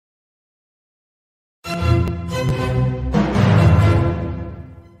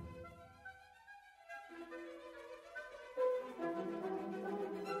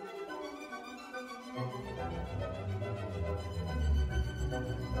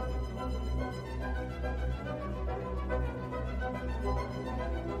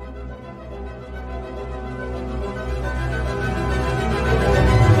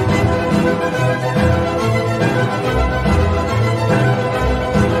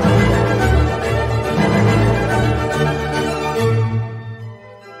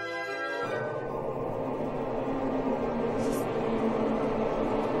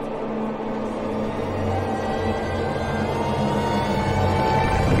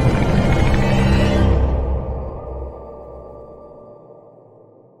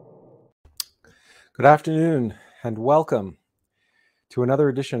Good afternoon and welcome to another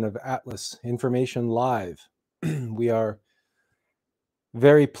edition of Atlas Information Live. We are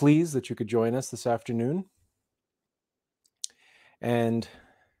very pleased that you could join us this afternoon. And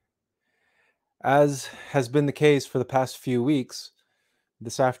as has been the case for the past few weeks,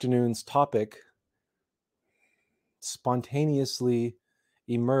 this afternoon's topic spontaneously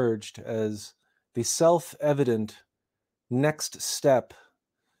emerged as the self-evident next step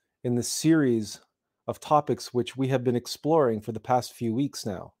in the series of topics which we have been exploring for the past few weeks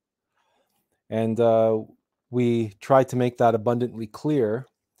now. And we tried to make that abundantly clear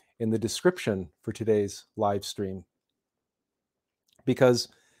in the description for today's live stream. Because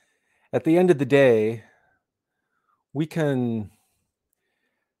at the end of the day, we can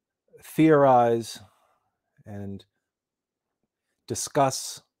theorize and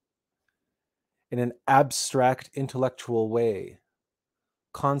discuss in an abstract intellectual way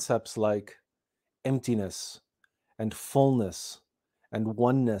concepts like emptiness and fullness and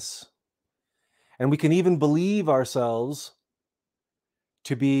oneness. And we can even believe ourselves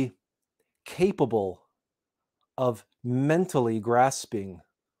to be capable of mentally grasping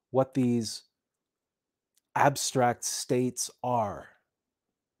what these abstract states are.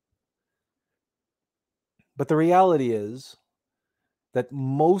 But the reality is that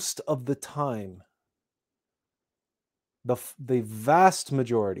most of the time, the vast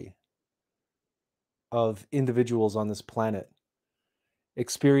majority of individuals on this planet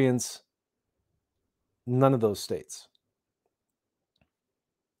experience none of those states.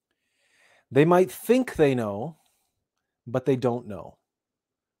 They might think they know, but they don't know.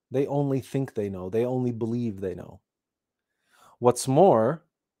 They only think they know. They only believe they know. What's more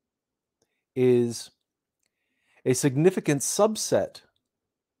is a significant subset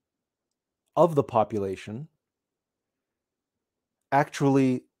of the population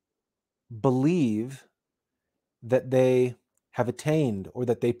actually believe that they have attained or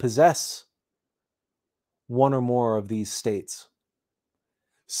that they possess one or more of these states,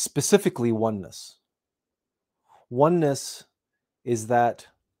 specifically oneness. Oneness is that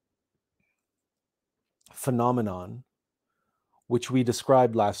phenomenon which we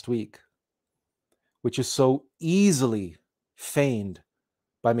described last week, which is so easily feigned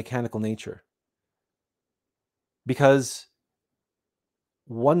by mechanical nature. Because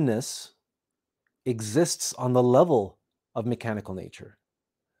oneness exists on the level of mechanical nature.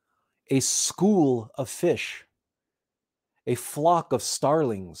 A school of fish, a flock of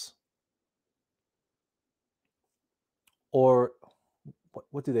starlings, or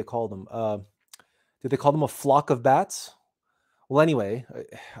what do they call them? Did they call them a flock of bats? Well, anyway,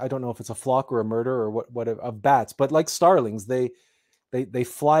 I don't know if it's a flock or a murder or what of bats, but like starlings, they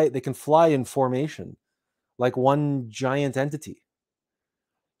fly. They can fly in formation, like one giant entity,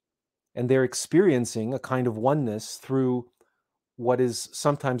 and they're experiencing a kind of oneness through what is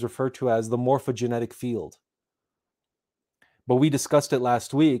sometimes referred to as the morphogenetic field. But we discussed it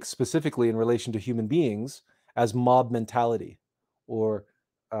last week, specifically in relation to human beings, as mob mentality, or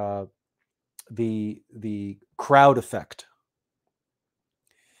the crowd effect.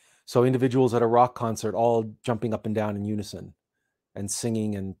 So individuals at a rock concert all jumping up and down in unison and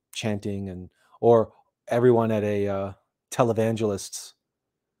singing and chanting, or everyone at a televangelist's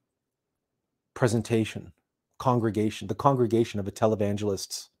presentation, the congregation of a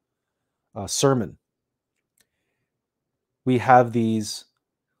televangelist's sermon. We have these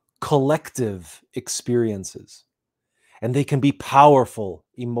collective experiences, and they can be powerful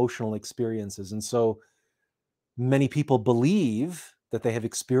emotional experiences. And so many people believe that they have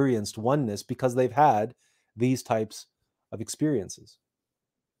experienced oneness because they've had these types of experiences.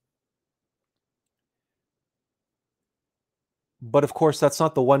 But of course, that's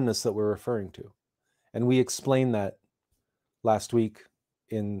not the oneness that we're referring to. And we explained that last week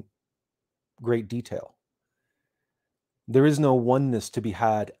in great detail. There is no oneness to be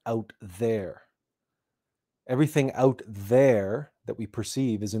had out there. Everything out there that we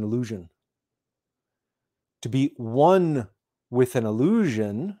perceive is an illusion. To be one with an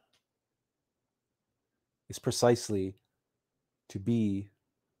illusion is precisely to be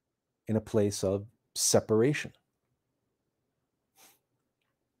in a place of separation.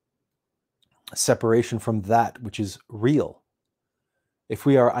 Separation from that which is real. If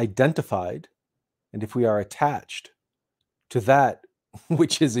we are identified and if we are attached to that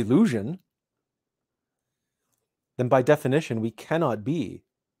which is illusion, then by definition we cannot be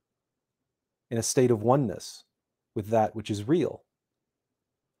in a state of oneness with that which is real.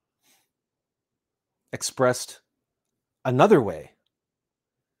 Expressed another way,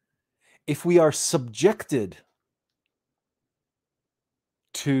 if we are subjected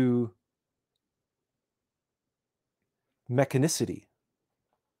to mechanicity,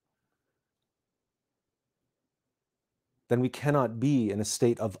 then we cannot be in a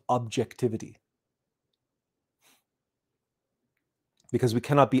state of objectivity. Because we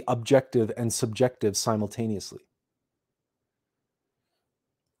cannot be objective and subjective simultaneously.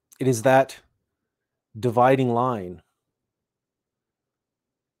 It is that dividing line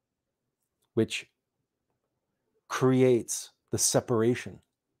which creates the separation,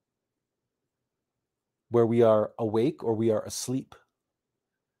 where we are awake or we are asleep,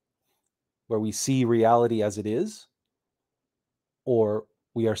 where we see reality as it is, or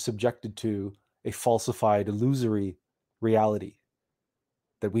we are subjected to a falsified, illusory reality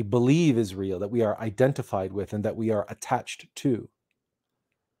that we believe is real, that we are identified with, and that we are attached to.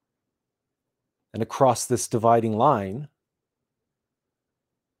 And across this dividing line,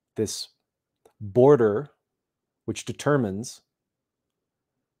 this border which determines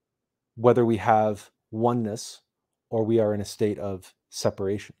whether we have oneness or we are in a state of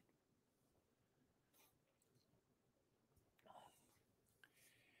separation.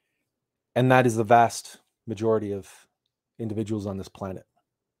 And that is the vast majority of individuals on this planet.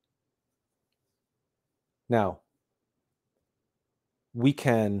 Now, we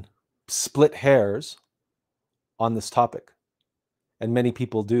can split hairs on this topic, and many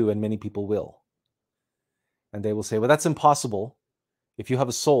people do, and many people will. And they will say, well, that's impossible. If you have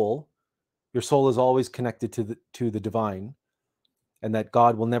a soul, your soul is always connected to the divine, and that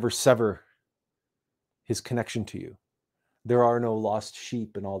God will never sever his connection to you. There are no lost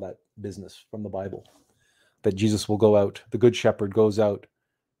sheep and all that business from the Bible. That Jesus will go out, the good shepherd goes out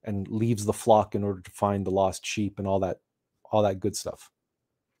and leaves the flock in order to find the lost sheep and all that good stuff.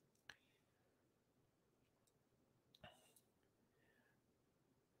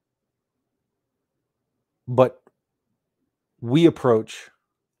 But we approach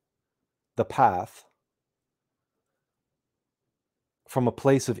the path from a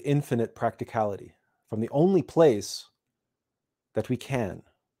place of infinite practicality, from the only place that we can,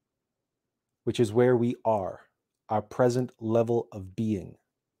 which is where we are, our present level of being.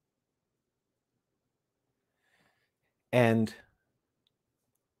 And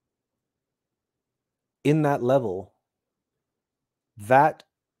in that level, that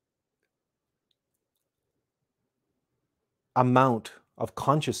amount of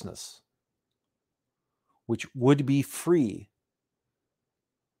consciousness, which would be free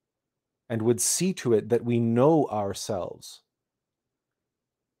and would see to it that we know ourselves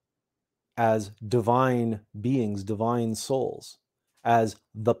as divine beings, divine souls, as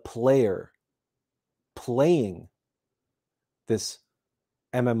the player playing this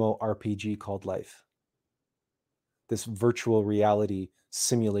MMORPG called life, this virtual reality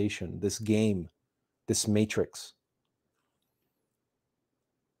simulation, this game, this matrix.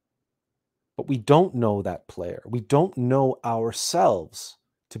 But we don't know that player. We don't know ourselves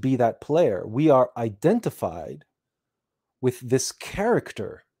to be that player. We are identified with this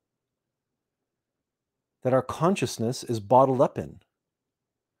character that our consciousness is bottled up in.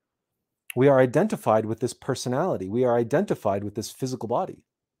 We are identified with this personality. We are identified with this physical body.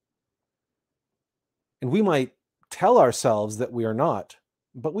 And we might tell ourselves that we are not,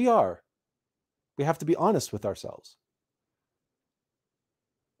 but we are. We have to be honest with ourselves.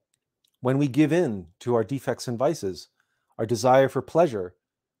 When we give in to our defects and vices, our desire for pleasure,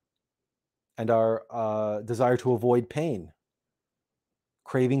 and our desire to avoid pain,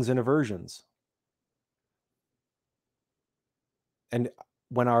 cravings and aversions, and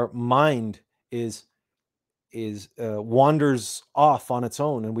when our mind wanders off on its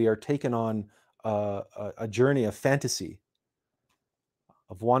own, and we are taken on a journey of fantasy,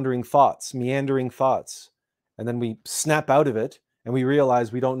 of wandering thoughts, meandering thoughts, and then we snap out of it and we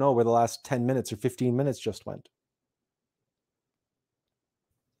realize we don't know where the last 10 minutes or 15 minutes just went.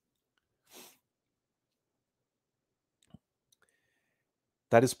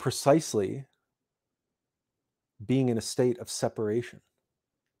 That is precisely being in a state of separation,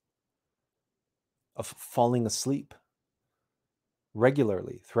 of falling asleep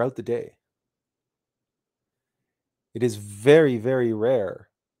regularly throughout the day. It is very, very rare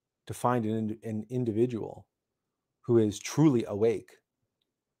to find an individual who is truly awake.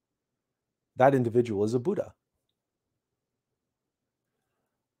 That individual is a Buddha.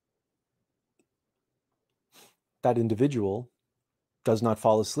 That individual does not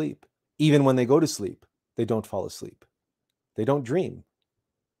fall asleep. Even when they go to sleep, they don't fall asleep. They don't dream.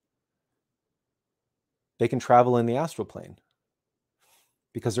 They can travel in the astral plane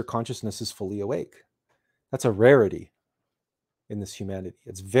because their consciousness is fully awake. That's a rarity in this humanity.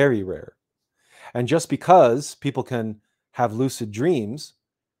 It's very rare. And just because people can have lucid dreams,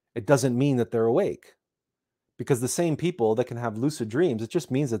 it doesn't mean that they're awake, Because the same people that can have lucid dreams, it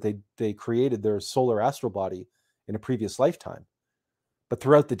just means that they created their solar astral body in a previous lifetime. But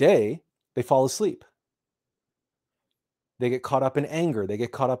throughout the day, they fall asleep. They get caught up in anger. They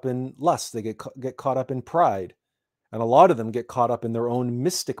get caught up in lust. They get caught up in pride. And a lot of them get caught up in their own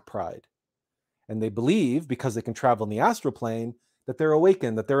mystic pride. And they believe, because they can travel in the astral plane, that they're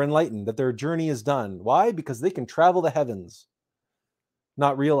awakened, that they're enlightened, that their journey is done. Why? Because they can travel the heavens.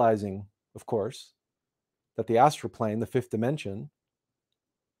 Not realizing, of course, that the astral plane, the fifth dimension,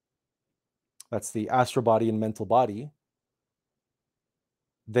 that's the astral body and mental body,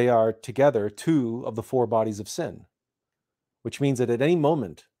 they are together two of the four bodies of sin, which means that at any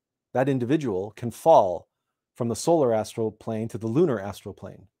moment, that individual can fall from the solar astral plane to the lunar astral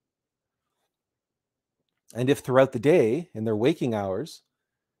plane. And if throughout the day, in their waking hours,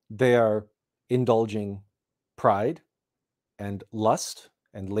 they are indulging pride and lust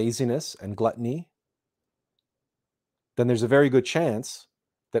and laziness and gluttony, then there's a very good chance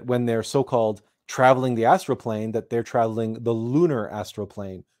that when they're so-called traveling the astral plane, that they're traveling the lunar astral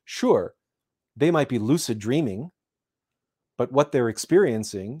plane. Sure, they might be lucid dreaming, but what they're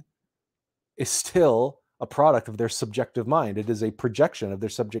experiencing is still a product of their subjective mind. It is a projection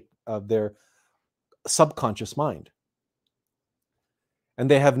of their subconscious mind.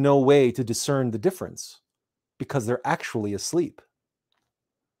 And they have no way to discern the difference because they're actually asleep.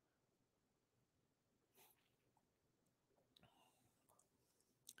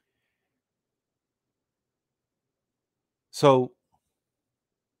 So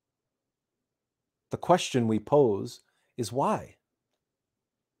the question we pose is why?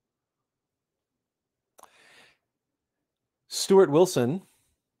 Stuart Wilson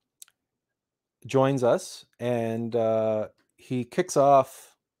joins us, and he kicks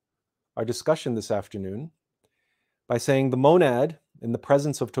off our discussion this afternoon by saying the monad in the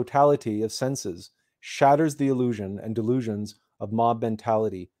presence of totality of senses shatters the illusion and delusions of mob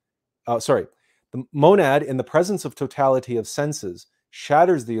mentality. The monad in the presence of totality of senses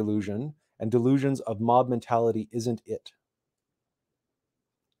shatters the illusion and delusions of mob mentality isn't it.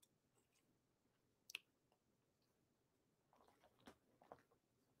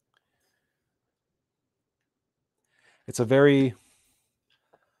 It's a very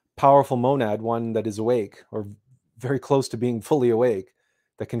powerful monad, one that is awake or very close to being fully awake,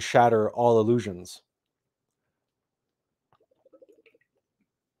 that can shatter all illusions.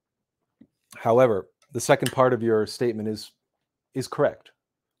 However, the second part of your statement is correct.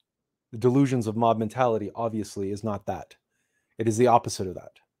 The delusions of mob mentality obviously is not that. It is the opposite of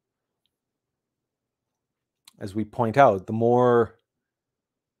that. As we point out, the more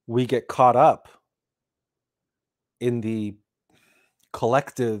we get caught up in the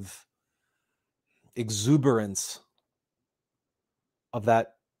collective exuberance of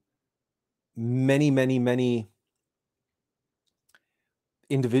that many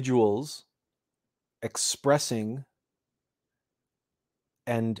individuals expressing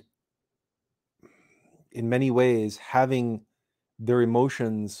and in many ways having their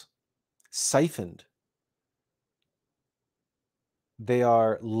emotions siphoned. They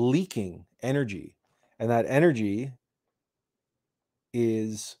are leaking energy, and that energy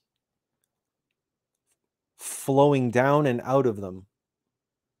is flowing down and out of them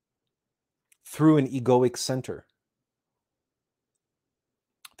through an egoic center,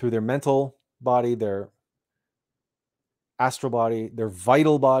 through their mental body, their astral body, their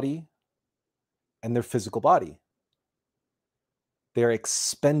vital body, and their physical body. They're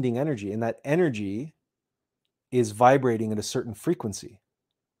expending energy, and that energy is vibrating at a certain frequency.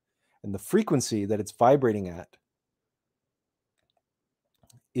 And the frequency that it's vibrating at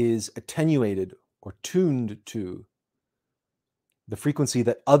is attenuated or tuned to the frequency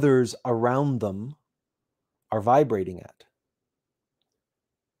that others around them are vibrating at.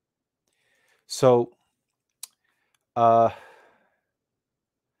 So,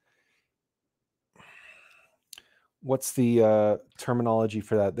 what's the terminology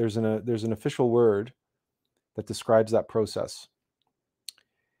for that? There's an official word that describes that process,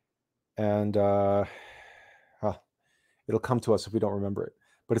 and it'll come to us if we don't remember it.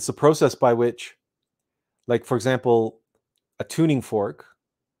 But it's the process by which, like for example, a tuning fork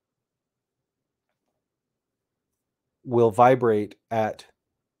will vibrate at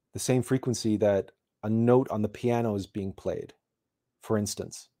the same frequency that a note on the piano is being played, for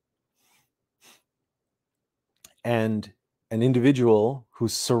instance. And an individual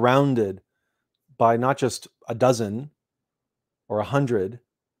who's surrounded by not just a dozen or 100,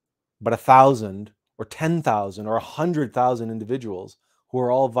 but 1,000 or 10,000 or 100,000 individuals who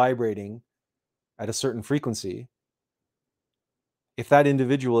are all vibrating at a certain frequency, if that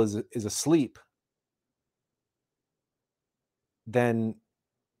individual is asleep, then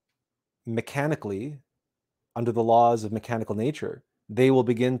mechanically, under the laws of mechanical nature, they will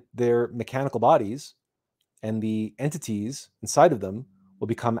begin their mechanical bodies, and the entities inside of them will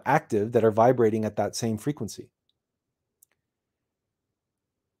become active that are vibrating at that same frequency.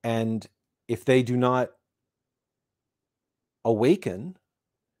 And if they do not awaken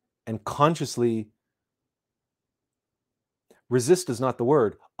and consciously resist is not the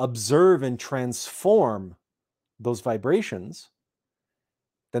word, observe and transform those vibrations,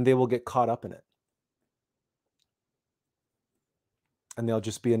 then they will get caught up in it. And they'll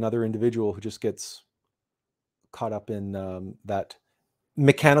just be another individual who just gets caught up in that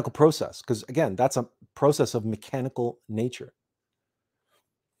mechanical process. Because again, that's a process of mechanical nature.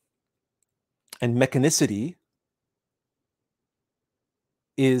 And mechanicity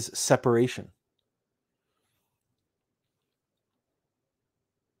is separation.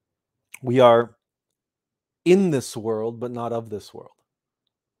 We are in this world, but not of this world.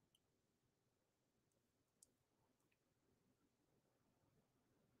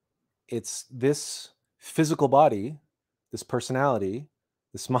 It's this physical body, this personality,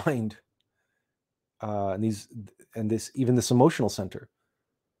 this mind, and even this emotional center,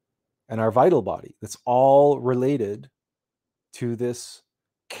 and our vital body. That's all related to this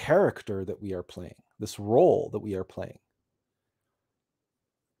character that we are playing, this role that we are playing.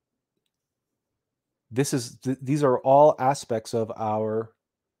 These are all aspects of our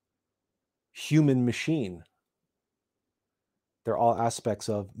human machine. They're all aspects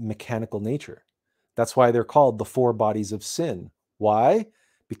of mechanical nature. That's why they're called the four bodies of sin. Why?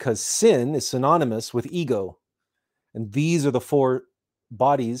 Because sin is synonymous with ego. And these are the four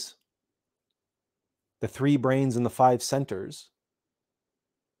bodies, the three brains and the five centers.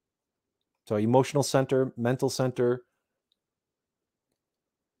 So emotional center, mental center,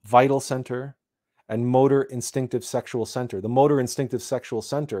 vital center, and motor instinctive sexual center. The motor instinctive sexual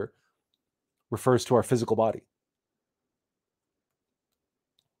center refers to our physical body.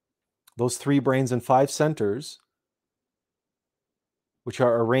 Those three brains and five centers, which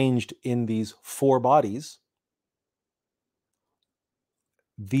are arranged in these four bodies,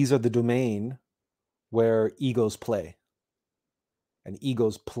 these are the domain where egos play. And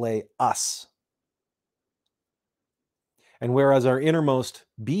egos play us. And whereas our innermost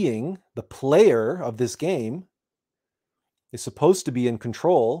being, the player of this game, is supposed to be in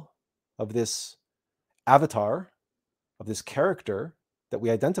control of this avatar, of this character that we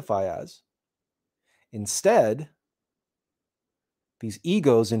identify as, instead, these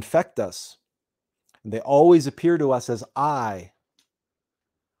egos infect us. And they always appear to us as I.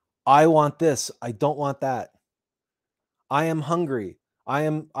 I want this. I don't want that. I am hungry. I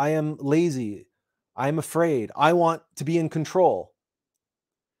am lazy. I am afraid. I want to be in control.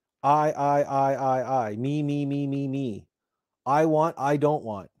 I. Me. I want, I don't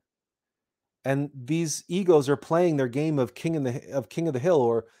want. And these egos are playing their game of King of the Hill,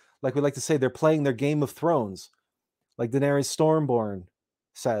 or like we like to say, they're playing their Game of Thrones, like Daenerys Stormborn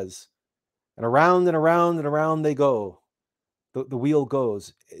says. And around and around and around they go. The wheel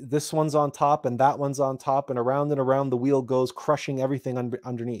goes. This one's on top and that one's on top, and around the wheel goes, crushing everything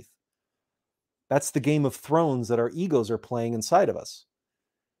underneath. That's the Game of Thrones that our egos are playing inside of us.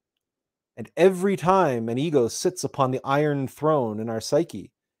 And every time an ego sits upon the iron throne in our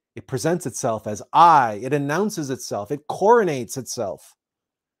psyche, it presents itself as I. It announces itself. It coronates itself.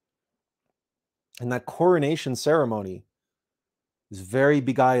 And that coronation ceremony is very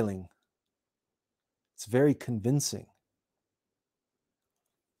beguiling. It's very convincing.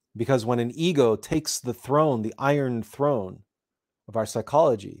 Because when an ego takes the throne, the iron throne of our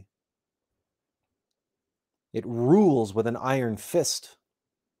psychology, it rules with an iron fist.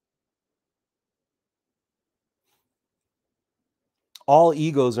 All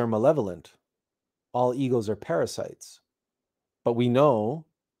egos are malevolent. All egos are parasites. But we know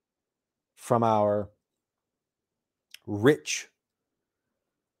from our rich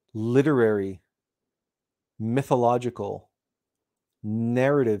literary, mythological,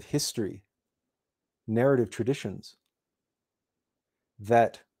 narrative history, narrative traditions,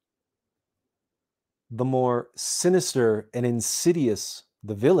 that the more sinister and insidious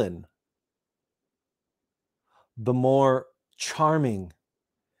the villain, the more charming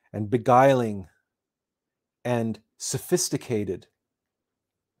and beguiling and sophisticated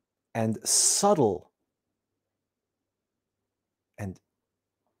and subtle and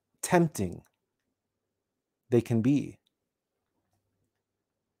tempting they can be.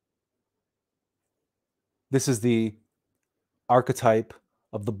 This is the archetype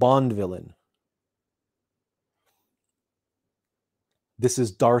of the Bond villain. This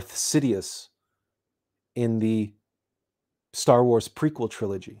is Darth Sidious in the Star Wars prequel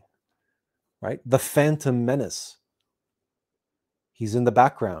trilogy, right? The Phantom Menace. He's in the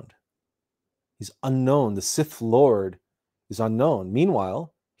background. He's unknown. The Sith Lord is unknown.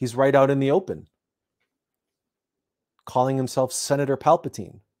 Meanwhile, he's right out in the open, calling himself Senator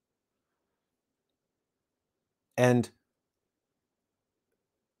Palpatine. And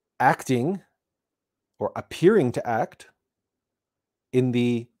acting, or appearing to act, in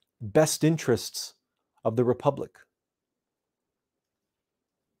the best interests of the Republic.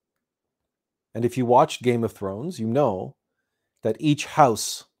 And if you watched Game of Thrones, you know that each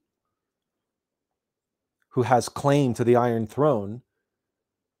house who has claim to the Iron Throne,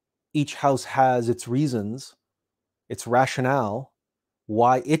 each house has its reasons, its rationale,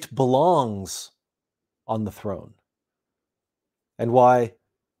 why it belongs on the throne, and why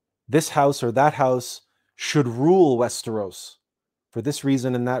this house or that house should rule Westeros for this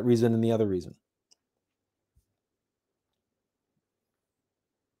reason and that reason and the other reason.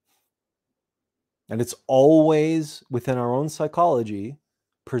 And it's always within our own psychology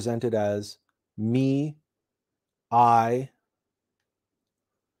presented as me, I,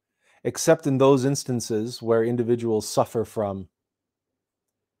 except in those instances where individuals suffer from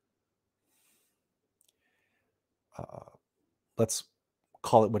let's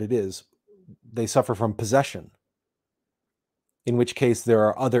call it what it is, they suffer from possession, in which case there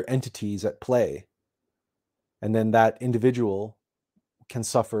are other entities at play. And then that individual can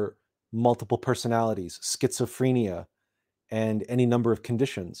suffer multiple personalities, schizophrenia, and any number of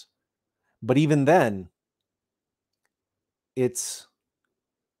conditions. But even then, it's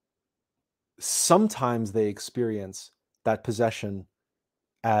sometimes they experience that possession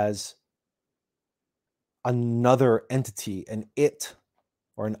as another entity, an it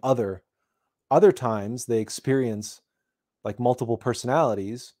or an other. Other times they experience like multiple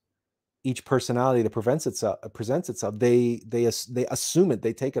personalities. Each personality that presents itself, they assume it,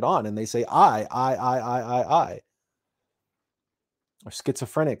 they take it on, and they say I. Or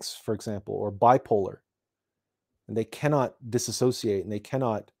schizophrenics, for example, or bipolar, and they cannot disassociate, and they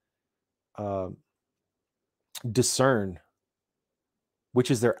cannot discern which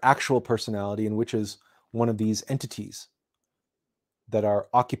is their actual personality and which is one of these entities that are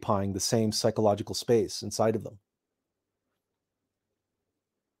occupying the same psychological space inside of them.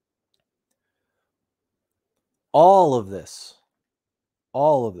 All of this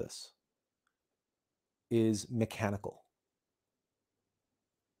is mechanical.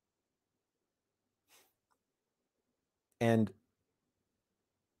 And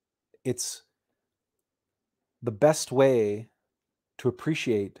it's the best way to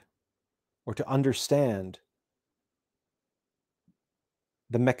appreciate or to understand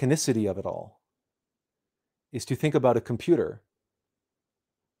the mechanicity of it all is to think about a computer,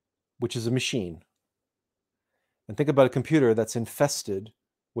 which is a machine, and think about a computer that's infested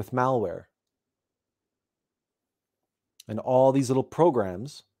with malware. And all these little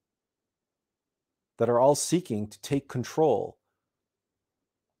programs that are all seeking to take control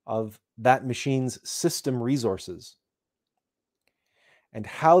of that machine's system resources. And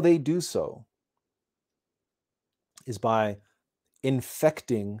how they do so is by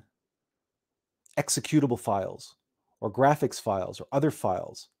infecting executable files or graphics files or other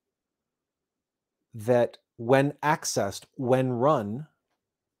files that, when accessed, when run,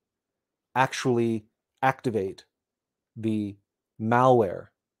 actually activate the malware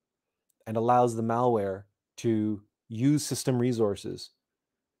and allows the malware to use system resources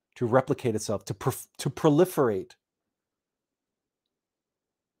to replicate itself, to proliferate.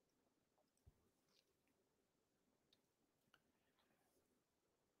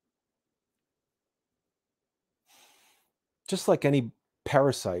 Just like any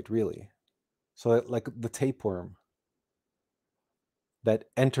parasite, really. So like the tapeworm that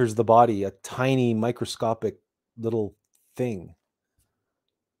enters the body, a tiny microscopic little thing.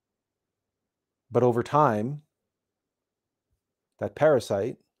 But over time, that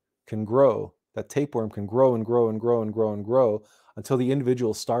parasite can grow, that tapeworm can grow and grow and grow and grow and grow until the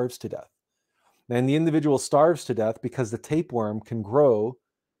individual starves to death. And the individual starves to death because the tapeworm can grow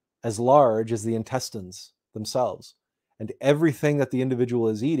as large as the intestines themselves. And everything that the individual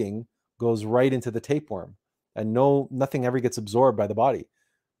is eating goes right into the tapeworm, and nothing ever gets absorbed by the body.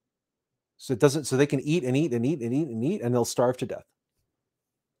 So they can eat and eat and eat and eat and eat, and they'll starve to death.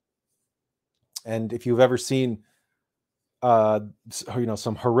 And if you've ever seen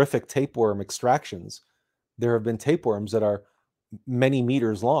some horrific tapeworm extractions, there have been tapeworms that are many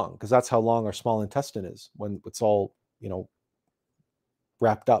meters long, because that's how long our small intestine is when it's all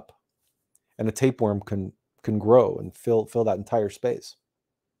wrapped up. And a tapeworm can grow and fill that entire space.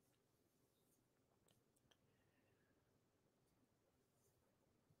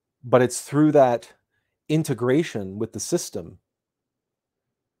 But it's through that integration with the system,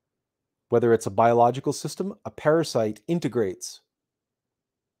 whether it's a biological system, a parasite integrates,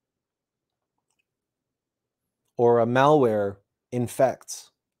 or a malware infects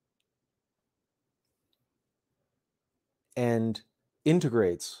and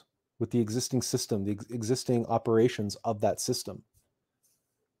integrates with the existing system, the existing operations of that system.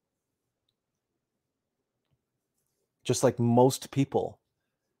 Just like most people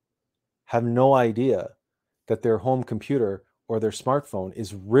have no idea that their home computer or their smartphone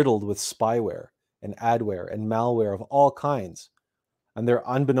is riddled with spyware and adware and malware of all kinds. And they're,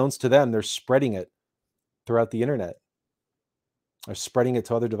 unbeknownst to them, they're spreading it throughout the internet. They're spreading it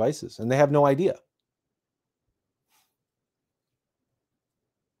to other devices, and they have no idea.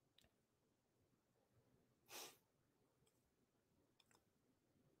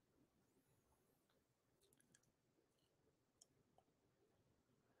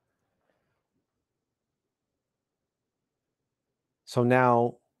 So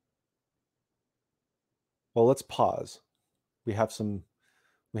now, well, let's pause. We have some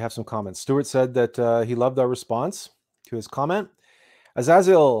comments. Stuart said that he loved our response to his comment.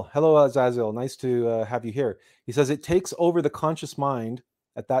 Azazel, hello Azazel, nice to have you here. He says it takes over the conscious mind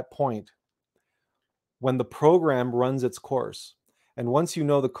at that point when the program runs its course. And once you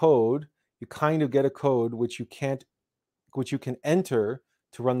know the code, you kind of get a code which you can enter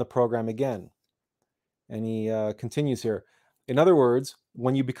to run the program again. And he continues here. In other words,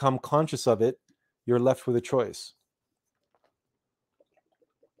 when you become conscious of it, you're left with a choice.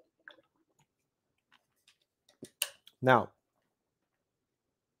 Now,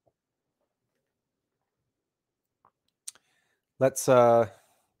 let's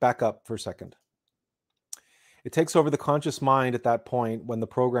back up for a second. It takes over the conscious mind at that point when the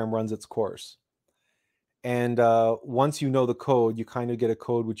program runs its course. And once you know the code, you kind of get a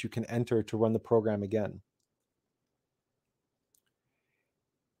code which you can enter to run the program again.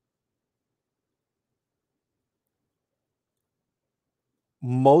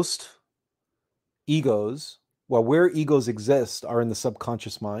 Most egos, well, where egos exist are in the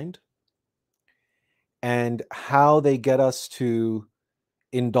subconscious mind. And how they get us to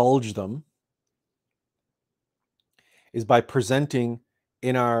indulge them is by presenting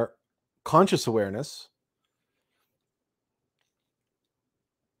in our conscious awareness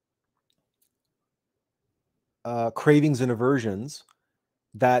cravings and aversions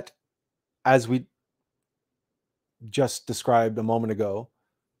that, as we just described a moment ago,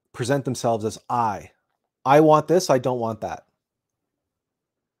 present themselves as I want this, I don't want that.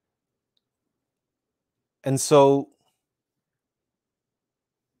 And so,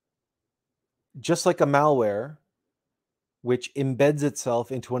 just like a malware, which embeds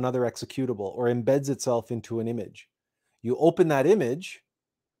itself into another executable or embeds itself into an image, you open that image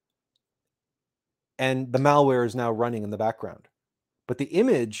and the malware is now running in the background. But the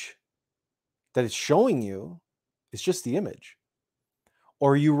image that it's showing you is just the image.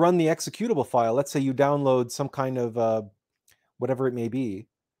 Or you run the executable file. Let's say you download some kind of whatever it may be,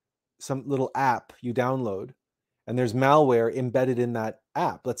 some little app you download, and there's malware embedded in that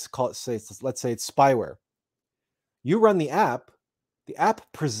app. Let's say it's spyware. You run the app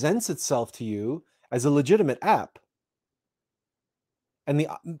presents itself to you as a legitimate app. And the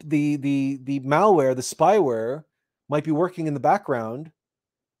malware, the spyware, might be working in the background,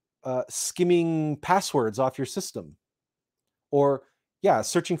 skimming passwords off your system, or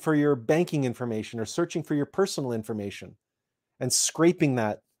searching for your banking information or searching for your personal information and scraping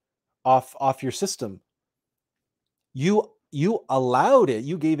that off your system. You allowed it,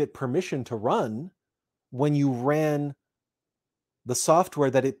 you gave it permission to run when you ran the software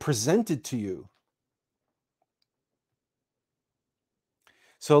that it presented to you.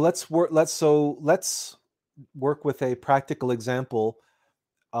 So let's work with a practical example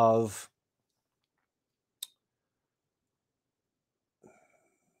of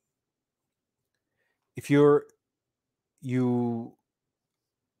if you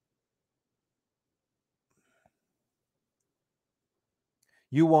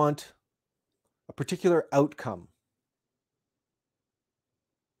want a particular outcome.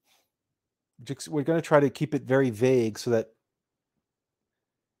 We're going to try to keep it very vague so that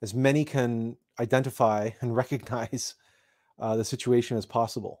as many can identify and recognize the situation as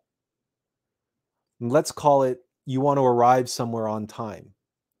possible. And let's call it, you want to arrive somewhere on time.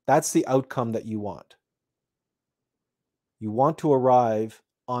 That's the outcome that you want. You want to arrive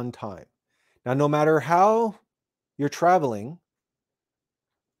on time. Now, no matter how you're traveling,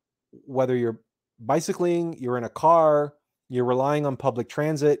 whether you're bicycling, you're in a car, you're relying on public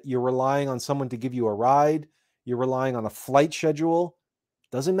transit, you're relying on someone to give you a ride, you're relying on a flight schedule,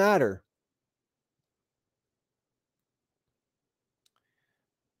 Doesn't matter.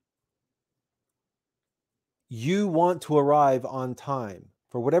 You want to arrive on time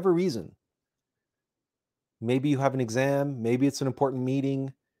for whatever reason. Maybe you have an exam, maybe it's an important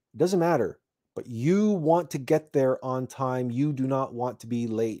meeting, it doesn't matter. But you want to get there on time. You do not want to be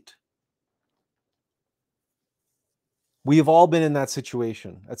late. We have all been in that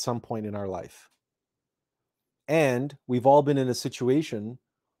situation at some point in our life. And we've all been in a situation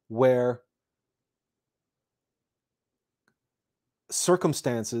where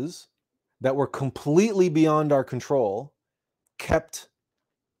circumstances that were completely beyond our control kept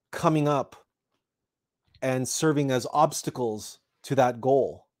coming up and serving as obstacles to that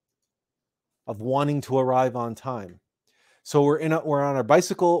goal of wanting to arrive on time. So we're on our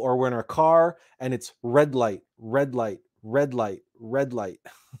bicycle or we're in our car and it's red light, red light, red light, red light.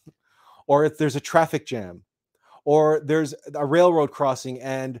 Or if there's a traffic jam, or there's a railroad crossing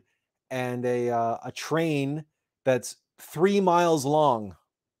and a train that's 3 miles long,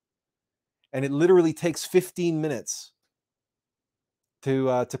 and it literally takes 15 minutes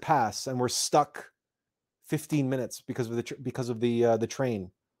to pass, and we're stuck 15 minutes because of the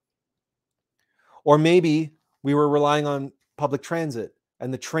train. Or maybe we were relying on public transit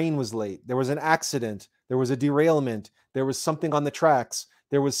and the train was late. There was an accident. There was a derailment. There was something on the tracks.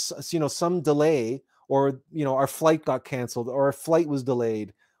 There was, some delay, or, our flight got canceled, or our flight was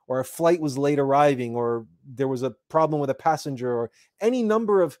delayed, or our flight was late arriving, or there was a problem with a passenger, or any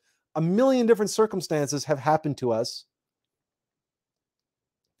number of a million different circumstances have happened to us.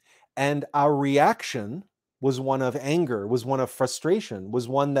 And our reaction was one of anger, was one of frustration, was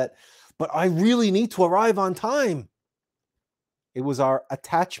one that, but I really need to arrive on time. It was our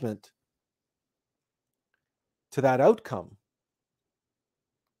attachment to that outcome.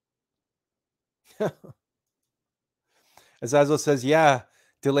 As Azazel says, yeah,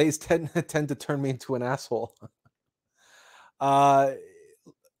 delays tend to turn me into an asshole.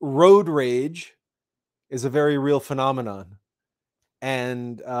 Road rage is a very real phenomenon,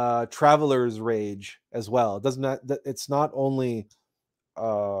 and traveler's rage as well. It's not only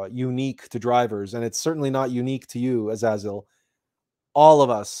unique to drivers, and it's certainly not unique to you, Azazel. All of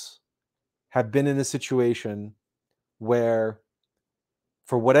us have been in a situation where,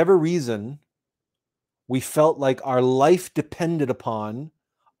 for whatever reason, we felt like our life depended upon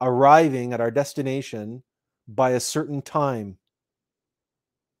arriving at our destination by a certain time.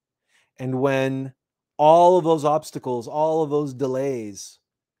 And when all of those obstacles, all of those delays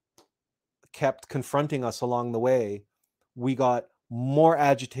kept confronting us along the way, we got more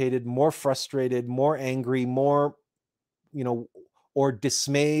agitated, more frustrated, more angry, more, or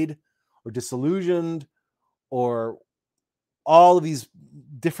dismayed or disillusioned, or all of these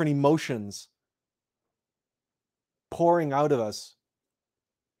different emotions pouring out of us.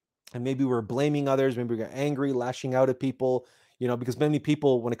 And maybe we're blaming others, maybe we got angry, lashing out at people, because many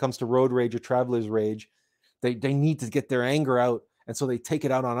people, when it comes to road rage or traveler's rage, they need to get their anger out. And so they take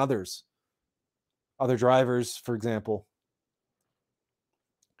it out on others, other drivers, for example.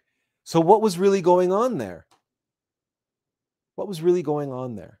 So what was really going on there? What was really going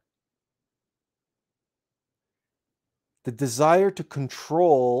on there? The desire to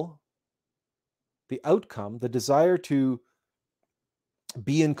control the outcome, the desire to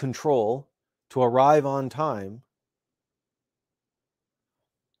be in control, to arrive on time,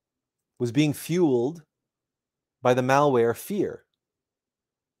 was being fueled by the malware fear.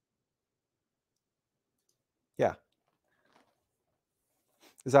 Yeah.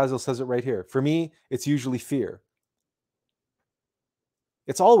 Azazel says it right here. For me, it's usually fear.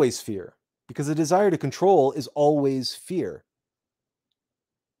 It's always fear, because the desire to control is always fear.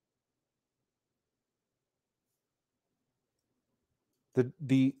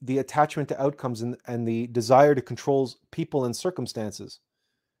 The attachment to outcomes and the desire to control people and circumstances.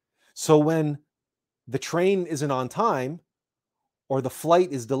 So when the train isn't on time, or the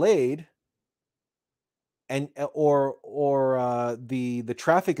flight is delayed, and or the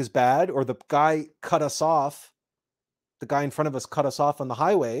traffic is bad, or the guy cut us off, the guy in front of us cut us off on the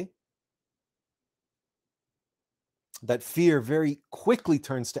highway, that fear very quickly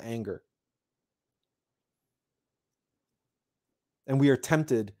turns to anger. And we are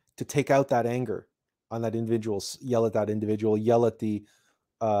tempted to take out that anger on that individual, yell at that individual, yell at the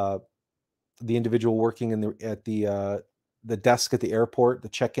individual working at the desk at the airport, the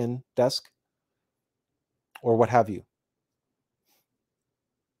check-in desk, or what have you.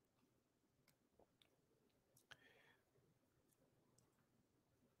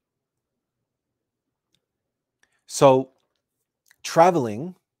 So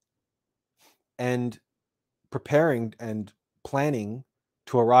traveling and preparing and planning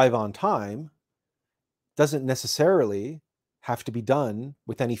to arrive on time doesn't necessarily have to be done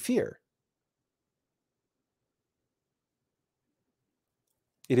with any fear.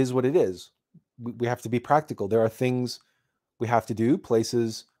 It is what it is. We have to be practical. There are things we have to do,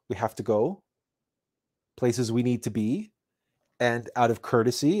 places we have to go, places we need to be, and out of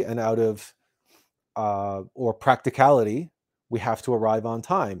courtesy and out of or practicality, we have to arrive on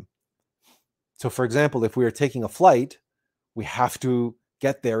time. So, for example, if we are taking a flight, we have to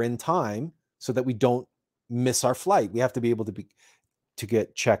get there in time so that we don't miss our flight. We have to be able to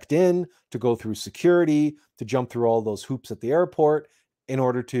get checked in, to go through security, to jump through all those hoops at the airport in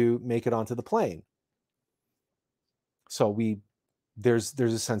order to make it onto the plane. So there's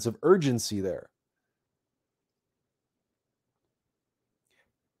a sense of urgency there.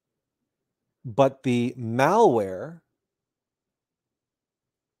 But the malware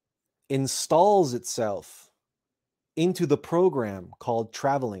installs itself into the program called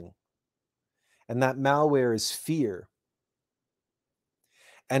traveling. And that malware is fear.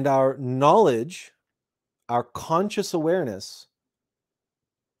 And our knowledge, our conscious awareness,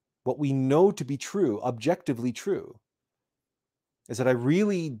 what we know to be true, objectively true, is that I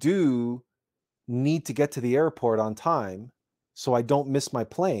really do need to get to the airport on time so I don't miss my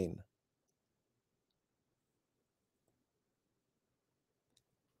plane.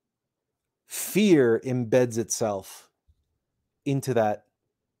 Fear embeds itself into that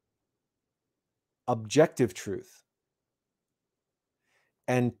objective truth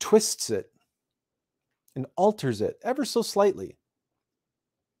and twists it and alters it ever so slightly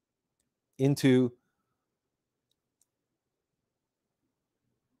into,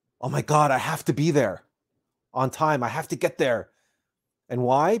 oh my God, I have to be there on time. I have to get there. And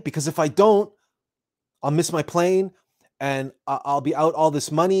why? Because if I don't, I'll miss my plane and I'll be out all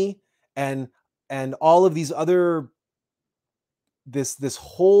this money and all of these other, this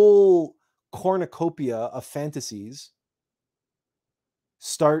whole cornucopia of fantasies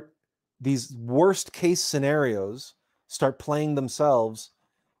start, these worst case scenarios start playing themselves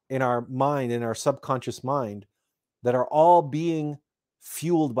in our mind, in our subconscious mind, that are all being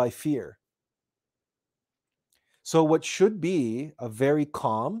fueled by fear. So what should be a very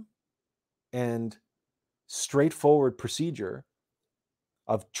calm and straightforward procedure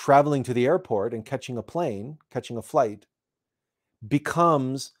of traveling to the airport and catching a plane, catching a flight,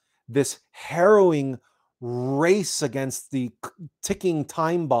 becomes this harrowing race against the ticking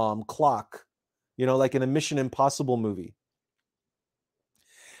time bomb clock, like in a Mission Impossible movie.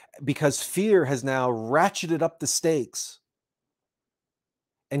 Because fear has now ratcheted up the stakes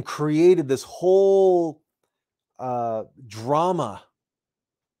and created this whole drama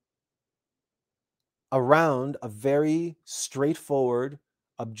around a very straightforward,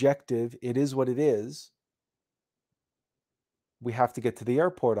 objective, it is what it is. We have to get to the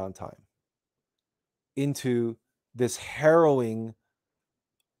airport on time, into this harrowing,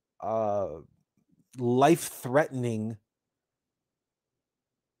 life-threatening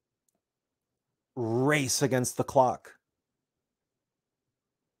race against the clock.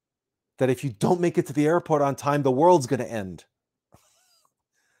 That if you don't make it to the airport on time, the world's going to end.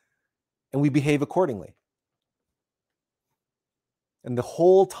 And we behave accordingly. And the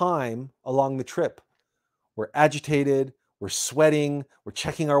whole time along the trip, we're agitated, we're sweating, we're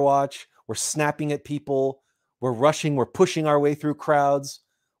checking our watch, we're snapping at people, we're rushing, we're pushing our way through crowds,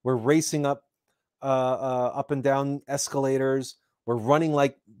 we're racing up and down escalators, we're running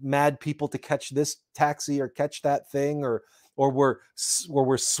like mad people to catch this taxi or catch that thing, or we're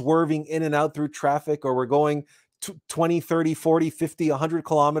swerving in and out through traffic, or we're going 20, 30, 40, 50, 100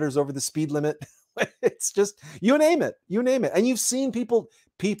 kilometers over the speed limit. It's just, you name it. And you've seen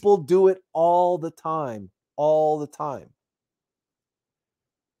people do it all the time.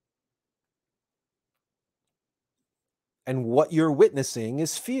 And what you're witnessing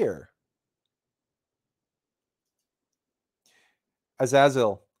is fear.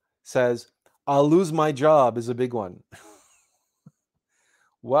 Azazel says, I'll lose my job is a big one.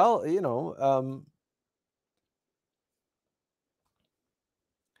 Well,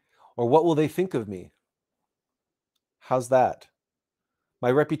 or what will they think of me? How's that?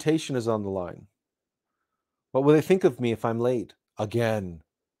 My reputation is on the line. What will they think of me if I'm late? Again.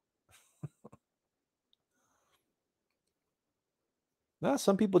 Nah,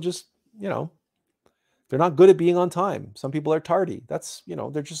 some people just, they're not good at being on time. Some people are tardy. That's,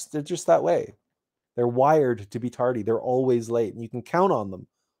 they're just that way. They're wired to be tardy. They're always late. And you can count on them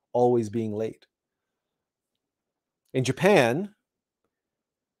always being late. In Japan,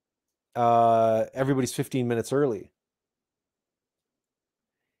 everybody's 15 minutes early.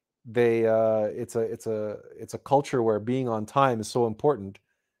 it's a culture where being on time is so important.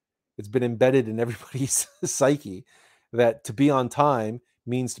 It's been embedded in everybody's psyche that to be on time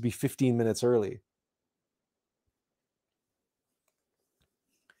means to be 15 minutes early.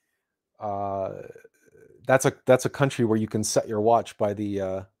 That's a country where you can set your watch by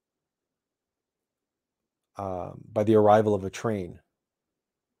the arrival of a train.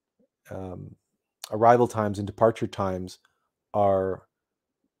 Arrival times and departure times are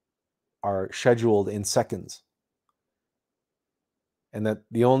scheduled in seconds, and that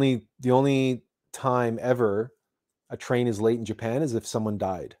the only time ever a train is late in Japan is if someone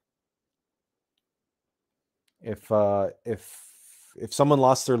died. If someone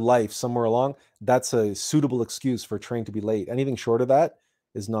lost their life somewhere along, that's a suitable excuse for a train to be late. Anything short of that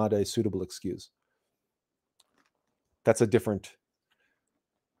is not a suitable excuse. That's a different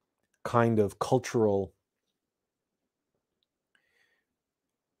kind of cultural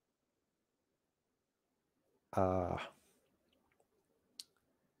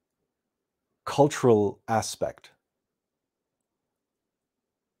aspect.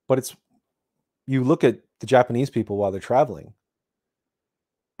 But you look at the Japanese people while they're traveling,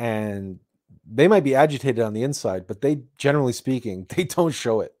 and they might be agitated on the inside, but they, generally speaking, they don't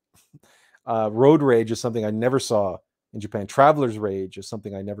show it. Road rage is something I never saw in Japan. Traveler's rage is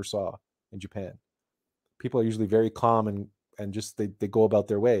something I never saw in Japan. People are usually very calm and just they go about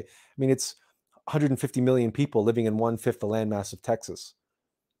their way. I mean, it's 150 million people living in 1/5 the landmass of Texas.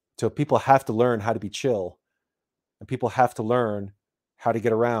 So people have to learn how to be chill, and people have to learn how to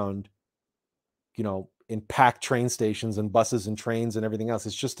get around, in packed train stations and buses and trains and everything else.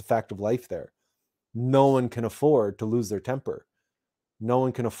 It's just a fact of life there. No one can afford to lose their temper. No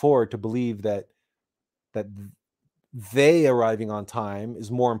one can afford to believe that they arriving on time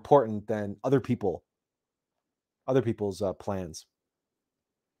is more important than other people's plans.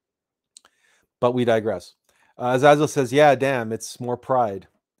 But we digress. Azazel says, yeah, damn, it's more pride.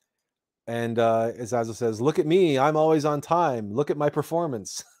 And Azazel says, look at me, I'm always on time. Look at my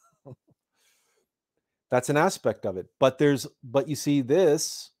performance. That's an aspect of it. But you see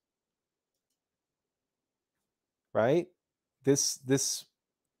this, right? This,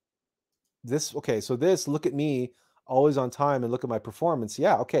 okay, so this, look at me, always on time, and look at my performance.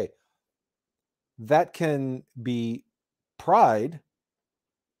 Yeah, okay. That can be pride,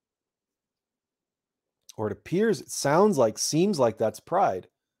 or it seems like that's pride.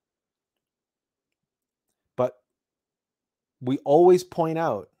 But we always point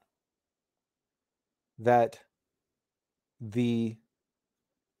out that the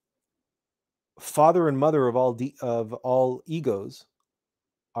father and mother of all egos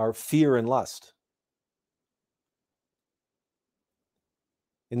are fear and lust.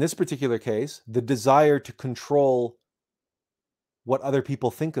 In this particular case, the desire to control what other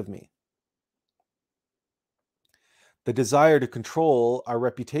people think of me. The desire to control our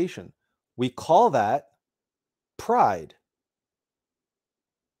reputation. We call that pride.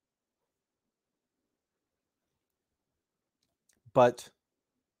 But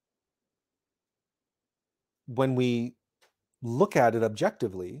when we look at it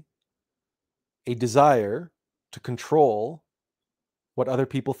objectively, a desire to control what other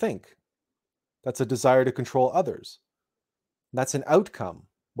people think. That's a desire to control others. That's an outcome,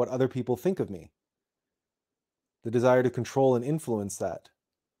 what other people think of me. The desire to control and influence that.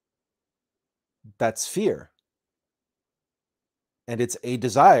 That's fear. And it's a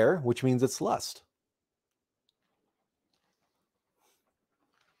desire, which means it's lust.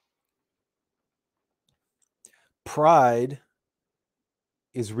 Pride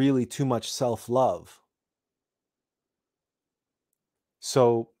is really too much self-love.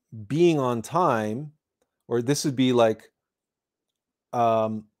 So being on time, or this would be like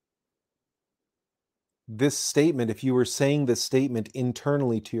this statement, if you were saying this statement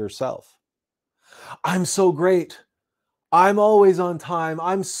internally to yourself. I'm so great. I'm always on time.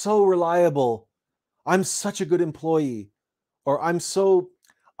 I'm so reliable. I'm such a good employee. Or I'm such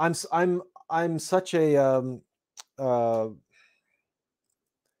a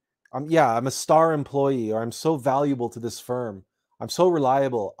I'm a star employee, or I'm so valuable to this firm. I'm so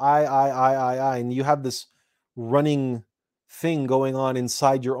reliable. I. And you have this running thing going on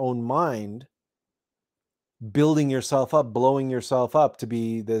inside your own mind, building yourself up, blowing yourself up to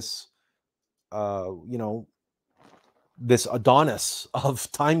be this, this Adonis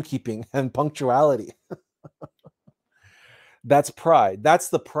of timekeeping and punctuality. That's pride. That's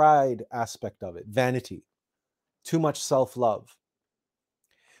the pride aspect of it. Vanity. Too much self-love.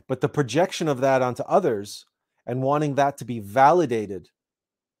 But the projection of that onto others and wanting that to be validated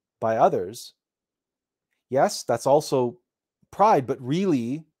by others, yes, that's also pride, but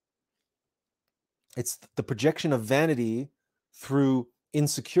really It's the projection of vanity through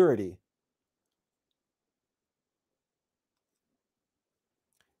insecurity.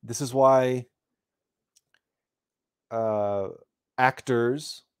 This is why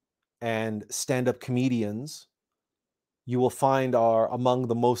actors and stand-up comedians, you will find, are among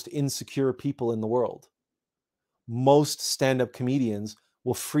the most insecure people in the world. Most stand-up comedians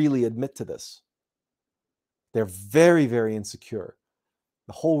will freely admit to this. They're very, very insecure.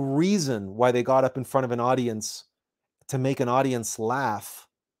 The whole reason why they got up in front of an audience to make an audience laugh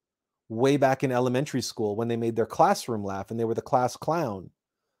way back in elementary school, when they made their classroom laugh and they were the class clown,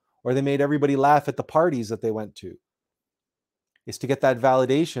 or they made everybody laugh at the parties that they went to, is to get that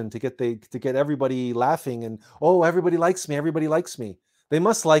validation, to get everybody laughing and, oh, everybody likes me, everybody likes me. They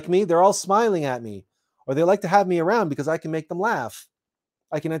must like me. They're all smiling at me, or they like to have me around because I can make them laugh.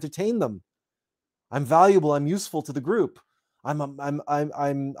 I can entertain them. I'm valuable. I'm useful to the group. I'm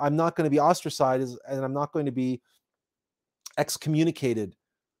not going to be ostracized, and I'm not going to be excommunicated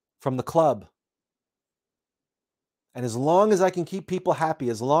from the club. And as long as I can keep people happy,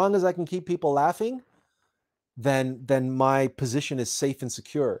 as long as I can keep people laughing, then my position is safe and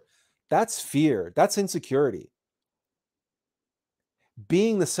secure. That's fear. That's insecurity.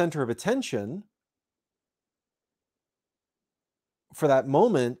 Being the center of attention for that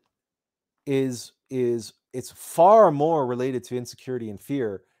moment is it's far more related to insecurity and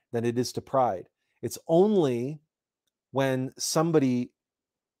fear than it is to pride. It's only when somebody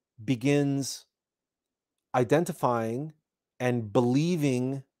begins identifying and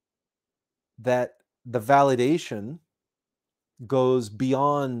believing that the validation goes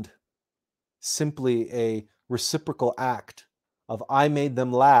beyond simply a reciprocal act of, I made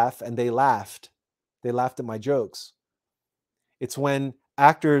them laugh and they laughed. They laughed at my jokes. It's when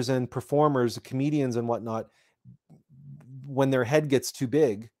actors and performers, comedians and whatnot, when their head gets too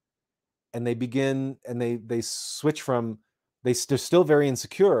big and they begin and they switch from, they're still very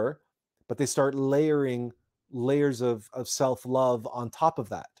insecure, but they start layering layers of self-love on top of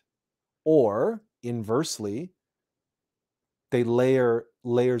that. Or inversely, they layer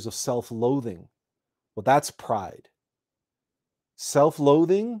layers of self-loathing. Well, that's pride.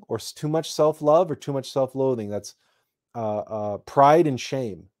 Self-loathing, or too much self-love, or too much self-loathing, that's pride and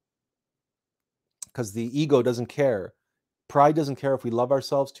shame. Because the ego doesn't care. Pride doesn't care if we love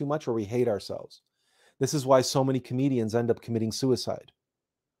ourselves too much or we hate ourselves. This is why so many comedians end up committing suicide.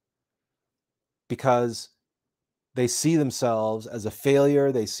 Because they see themselves as a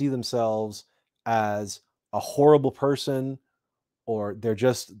failure, they see themselves as a horrible person, or they're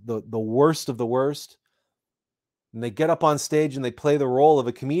just the worst of the worst. And they get up on stage and they play the role of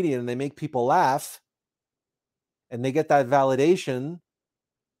a comedian and they make people laugh, and they get that validation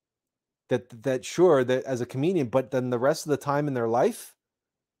that sure, that as a comedian, but then the rest of the time in their life,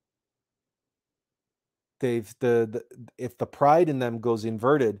 if the pride in them goes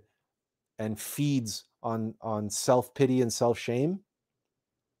inverted and feeds on self-pity and self-shame,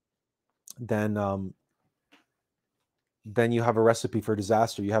 then you have a recipe for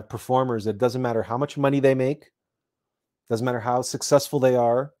disaster. You have performers that doesn't matter how much money they make, doesn't matter how successful they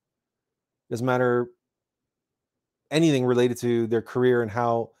are, doesn't matter anything related to their career and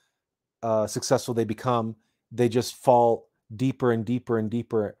how successful they become, they just fall deeper and deeper and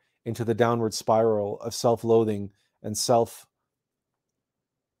deeper into the downward spiral of self-loathing and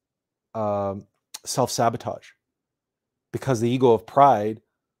self-sabotage, because the ego of pride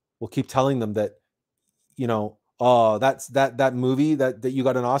will keep telling them that, oh, that's that movie that you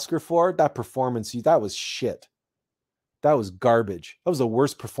got an Oscar for, that performance, that was shit. That was garbage. That was the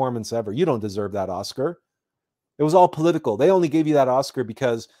worst performance ever. You don't deserve that Oscar. It was all political. They only gave you that Oscar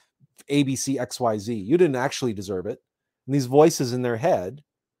because ABC XYZ. You didn't actually deserve it. And these voices in their head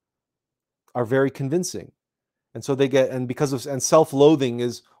are very convincing. And so they get, and because of, and self-loathing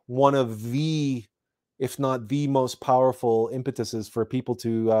is one of the, if not the most powerful impetuses for people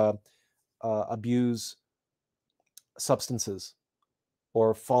to abuse substances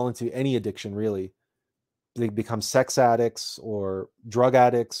or fall into any addiction, really. They become sex addicts or drug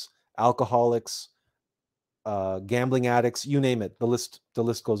addicts, alcoholics, gambling addicts, you name it. The list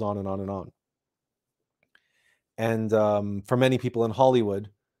goes on and on and on. And for many people in Hollywood,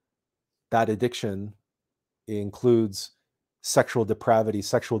 that addiction includes sexual depravity,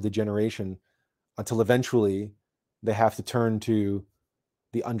 sexual degeneration, until eventually they have to turn to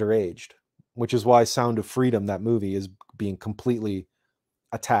the underaged, which is why Sound of Freedom, that movie, is being completely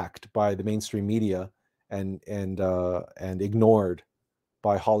attacked by the mainstream media and ignored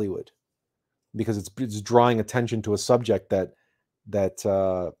by Hollywood, because it's drawing attention to a subject that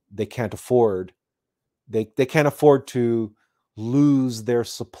they can't afford. They can't afford to lose their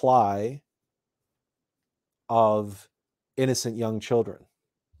supply of innocent young children,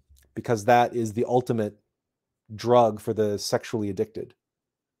 because that is the ultimate drug for the sexually addicted.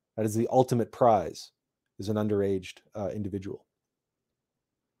 That is the ultimate prize, is an underage individual.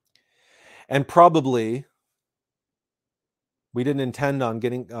 And probably we didn't intend on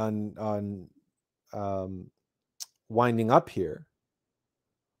getting on winding up here,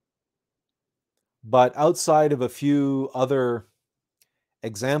 but outside of a few other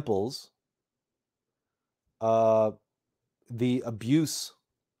examples, the abuse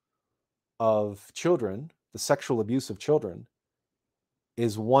of children, the sexual abuse of children,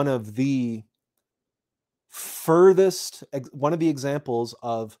 is one of the examples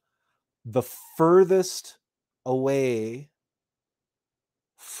of the furthest away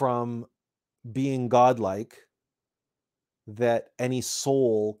from being godlike that any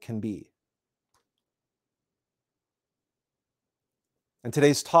soul can be. And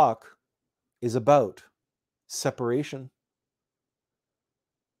today's talk is about separation.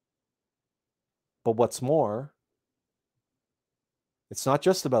 But what's more, it's not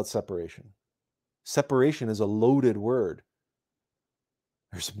just about separation. Separation is a loaded word.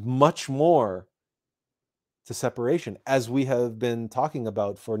 There's much more to separation, as we have been talking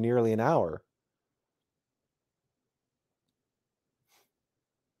about for nearly an hour.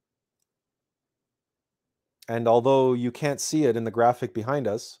 And although you can't see it in the graphic behind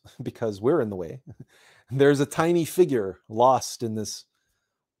us because we're in the way, there's a tiny figure lost in this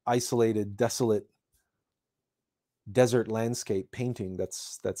isolated, desolate desert landscape painting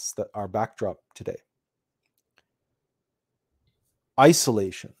that's our backdrop today.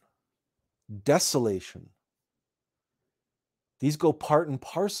 Isolation, desolation, these go part and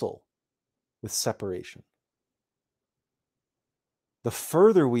parcel with separation. The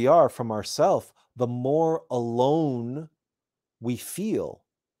further we are from ourselves, the more alone we feel.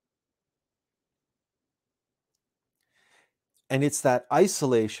 And it's that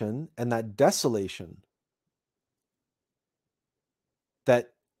isolation and that desolation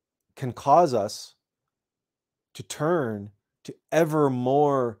that can cause us to turn to ever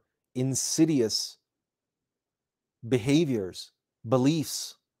more insidious behaviors,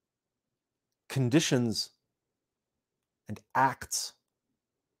 beliefs, conditions, and acts.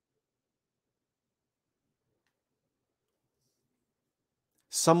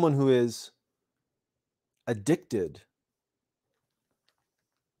 Someone who is addicted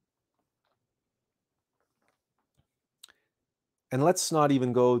and let's not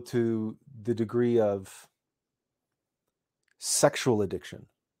even go to the degree of sexual addiction.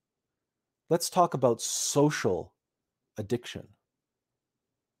 Let's talk about social addiction.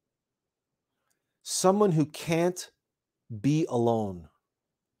 Someone who can't be alone.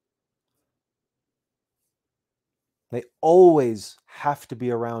 They always have to be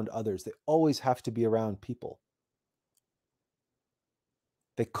around others. They always have to be around people.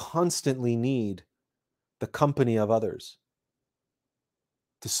 They constantly need the company of others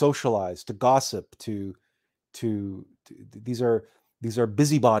to socialize, to gossip, to these are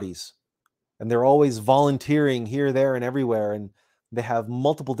busybodies, and they're always volunteering here, there, and everywhere, and they have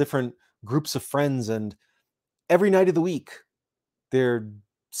multiple different groups of friends, and every night of the week they're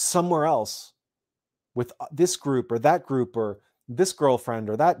somewhere else with this group or this girlfriend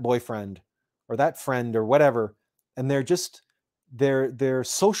or that boyfriend or that friend or whatever, and they're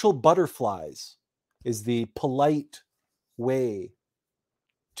social butterflies is the polite way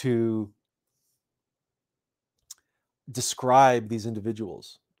to describe these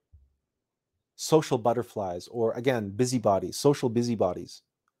individuals. Social butterflies, or again, busybodies, social busybodies.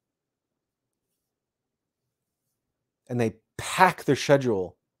 And they pack their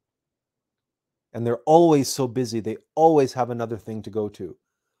schedule, and they're always so busy, they always have another thing to go to.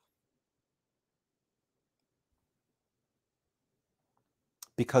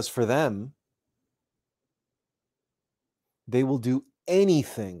 Because for them, they will do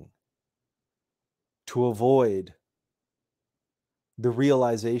anything to avoid the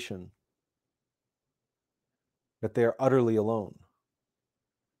realization that they are utterly alone,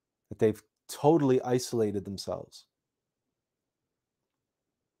 that they've totally isolated themselves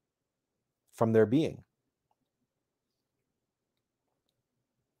from their being.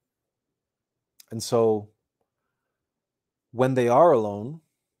 And so when they are alone,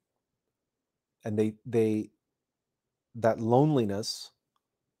 and that loneliness,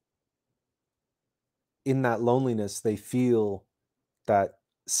 in that loneliness, they feel that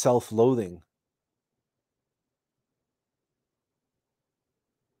self-loathing.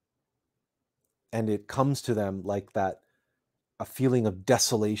 And it comes to them like that, a feeling of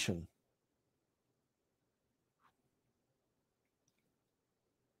desolation.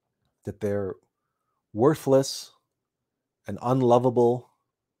 That they're worthless and unlovable,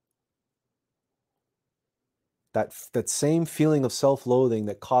 that same feeling of self-loathing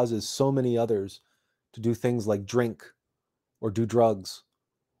that causes so many others to do things like drink or do drugs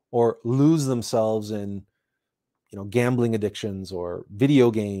or lose themselves in, gambling addictions or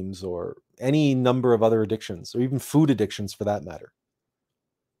video games or any number of other addictions, or even food addictions for that matter.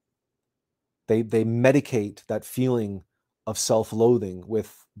 They medicate that feeling of self-loathing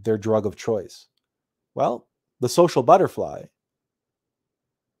with their drug of choice. Well, the social butterfly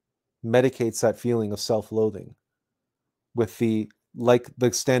medicates that feeling of self-loathing with like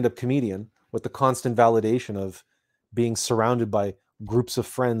the stand-up comedian, with the constant validation of being surrounded by groups of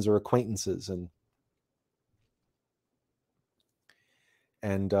friends or acquaintances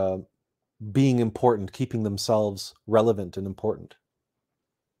and being important, keeping themselves relevant and important.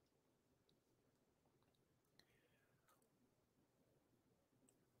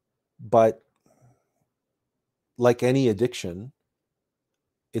 But like any addiction,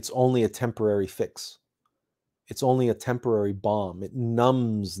 it's only a temporary fix. It's only a temporary balm. It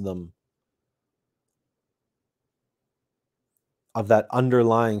numbs them of that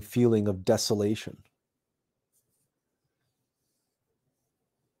underlying feeling of desolation.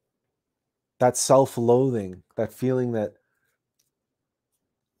 That self-loathing, that feeling that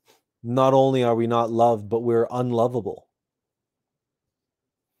not only are we not loved, but we're unlovable.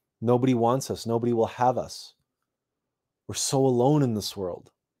 Nobody wants us. Nobody will have us. We're so alone in this world.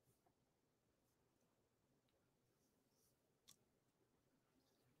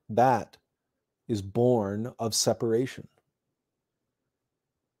 That is born of separation.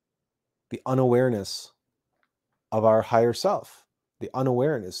 The unawareness of our higher self, the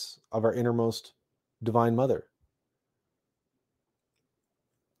unawareness of our innermost divine mother.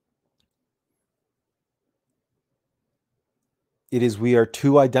 It is we are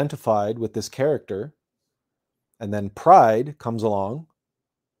too identified with this character, and then pride comes along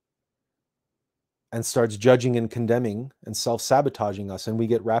and starts judging and condemning and self-sabotaging us, and we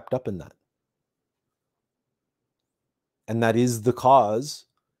get wrapped up in that. And that is the cause.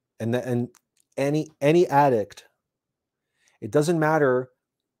 And any addict, it doesn't matter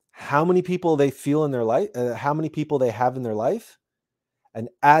how many people they feel in their life, how many people they have in their life, an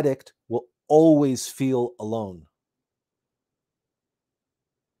addict will always feel alone.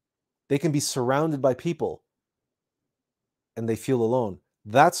 They can be surrounded by people and they feel alone.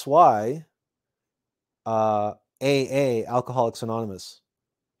 That's why AA, Alcoholics Anonymous,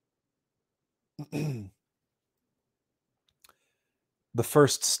 the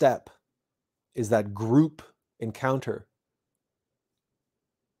first step is that group encounter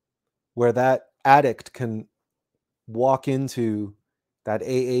where that addict can walk into that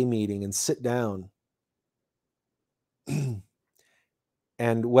AA meeting and sit down.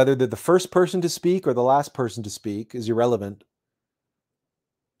 And whether they're the first person to speak or the last person to speak is irrelevant.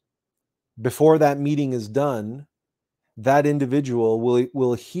 Before that meeting is done, that individual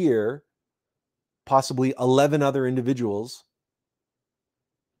will hear possibly 11 other individuals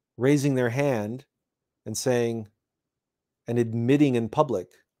raising their hand and saying and admitting in public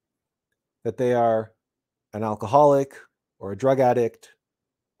that they are an alcoholic or a drug addict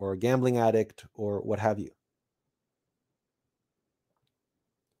or a gambling addict or what have you.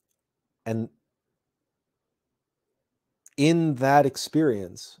 And in that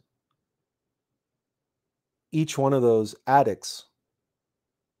experience, each one of those addicts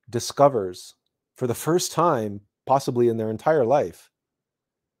discovers for the first time, possibly in their entire life,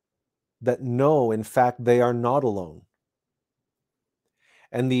 that no, in fact, they are not alone.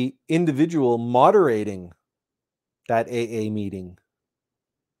 And the individual moderating that AA meeting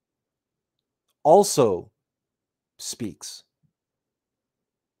also speaks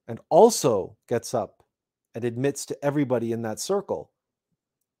and also gets up and admits to everybody in that circle,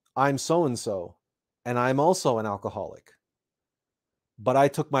 I'm so-and-so, and I'm also an alcoholic. But I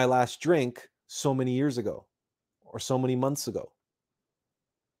took my last drink so many years ago or so many months ago.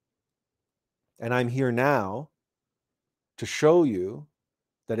 And I'm here now to show you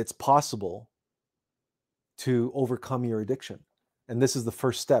that it's possible to overcome your addiction. And this is the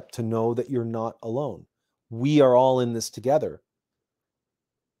first step, to know that you're not alone. We are all in this together.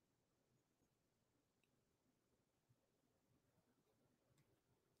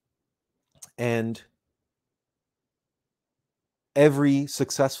 And every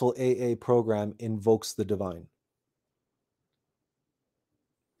successful AA program invokes the divine.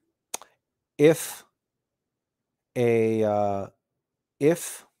 If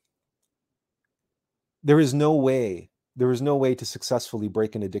there is no way to successfully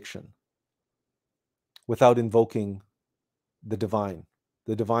break an addiction without invoking the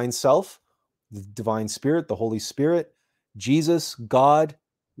divine self, the divine spirit, the Holy Spirit, Jesus, God,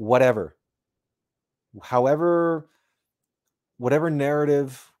 whatever. However, whatever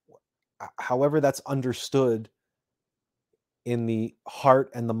narrative, however that's understood in the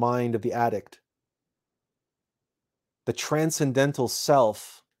heart and the mind of the addict, the transcendental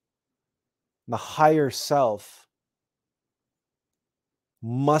self, the higher self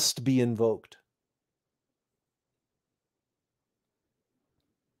must be invoked.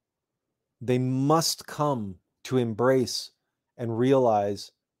 They must come to embrace and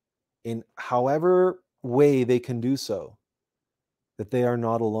realize, in however way they can do so, that they are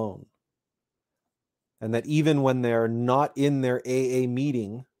not alone. And that even when they're not in their AA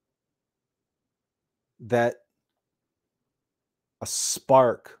meeting, that a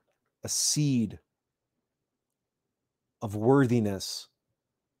spark, a seed of worthiness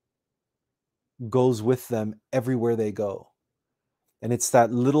goes with them everywhere they go. And it's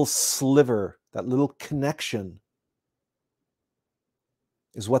that little sliver, that little connection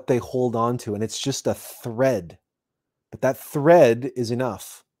is what they hold on to. And it's just a thread. But that thread is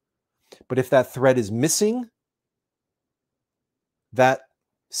enough. But if that thread is missing, that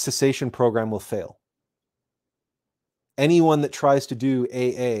cessation program will fail. Anyone that tries to do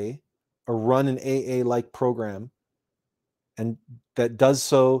AA or run an AA-like program and that does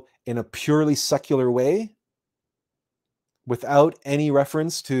so in a purely secular way, without any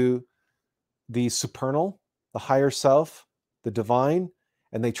reference to the supernal, the higher self, the divine,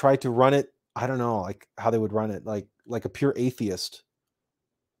 and they try to run it, I don't know, like how they would run it, like a pure atheist,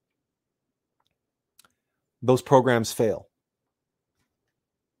 those programs fail.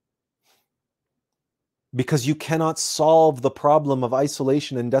 Because you cannot solve the problem of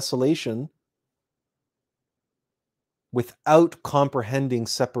isolation and desolation without comprehending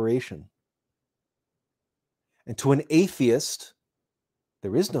separation. And to an atheist,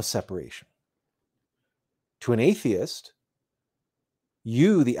 there is no separation. To an atheist,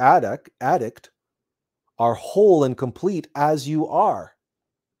 you, the addict, are whole and complete as you are.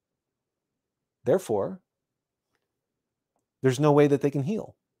 Therefore, there's no way that they can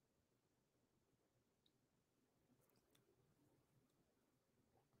heal.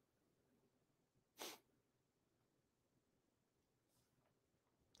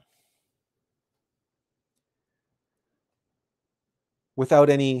 Without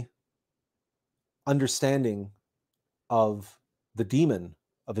any understanding of the demon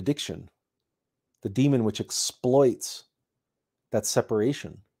of addiction, the demon which exploits that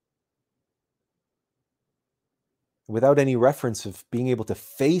separation, without any reference of being able to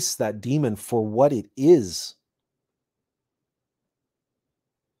face that demon for what it is.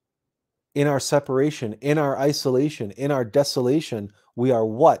 In our separation, in our isolation, in our desolation, we are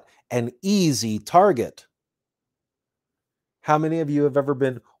what? An easy target. How many of you have ever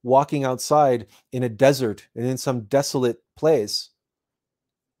been walking outside in a desert and in some desolate place,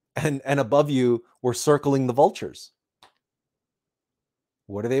 and above you were circling the vultures?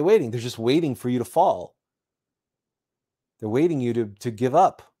 What are they waiting? They're just waiting for you to fall. They're waiting you to give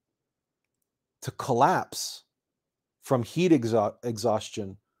up, to collapse from heat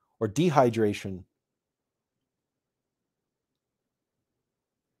exhaustion or dehydration.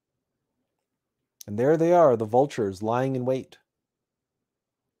 And there they are, the vultures lying in wait.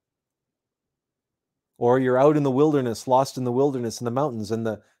 Or you're out in the wilderness, lost in the wilderness in the mountains, and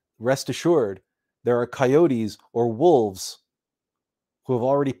rest assured, there are coyotes or wolves who have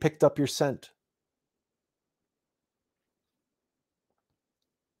already picked up your scent.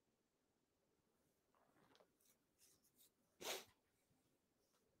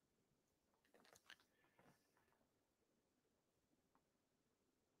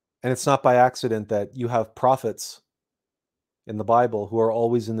 And it's not by accident that you have prophets in the Bible who are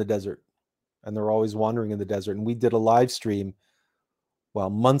always in the desert, and they're always wandering in the desert. And we did a live stream,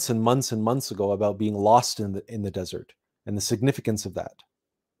 well, months and months and months ago, about being lost in the desert and the significance of that.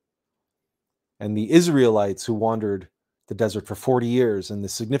 And the Israelites who wandered the desert for 40 years and the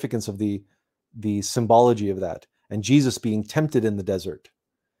significance of the symbology of that, and Jesus being tempted in the desert.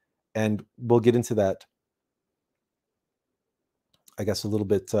 And we'll get into that, I guess, a little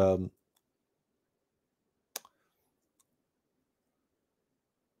bit in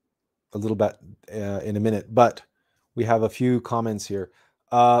a minute. But we have a few comments here.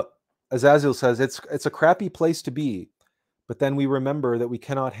 Azazel says, it's a crappy place to be, but then we remember that we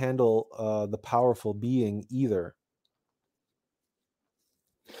cannot handle the powerful being either.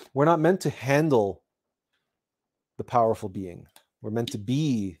 We're not meant to handle the powerful being. We're meant to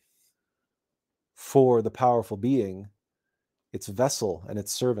be for the powerful being, its vessel and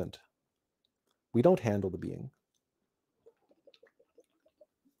its servant. We don't handle the being.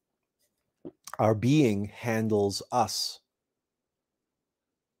 Our being handles us.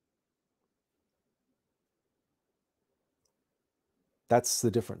 That's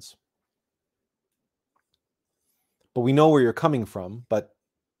the difference. But we know where you're coming from, but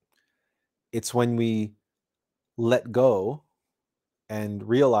it's when we let go and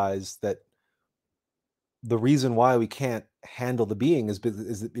realize that the reason why we can't handle the being is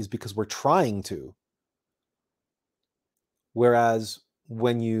because we're trying to. Whereas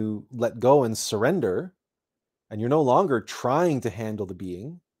when you let go and surrender, and you're no longer trying to handle the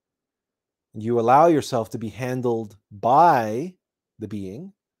being, you allow yourself to be handled by the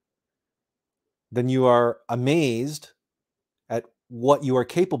being, then you are amazed at what you are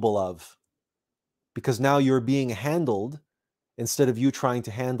capable of, because now you're being handled instead of you trying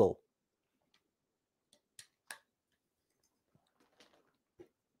to handle.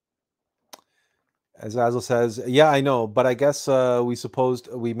 As Azel says, yeah, I know, but I guess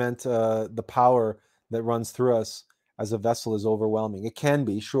we meant the power that runs through us as a vessel is overwhelming. It can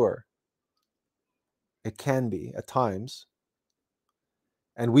be, sure. It can be at times.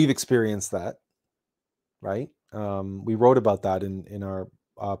 And we've experienced that, right? We wrote about that in our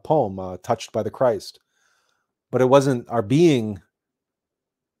poem, Touched by the Christ. But it wasn't our being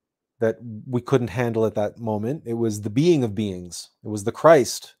that we couldn't handle at that moment. It was the being of beings. It was the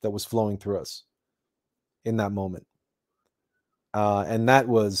Christ that was flowing through us in that moment. And that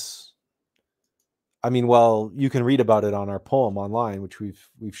was, I mean, well, you can read about it on our poem online, which we've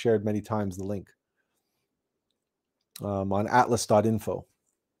shared many times, the link on atlas.info.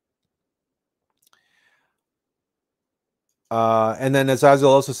 And then, as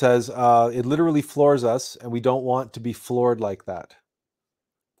Azel also says, it literally floors us, and we don't want to be floored like that.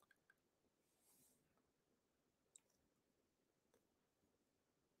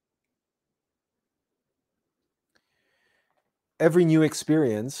 Every new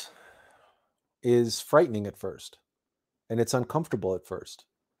experience is frightening at first, and it's uncomfortable at first.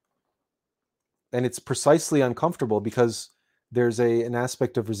 And it's precisely uncomfortable because there's an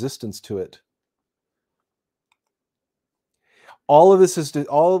aspect of resistance to it. All of this is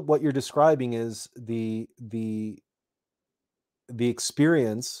all what you're describing is the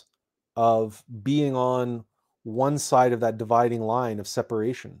experience of being on one side of that dividing line of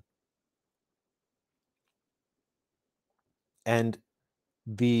separation, and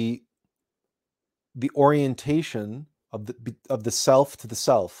the orientation of the self to the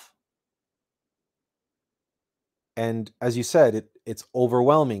self. And as you said, it's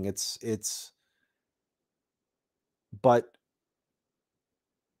overwhelming. But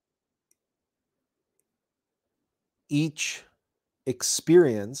each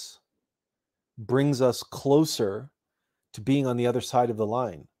experience brings us closer to being on the other side of the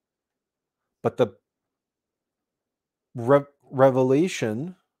line. But the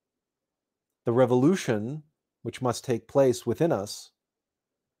revelation, the revolution, which must take place within us,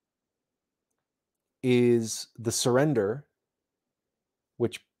 is the surrender,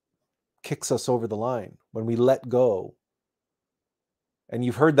 which kicks us over the line when we let go. And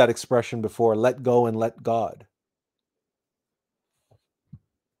you've heard that expression before, let go and let God.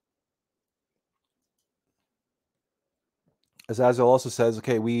 As Azel also says,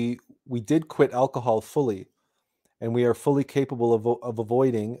 okay, we did quit alcohol fully, and we are fully capable of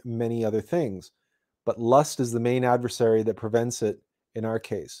avoiding many other things. But lust is the main adversary that prevents it in our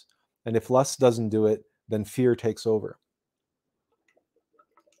case. And if lust doesn't do it, then fear takes over.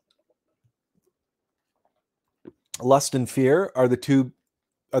 Lust and fear are the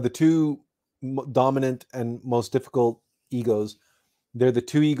two dominant and most difficult egos. They're the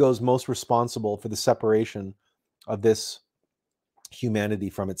two egos most responsible for the separation of this humanity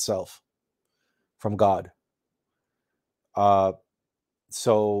from itself, from God.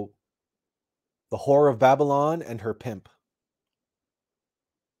 So the whore of Babylon and her pimp.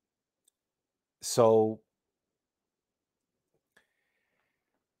 So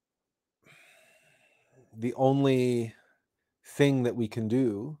the only thing that we can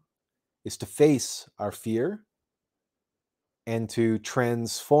do is to face our fear and to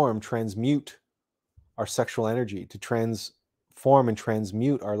transmute our sexual energy, to transform and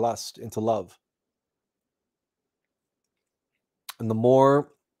transmute our lust into love. And the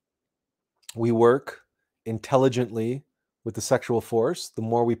more we work intelligently with the sexual force, the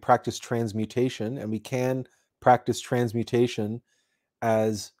more we practice transmutation, and we can practice transmutation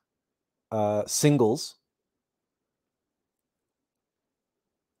as singles.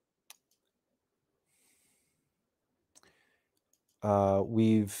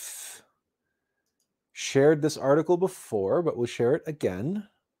 We've shared this article before, but we'll share it again.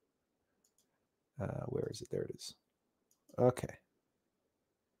 Where is it? There it is. Okay.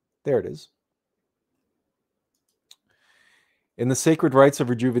 There it is. In the sacred rites of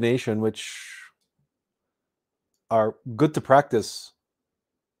rejuvenation, which are good to practice,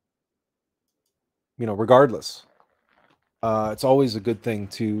 regardless, it's always a good thing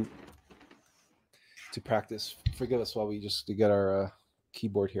to practice. Forgive us while we just to get our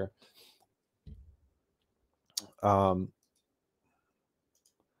keyboard here.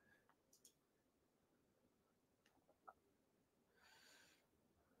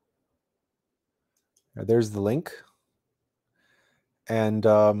 There's the link. And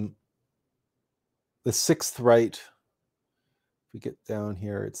the sixth rite, if we get down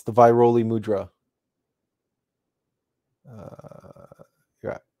here, it's the Vairoli Mudra.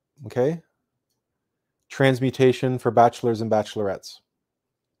 Yeah. Okay. Transmutation for bachelors and bachelorettes.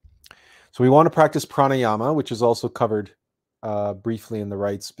 So we want to practice pranayama, which is also covered briefly in the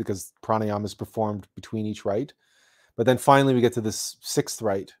rites, because pranayama is performed between each rite. But then finally we get to this sixth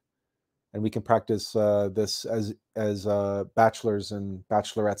rite, and we can practice this as bachelors and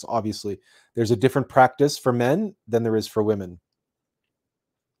bachelorettes. Obviously, there's a different practice for men than there is for women.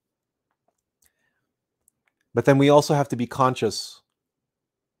 But then we also have to be conscious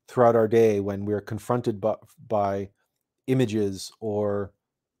throughout our day when we're confronted by images or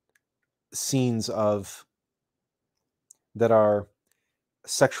scenes that are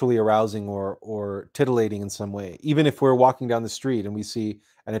sexually arousing or titillating in some way. Even if we're walking down the street and we see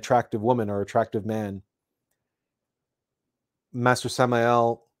an attractive woman or attractive man, Master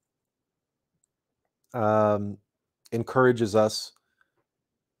Samael encourages us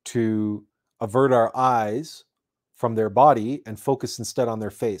to avert our eyes from their body and focus instead on their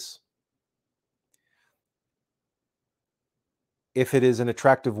face. If it is an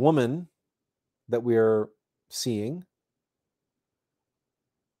attractive woman that we're seeing,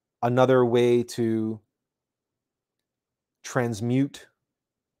 another way to transmute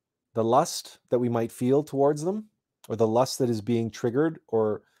the lust that we might feel towards them, or the lust that is being triggered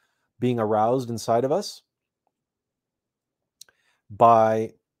or being aroused inside of us,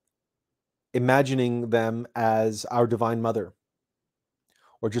 by imagining them as our Divine Mother.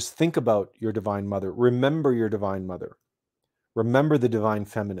 Or just think about your Divine Mother. Remember your Divine Mother. Remember the Divine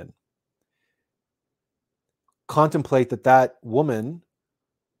Feminine. Contemplate that woman,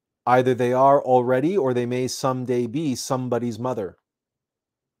 either they are already or they may someday be somebody's mother.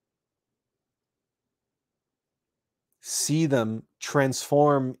 See them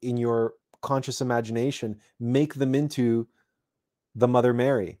transform in your conscious imagination, make them into the Mother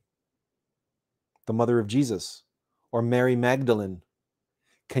Mary, the mother of Jesus, or Mary Magdalene.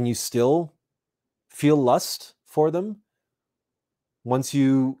 Can you still feel lust for them? Once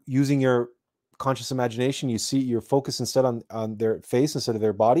you, using your conscious imagination, you see your focus instead on their face instead of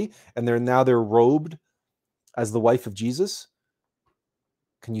their body, and they're robed as the wife of Jesus.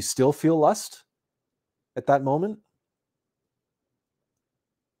 Can you still feel lust at that moment?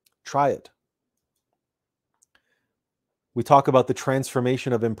 Try it. We talk about the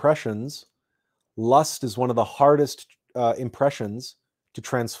transformation of impressions. Lust is one of the hardest impressions to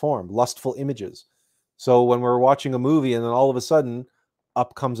transform, lustful images. So when we're watching a movie and then all of a sudden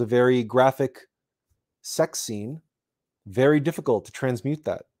up comes a very graphic sex scene, very difficult to transmute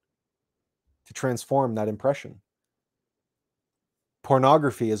that, to transform that impression.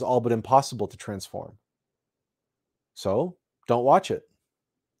 Pornography is all but impossible to transform. So don't watch it.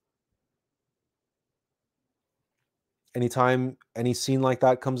 Anytime any scene like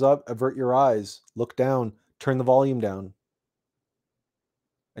that comes up, avert your eyes, look down, turn the volume down,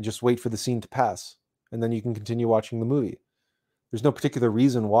 and just wait for the scene to pass. And then you can continue watching the movie. There's no particular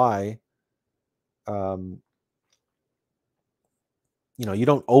reason why, you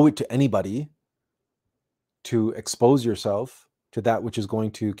don't owe it to anybody to expose yourself to that which is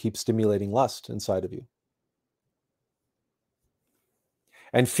going to keep stimulating lust inside of you.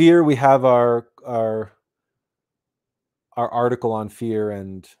 And fear, we have our article on fear,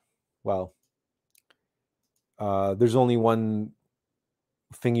 and there's only one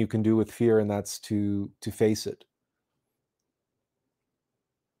thing you can do with fear, and that's to face it.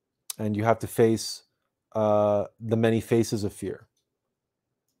 And you have to face the many faces of fear.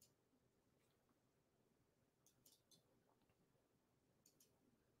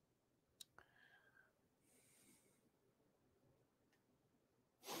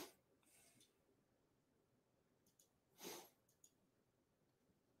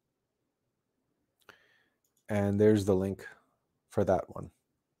 And there's the link for that one.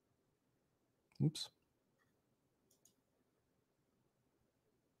 Oops.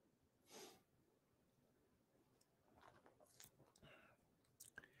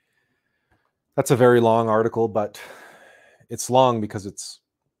 That's a very long article, but it's long because it's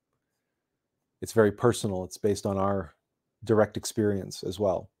very personal. It's based on our direct experience as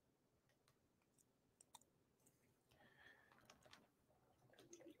well.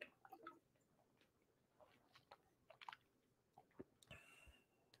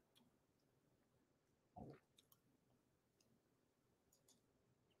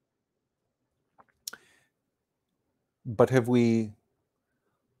 But have we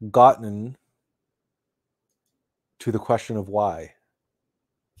gotten to the question of why?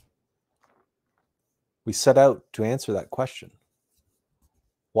 We set out to answer that question.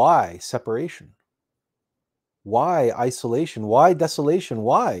 Why separation? Why isolation? Why desolation?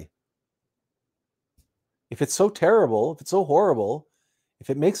 Why? If it's so terrible, if it's so horrible, if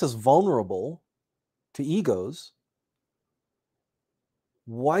it makes us vulnerable to egos,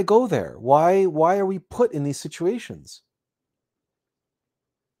 why go there? Why are we put in these situations?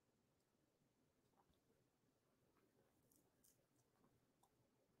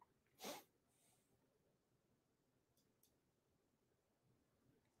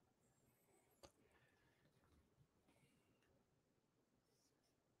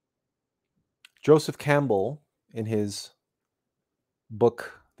 Joseph Campbell, in his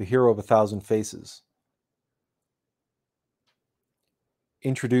book, The Hero of a Thousand Faces,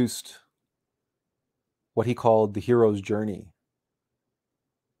 introduced what he called the hero's journey.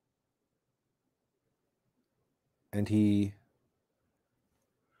 And he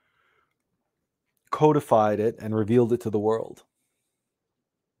codified it and revealed it to the world.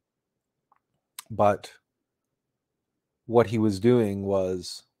 But what he was doing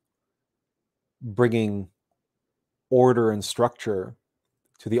was bringing order and structure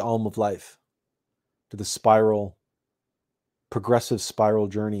to the AUM of Life, to the spiral, progressive spiral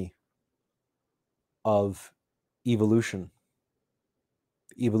journey of evolution,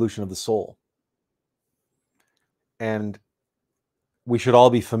 the evolution of the soul. And we should all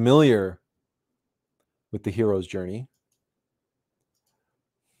be familiar with the hero's journey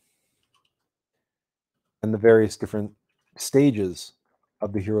and the various different stages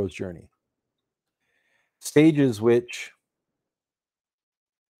of the hero's journey. Stages which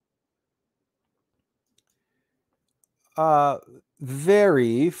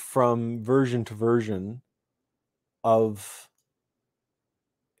vary from version to version of,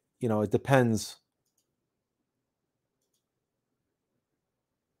 it depends.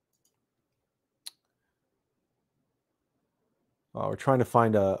 We're trying to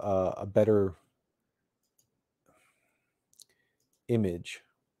find a better image.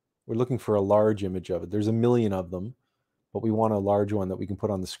 We're looking for a large image of it. There's a million of them, but we want a large one that we can put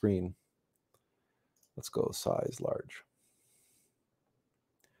on the screen. Let's go size large.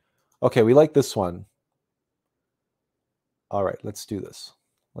 Okay, we like this one. All right, let's do this.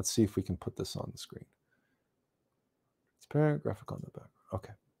 Let's see if we can put this on the screen. Transparent graphic on the back.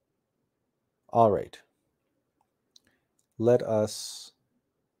 Okay. All right. Let us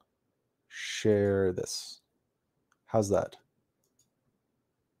share this. How's that?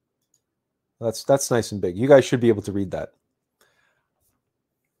 That's nice and big. You guys should be able to read that.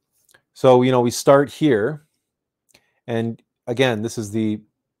 So, we start here. And again, this is you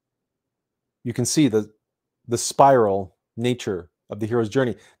can see the spiral nature of the hero's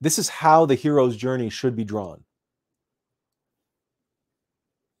journey. This is how the hero's journey should be drawn.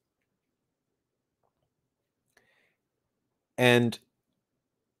 And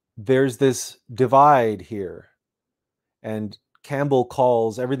there's this divide here. And Campbell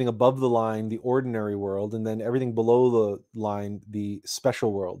calls everything above the line the ordinary world, and then everything below the line the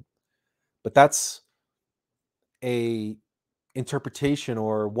special world. But that's a interpretation,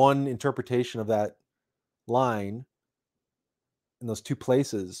 or one interpretation of that line in those two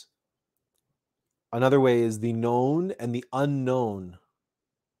places. Another way is the known and the unknown.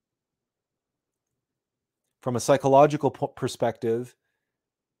 From a psychological perspective,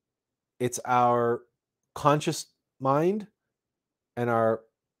 it's our conscious mind and our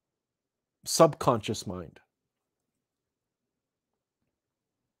subconscious mind.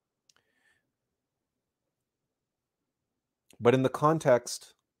 But in the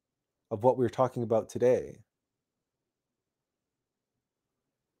context of what we're talking about today,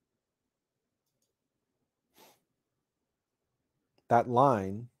 that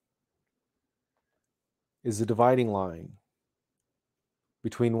line is the dividing line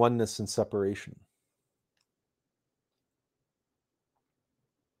between oneness and separation.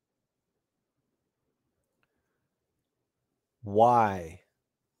 Why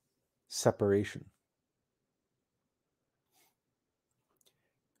separation?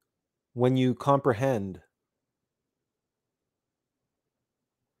 When you comprehend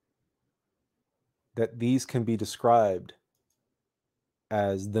that these can be described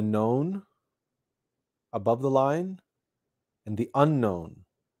as the known above the line and the unknown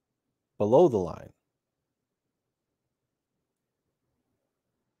below the line.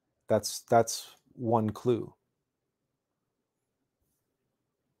 That's one clue.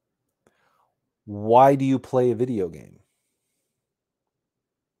 Why do you play a video game?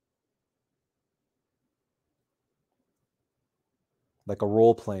 Like a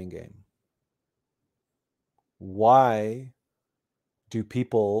role-playing game. Why do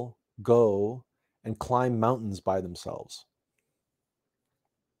people go and climb mountains by themselves?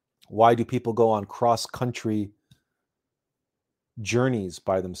 Why do people go on cross-country journeys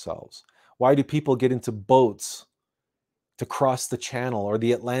by themselves? Why do people get into boats to cross the Channel or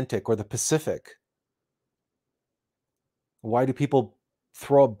the Atlantic or the Pacific? Why do people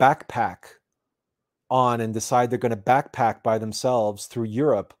throw a backpack on and decide they're going to backpack by themselves through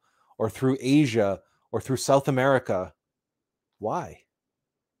Europe or through Asia or through South America? Why?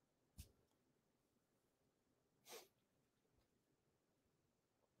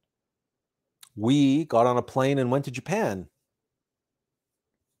 We got on a plane and went to Japan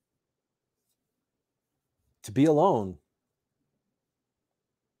to be alone.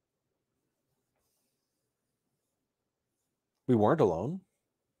 We weren't alone.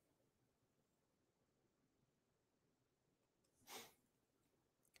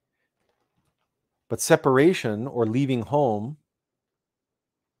 But separation or leaving home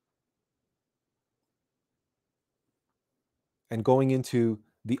and going into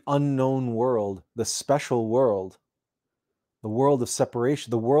the unknown world, the special world, the world of separation,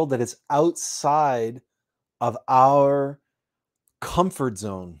 the world that is outside of our comfort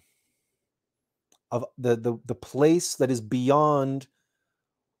zone, of the place that is beyond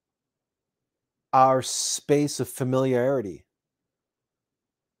our space of familiarity,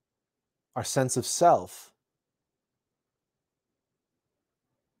 our sense of self,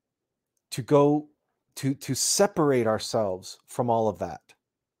 to go to separate ourselves from all of that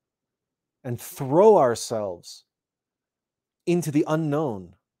and throw ourselves into the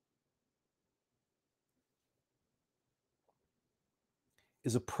unknown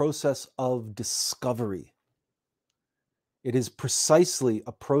is a process of discovery. It is precisely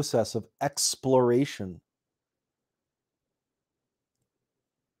a process of exploration.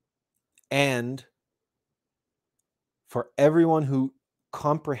 And for everyone who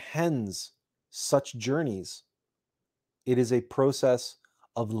comprehends such journeys, it is a process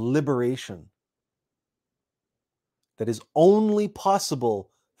of liberation that is only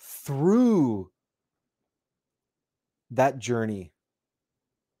possible through that journey.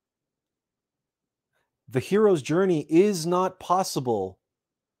 The hero's journey is not possible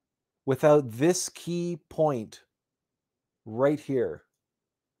without this key point right here.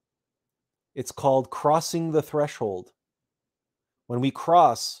 It's called crossing the threshold. When we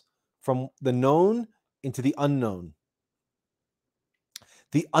cross from the known into the unknown,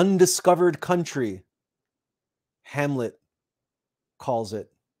 the undiscovered country, Hamlet calls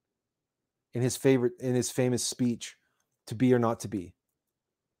it in his famous speech, To Be or Not to Be.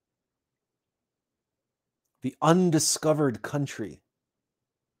 The undiscovered country.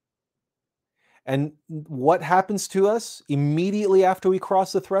 And what happens to us immediately after we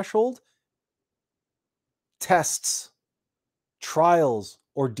cross the threshold? Tests, trials,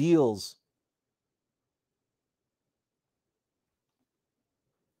 ordeals.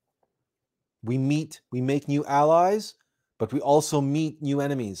 We make new allies, but we also meet new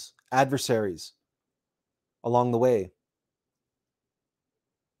enemies, adversaries along the way.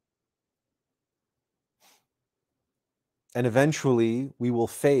 And eventually we will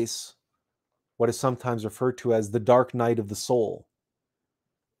face what is sometimes referred to as the dark night of the soul.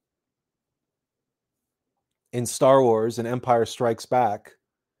 In Star Wars and Empire Strikes Back,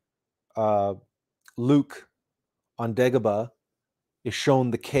 Luke on Dagobah is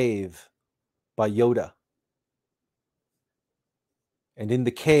shown the cave by Yoda. And in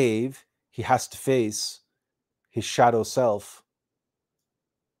the cave, he has to face his shadow self.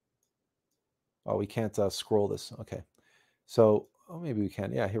 Oh, we can't scroll this. Okay. So, maybe we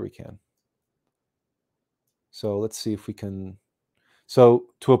can. Yeah, here we can. So let's see if we can. So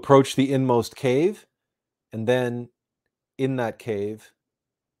to approach the inmost cave, and then in that cave,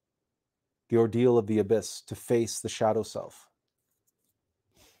 the ordeal of the abyss, to face the shadow self.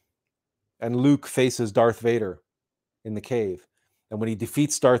 And Luke faces Darth Vader in the cave. And when he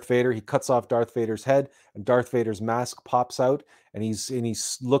defeats Darth Vader, he cuts off Darth Vader's head, and Darth Vader's mask pops out, and he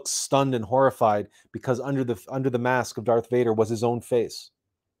looks stunned and horrified because under the mask of Darth Vader was his own face.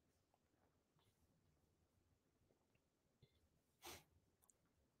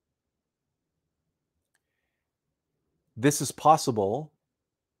 This is possible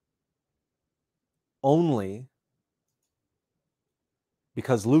only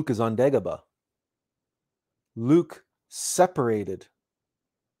because Luke is on Dagobah. Luke separated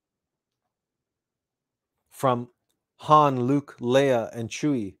from Han, Luke, Leia, and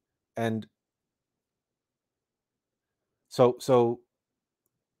Chewie. And so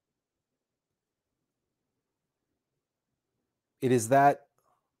it is that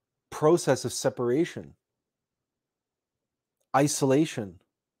process of separation, isolation,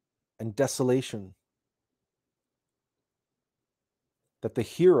 and desolation that the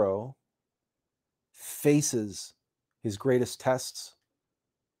hero faces his greatest tests.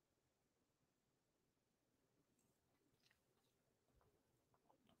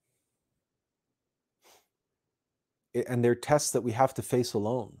 And they're tests that we have to face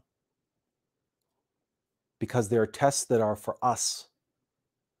alone, because they are tests that are for us.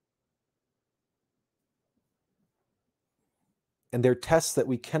 And they're tests that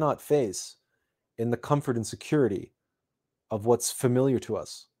we cannot face in the comfort and security of what's familiar to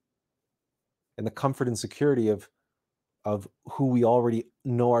us, and the comfort and security of who we already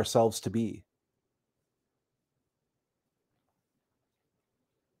know ourselves to be.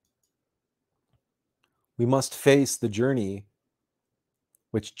 We must face the journey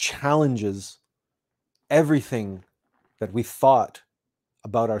which challenges everything that we thought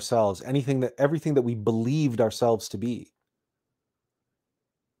about ourselves, everything that we believed ourselves to be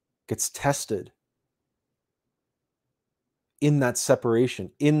gets tested in that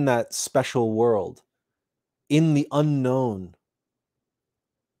separation, in that special world, in the unknown,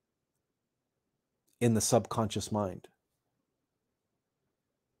 in the subconscious mind.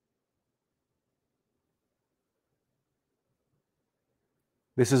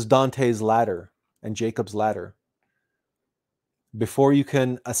 This is Dante's ladder and Jacob's ladder. Before you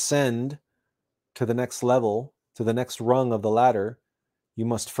can ascend to the next level, to the next rung of the ladder, you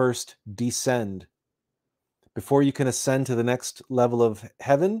must first descend. Before you can ascend to the next level of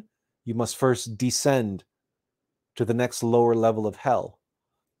heaven, you must first descend to the next lower level of hell.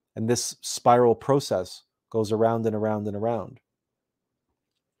 And this spiral process goes around and around and around.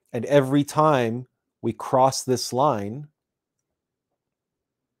 And every time we cross this line,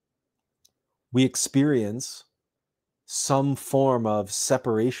 we experience some form of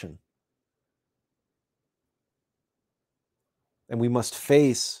separation. And we must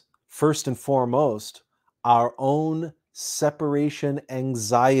face, first and foremost, our own separation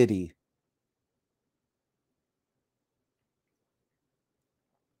anxiety.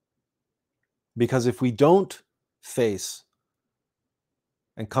 Because if we don't face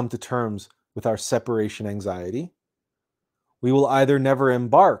and come to terms with our separation anxiety, we will either never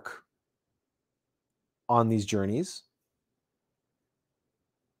embark on these journeys,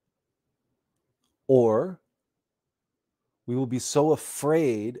 or we will be so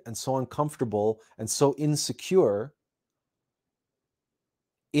afraid and so uncomfortable and so insecure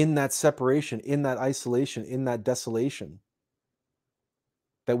in that separation, in that isolation, in that desolation,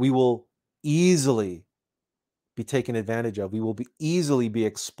 that we will easily be taken advantage of. We will easily be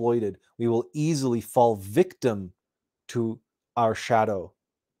exploited. We will easily fall victim to our shadow.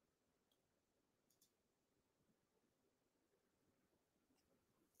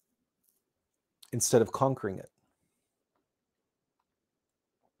 Instead of conquering it.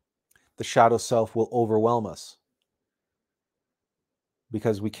 The shadow self will overwhelm us,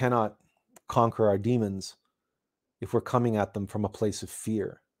 because we cannot conquer our demons if we're coming at them from a place of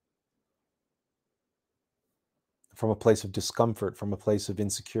fear, from a place of discomfort, from a place of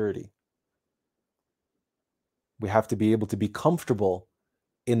insecurity. We have to be able to be comfortable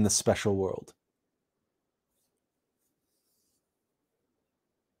in the special world.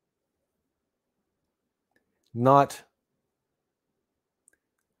 Not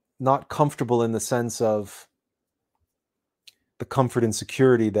comfortable in the sense of the comfort and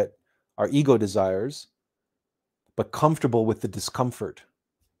security that our ego desires, but comfortable with the discomfort,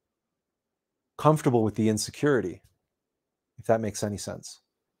 comfortable with the insecurity, if that makes any sense.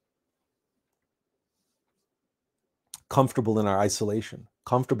 Comfortable in our isolation,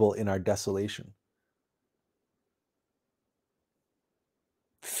 comfortable in our desolation.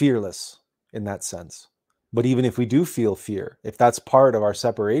 Fearless in that sense. But even if we do feel fear, if that's part of our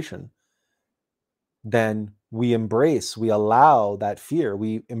separation, then we allow that fear,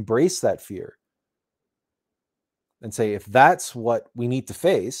 we embrace that fear. And say, if that's what we need to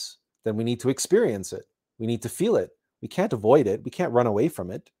face, then we need to experience it. We need to feel it. We can't avoid it. We can't run away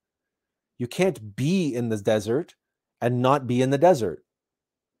from it. You can't be in the desert and not be in the desert.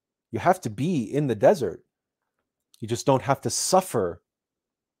 You have to be in the desert. You just don't have to suffer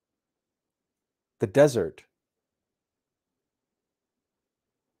the desert.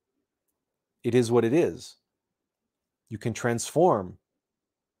 It is what it is. You can transform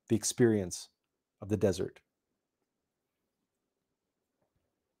the experience of the desert.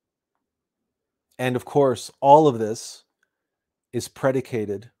 And of course, all of this is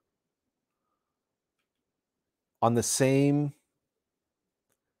predicated on the same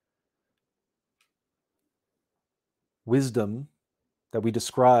wisdom that we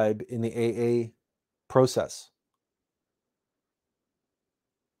describe in the AA process.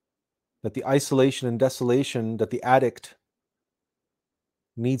 That the isolation and desolation that the addict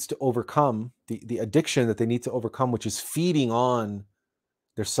needs to overcome, the addiction that they need to overcome, which is feeding on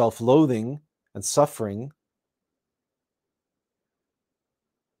their self-loathing and suffering,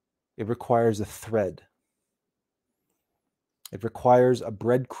 it requires a thread. It requires a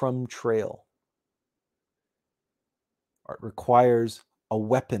breadcrumb trail. Or it requires a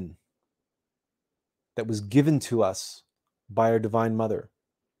weapon that was given to us by our Divine Mother.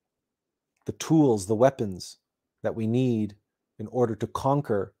 The tools, the weapons that we need in order to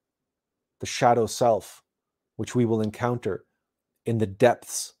conquer the shadow self, which we will encounter in the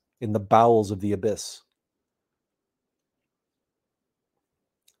depths, in the bowels of the abyss.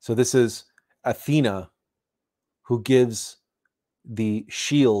 So this is Athena who gives the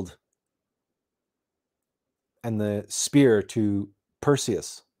shield and the spear to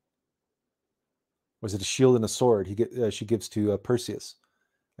Perseus. Was it a shield and a sword? She gives to Perseus.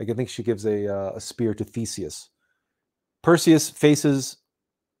 I think she gives a spear to Theseus. Perseus faces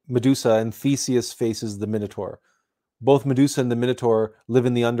Medusa and Theseus faces the Minotaur. Both Medusa and the Minotaur live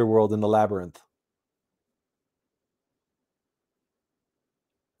in the underworld in the labyrinth.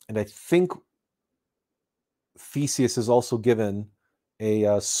 And I think Theseus is also given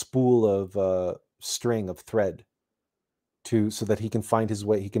a spool of string, of thread, so that he can find his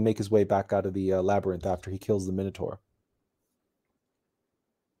way, he can make his way back out of the labyrinth after he kills the Minotaur.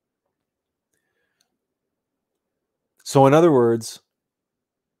 So in other words,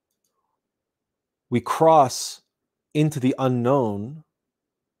 we cross into the unknown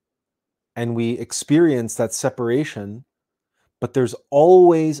and we experience that separation, but there's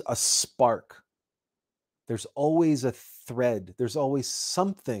always a spark. There's always a thread. There's always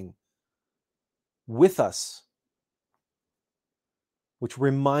something with us which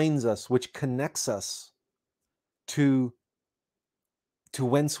reminds us, which connects us to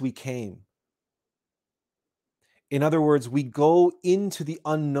whence we came. In other words, we go into the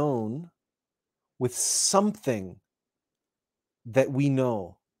unknown with something that we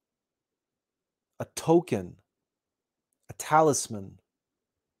know, a token, a talisman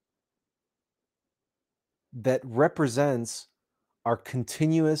that represents our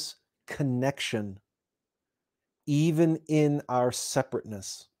continuous connection, even in our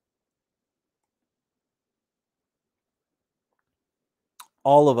separateness.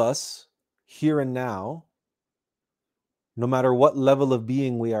 All of us, here and now, no matter what level of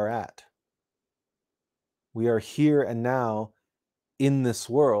being we are at, we are here and now in this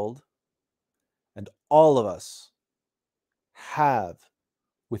world, and all of us have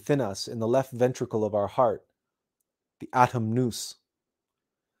within us, in the left ventricle of our heart, the atom nous,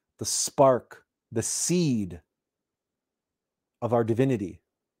 the spark, the seed of our divinity.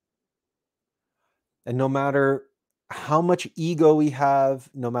 And no matter how much ego we have,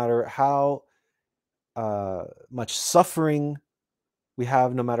 no matter how much suffering we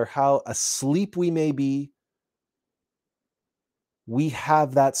have, no matter how asleep we may be, we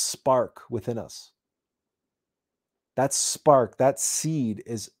have that spark within us. That spark, that seed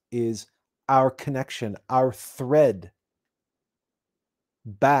is our connection, our thread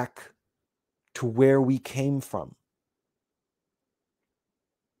back to where we came from.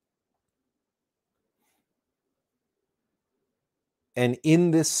 And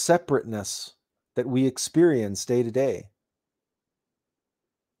in this separateness that we experience day to day,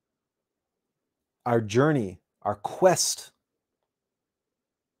 our journey, our quest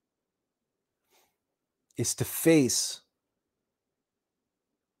is to face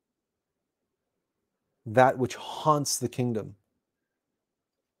that which haunts the kingdom,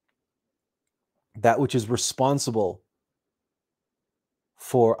 that which is responsible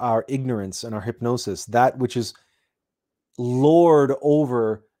for our ignorance and our hypnosis, that which is lord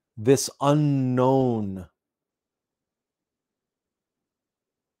over this unknown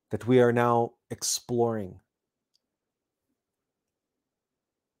that we are now exploring.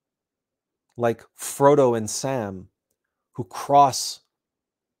 Like Frodo and Sam, who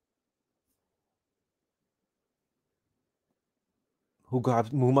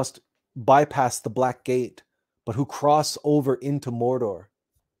must bypass the Black Gate, but who cross over into Mordor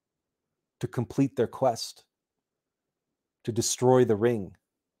to complete their quest, to destroy the ring.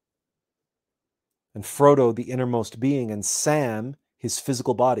 And Frodo, the innermost being, and Sam, his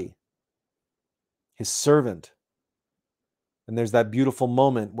physical body, his servant. And there's that beautiful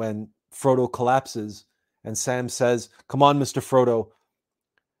moment when Frodo collapses and Sam says, "Come on, Mr. Frodo,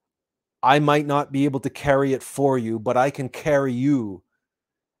 I might not be able to carry it for you, but I can carry you."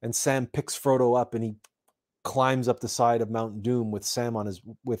 And Sam picks Frodo up and he climbs up the side of Mount Doom with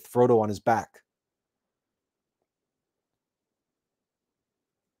Frodo on his back.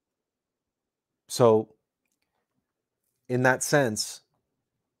 So in that sense,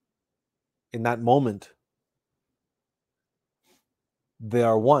 in that moment, they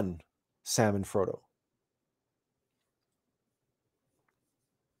are one, Sam and Frodo.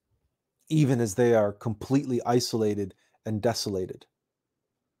 Even as they are completely isolated and desolated.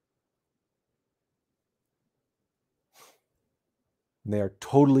 And they are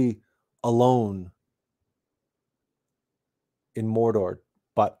totally alone in Mordor,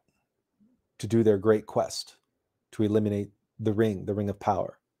 but to do their great quest, to eliminate the ring of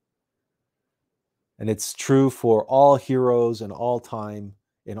power. And it's true for all heroes in all time,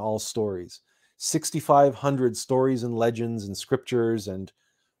 in all stories. 6,500 stories and legends and scriptures and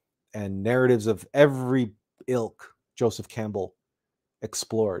narratives of every ilk Joseph Campbell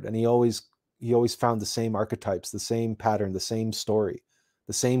explored. And he always found the same archetypes, the same pattern, the same story,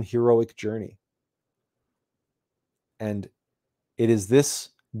 the same heroic journey. And it is this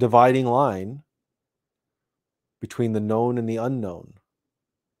dividing line between the known and the unknown,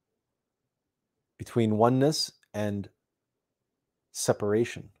 between oneness and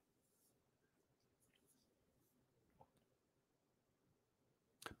separation.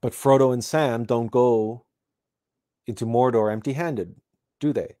 But Frodo and Sam don't go into Mordor empty-handed,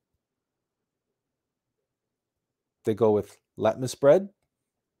 do they? They go with Latmus bread.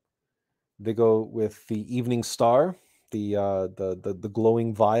 They go with the evening star, the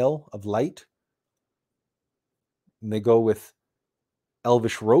glowing vial of light. And they go with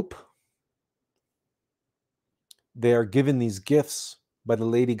elvish rope. They are given these gifts by the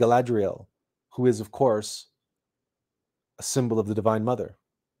Lady Galadriel, who is, of course, a symbol of the Divine Mother.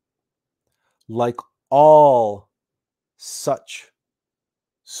 Like all such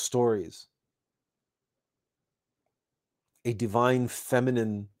stories, a divine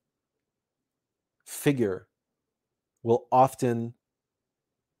feminine figure will often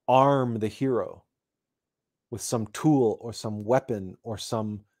arm the hero with some tool or some weapon or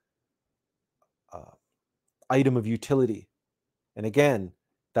some item of utility. And again,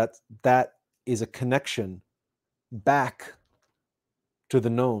 that is a connection back to the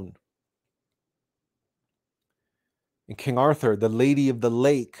known. In King Arthur, the Lady of the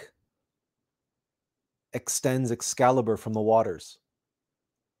Lake extends Excalibur from the waters.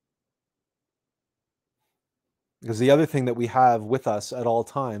 Because the other thing that we have with us at all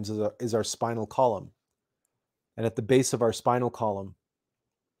times is our spinal column. And at the base of our spinal column,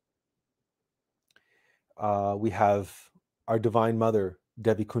 we have our Divine Mother,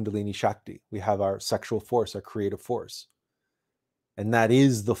 Devi Kundalini Shakti. We have our sexual force, our creative force. And that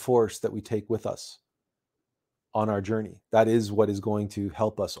is the force that we take with us on our journey. That is what is going to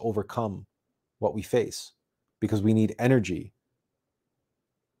help us overcome what we face, because we need energy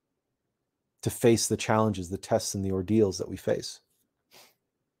to face the challenges, the tests, and the ordeals that we face.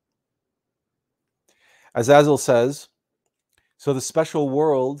 As Azazel says, so the special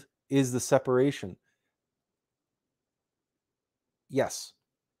world is the separation. Yes.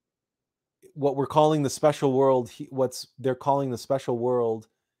 What we're calling the special world, what they're calling the special world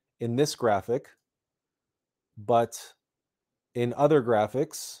in this graphic, but in other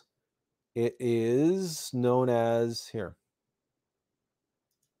graphics, it is known as, here.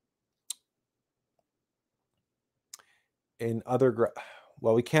 In other,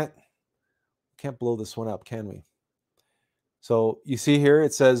 well, we can't blow this one up, can we? So you see here,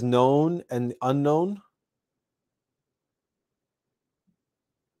 it says known and unknown.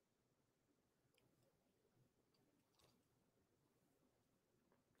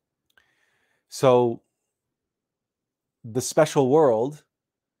 So the special world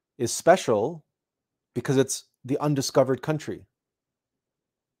is special because it's the undiscovered country.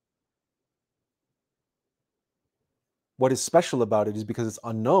 What is special about it is because it's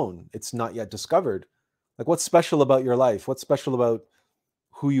unknown. It's not yet discovered. Like, what's special about your life? What's special about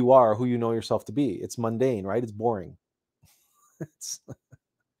who you are, who you know yourself to be? It's mundane, right? It's boring.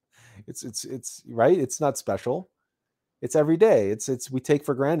 it's right. It's not special. It's every day. It's we take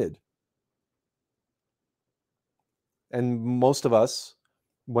for granted. And most of us,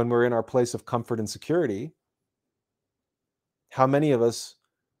 when we're in our place of comfort and security, how many of us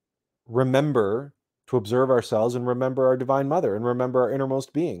remember to observe ourselves and remember our Divine Mother and remember our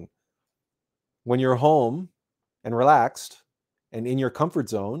innermost being? When you're home and relaxed, and in your comfort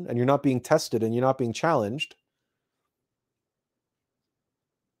zone, and you're not being tested and you're not being challenged,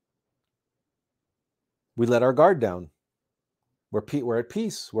 we let our guard down. We're at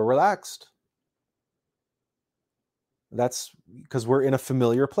peace. We're relaxed. That's because we're in a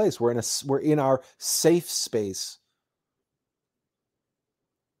familiar place. We're in our safe space.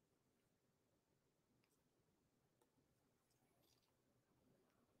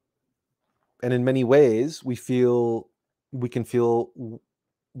 And in many ways, we can feel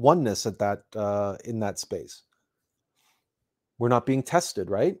oneness at that in that space. We're not being tested,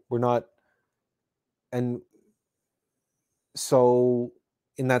 right? We're not, and so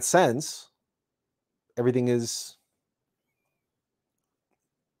in that sense, everything is.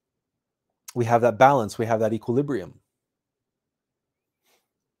 We have that balance. We have that equilibrium.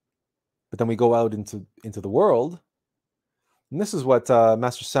 But then we go out into the world, and this is what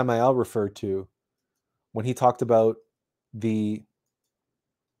Master Samael referred to when he talked about the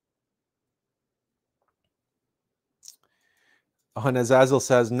Azazel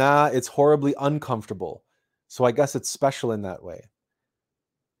says, nah, it's horribly uncomfortable. So I guess it's special in that way.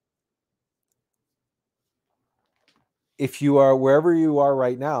 If you are wherever you are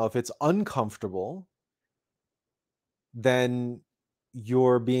right now, if it's uncomfortable, then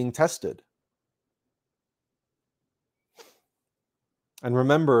you're being tested. And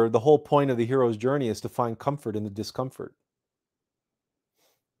remember, the whole point of the hero's journey is to find comfort in the discomfort.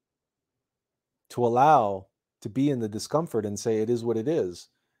 To allow to be in the discomfort and say it is what it is.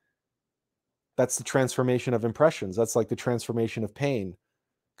 That's the transformation of impressions. That's like the transformation of pain,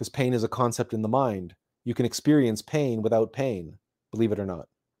 because pain is a concept in the mind. You can experience pain without pain, believe it or not.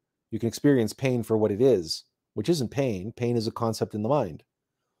 You can experience pain for what it is, which isn't pain. Pain is a concept in the mind.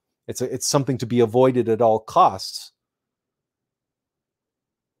 It's something to be avoided at all costs,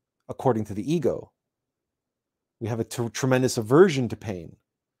 according to the ego. We have a tremendous aversion to pain.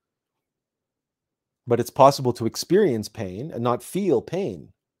 But it's possible to experience pain and not feel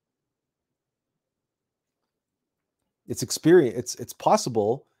pain. It's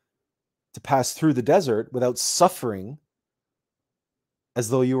possible to pass through the desert without suffering as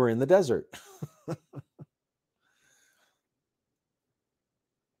though you were in the desert.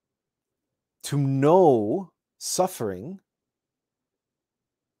 To know suffering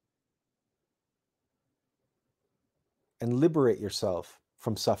and liberate yourself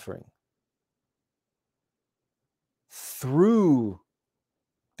from suffering through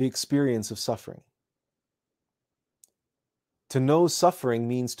the experience of suffering. To know suffering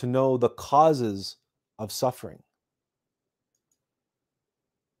means to know the causes of suffering.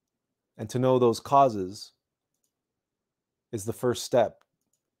 And to know those causes is the first step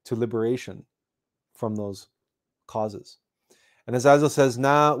to liberation from those causes. And as Azazel says,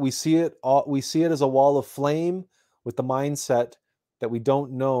 nah, we see it as a wall of flame with the mindset that we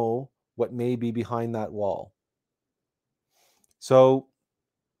don't know what may be behind that wall. So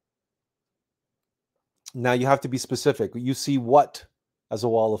now you have to be specific. You see what as a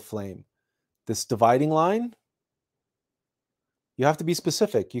wall of flame? This dividing line? You have to be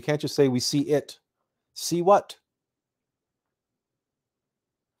specific. You can't just say we see it. See what?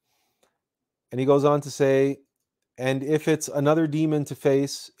 And he goes on to say, and if it's another demon to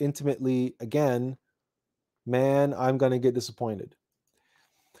face intimately again, man, I'm going to get disappointed.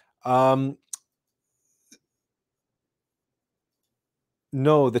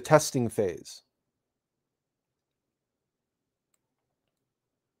 No, the testing phase.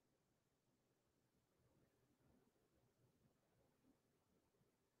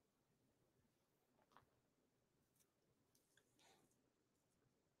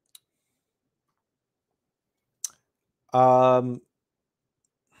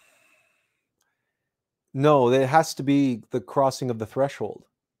 No, it has to be the crossing of the threshold.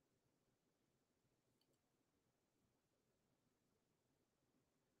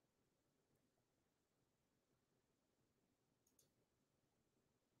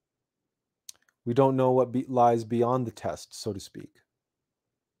 We don't know what lies beyond the test, so to speak.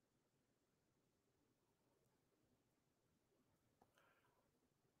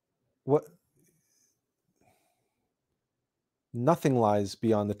 What? Nothing lies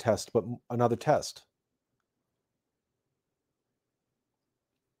beyond the test, but another test.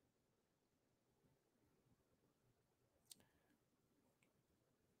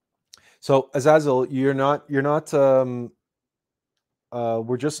 So, Azazel, we're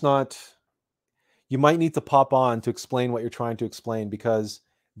just not. You might need to pop on to explain what you're trying to explain, because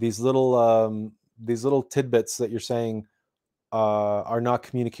these little tidbits that you're saying are not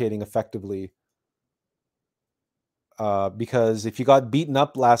communicating effectively. Because if you got beaten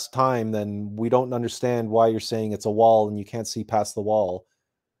up last time, then we don't understand why you're saying it's a wall and you can't see past the wall.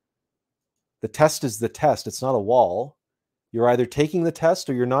 The test is the test. It's not a wall. You're either taking the test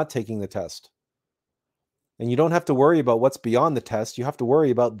or you're not taking the test. And you don't have to worry about what's beyond the test. You have to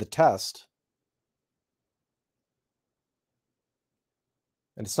worry about the test.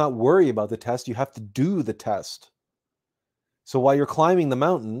 And it's not worry about the test. You have to do the test. So while you're climbing the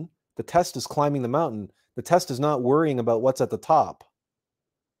mountain, the test is climbing the mountain. The test is not worrying about what's at the top.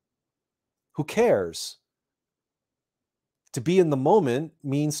 Who cares? To be in the moment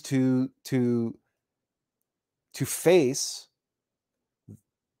means to face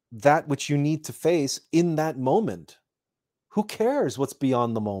that which you need to face in that moment. Who cares what's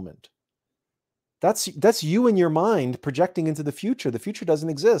beyond the moment? That's you in your mind projecting into the future. The future doesn't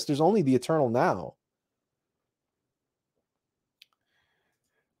exist. There's only the eternal now.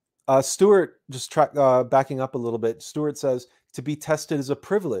 Stuart, just backing up a little bit, Stuart says, to be tested is a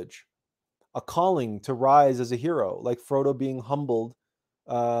privilege, a calling to rise as a hero, like Frodo being humbled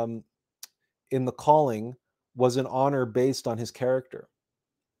in the calling was an honor based on his character.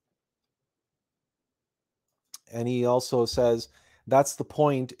 And he also says, that's the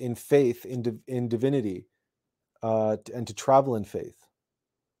point in faith, in divinity, and to travel in faith.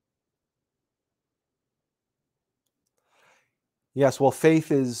 Yes, well,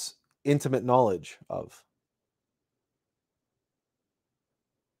 faith is intimate knowledge of.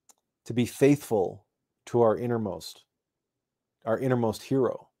 To be faithful to our innermost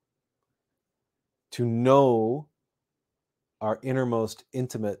hero. To know our innermost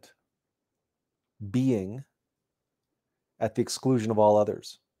intimate being at the exclusion of all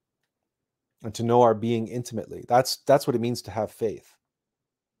others. And to know our being intimately. That's what it means to have faith.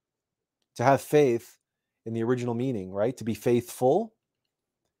 To have faith in the original meaning, right? To be faithful,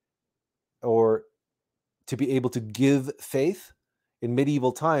 or to be able to give faith. In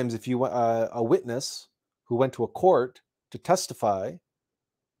medieval times, if you a witness who went to a court to testify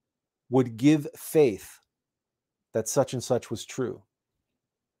would give faith that such and such was true.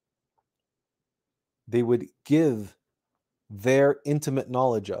 They would give their intimate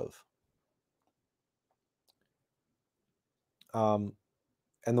knowledge of.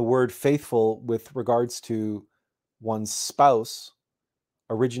 And the word faithful with regards to one's spouse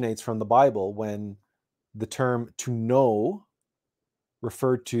originates from the Bible, when the term to know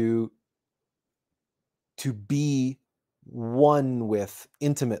referred to be one with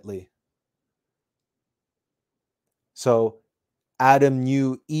intimately. So Adam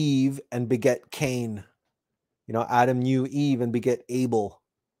knew Eve and beget Cain. Adam knew Eve and beget Abel,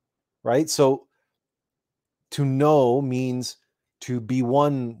 right? So to know means to be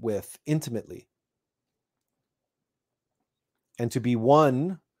one with intimately. And to be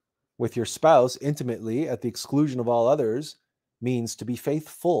one with your spouse intimately at the exclusion of all others means to be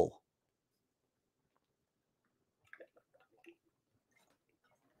faithful.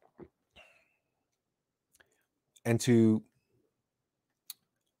 And to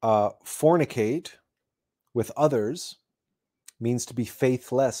fornicate with others means to be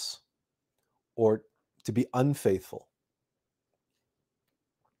faithless or to be unfaithful.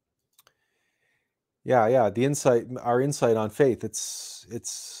 Yeah. Our insight on faith,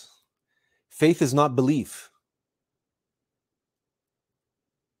 it's faith is not belief.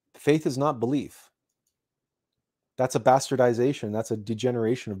 Faith is not belief. That's a bastardization. That's a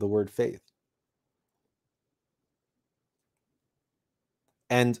degeneration of the word faith.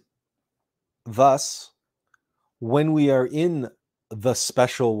 And thus, when we are in the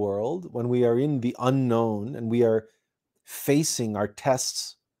special world, when we are in the unknown, and we are facing our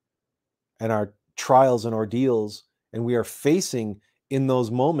tests and our trials and ordeals, and we are facing in those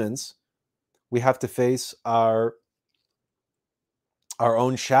moments, we have to face our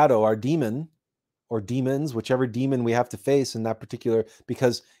own shadow, our demon or demons, whichever demon we have to face in that particular,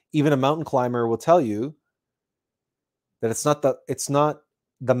 because even a mountain climber will tell you that it's not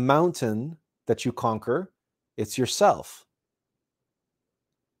the mountain that you conquer, it's yourself.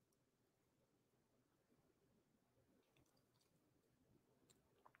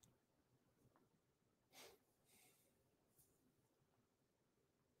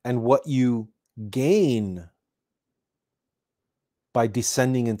 And what you gain by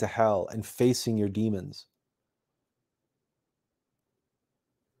descending into hell and facing your demons,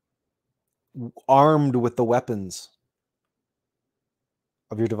 armed with the weapons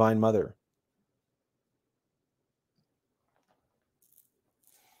of your Divine Mother,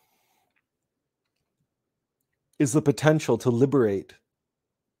 is the potential to liberate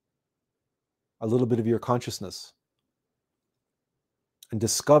a little bit of your consciousness and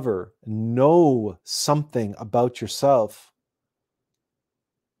discover, know something about yourself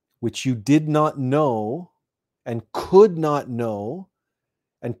which you did not know and could not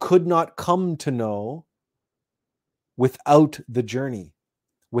come to know without the journey,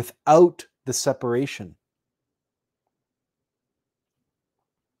 without the separation.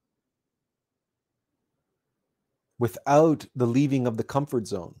 Without the leaving of the comfort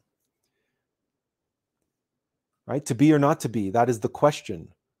zone. Right? To be or not to be, that is the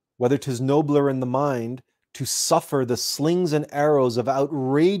question. Whether 'tis nobler in the mind to suffer the slings and arrows of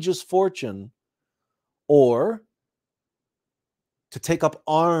outrageous fortune, or to take up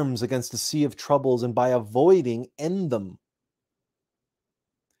arms against a sea of troubles and by avoiding end them.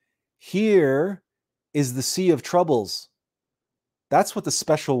 Here is the sea of troubles. That's what the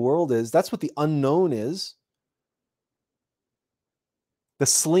special world is. That's what the unknown is. The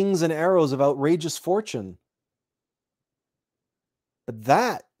slings and arrows of outrageous fortune. But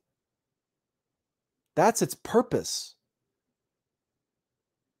that's its purpose.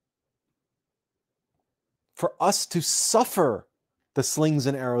 For us to suffer the slings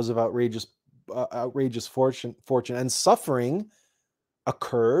and arrows of outrageous fortune. And suffering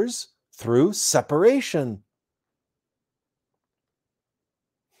occurs through separation.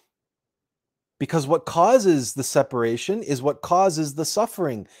 Because what causes the separation is what causes the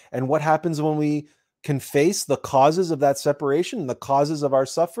suffering. And what happens when we can face the causes of that separation, the causes of our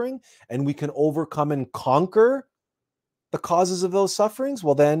suffering, and we can overcome and conquer the causes of those sufferings?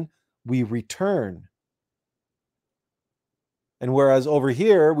 Well, then we return. And whereas over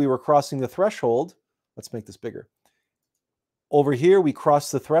here, we were crossing the threshold, let's make this bigger. Over here, we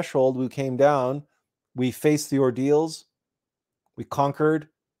crossed the threshold, we came down, we faced the ordeals, we conquered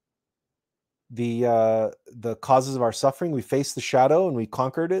the causes of our suffering, we faced the shadow and we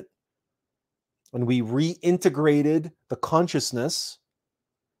conquered it, and we reintegrated the consciousness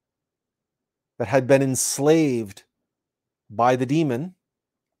that had been enslaved by the demon.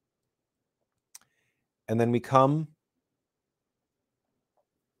 And then we come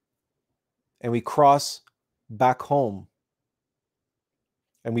and we cross back home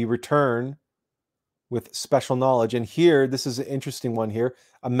and we return with special knowledge. And here, this is an interesting one here,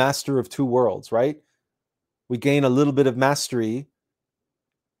 a master of two worlds, right? We gain a little bit of mastery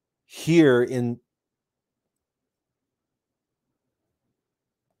here in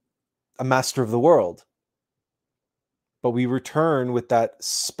a master of the world. But we return with that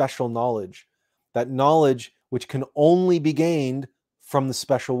special knowledge, that knowledge which can only be gained from the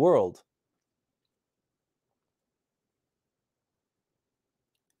special world.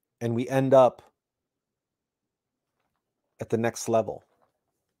 And we end up at the next level.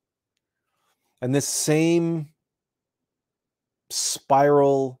 And this same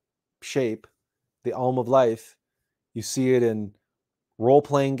spiral shape, the AUM of Life, you see it in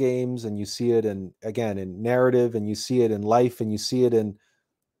role-playing games, and you see it in, again, in narrative, and you see it in life, and you see it in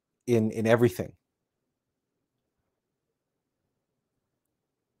everything.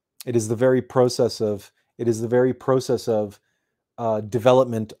 It is the very process of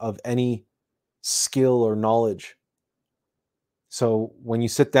development of any skill or knowledge. So when you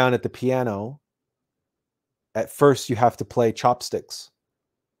sit down at the piano, at first you have to play chopsticks.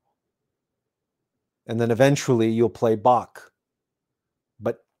 And then eventually you'll play Bach.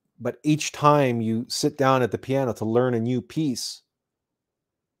 But each time you sit down at the piano to learn a new piece,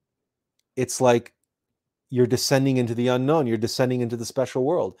 it's like you're descending into the unknown. You're descending into the special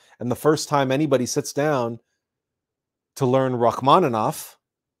world. And the first time anybody sits down to learn Rachmaninoff,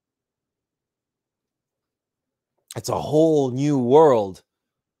 it's a whole new world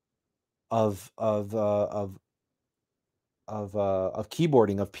of keyboarding,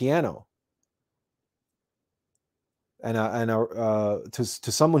 of piano. And to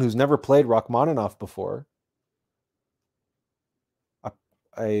someone who's never played Rachmaninoff before,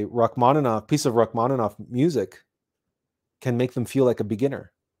 a piece of Rachmaninoff music can make them feel like a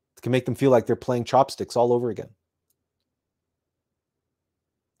beginner. It can make them feel like they're playing chopsticks all over again.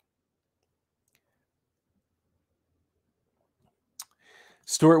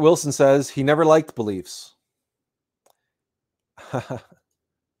 Stuart Wilson says he never liked beliefs.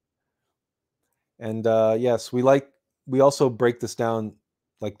 And yes, we also break this down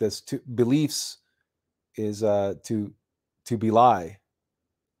like this. Beliefs is to belie.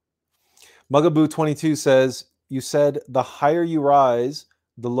 Mugaboo 22 says, you said the higher you rise,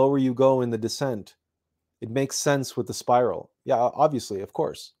 the lower you go in the descent. It makes sense with the spiral. Yeah, obviously, of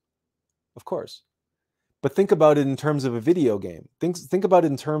course. Of course. But think about it in terms of a video game. Think about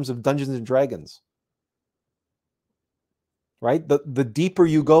it in terms of Dungeons and Dragons. Right? The deeper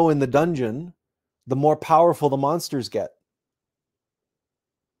you go in the dungeon, the more powerful the monsters get.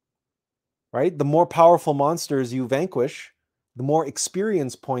 right? The more powerful monsters you vanquish, the more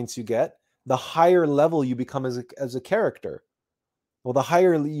experience points you get, the higher level you become as a character. Well, the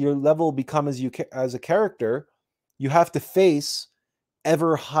higher your level become as a character, you have to face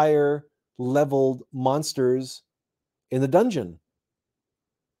ever higher leveled monsters in the dungeon.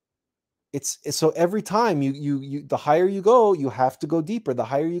 It's so every time you the higher you go, you have to go deeper. The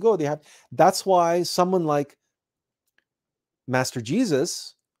higher you go, that's why someone like Master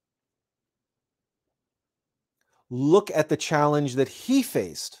Jesus, look at the challenge that he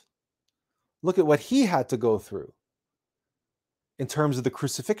faced. Look at what he had to go through in terms of the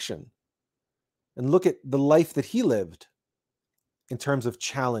crucifixion. And look at the life that he lived in terms of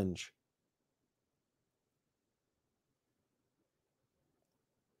challenge.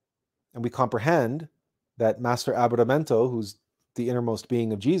 And we comprehend that Master Abbottamento, who's the innermost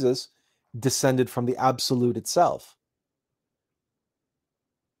being of Jesus, descended from the absolute itself.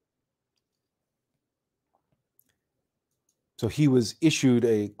 So he was issued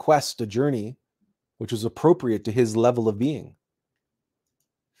a quest, a journey, which was appropriate to his level of being.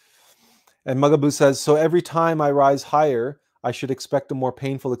 And Magabu says, so every time I rise higher, I should expect a more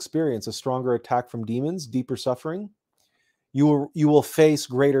painful experience, a stronger attack from demons, deeper suffering. You will face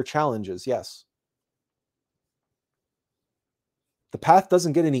greater challenges, yes. The path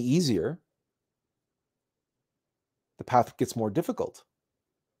doesn't get any easier. The path gets more difficult.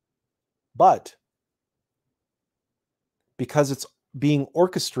 But because it's being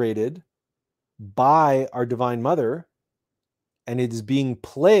orchestrated by our Divine Mother, and it is being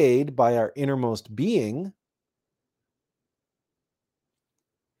played by our innermost being,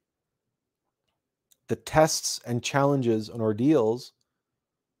 the tests and challenges and ordeals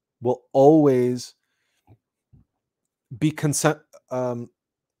will always be will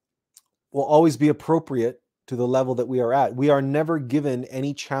always be appropriate to the level that we are at. We are never given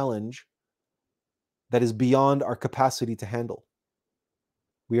any challenge that is beyond our capacity to handle.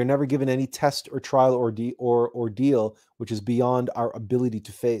 We are never given any test or trial or ordeal which is beyond our ability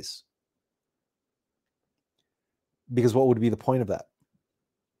to face. Because what would be the point of that?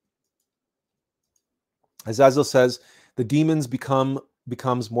 As Azazel says, the demons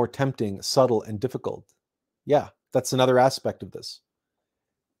becomes more tempting, subtle, and difficult. Yeah, that's another aspect of this.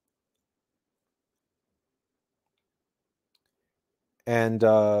 And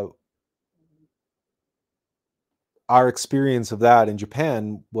our experience of that in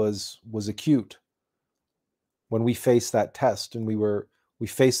Japan was acute when we faced that test and we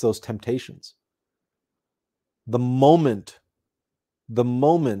faced those temptations. The moment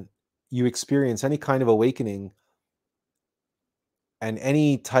you experience any kind of awakening and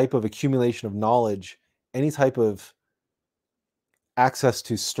any type of accumulation of knowledge, any type of access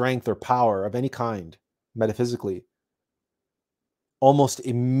to strength or power of any kind, metaphysically, almost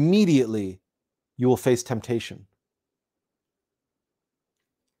immediately you will face temptation.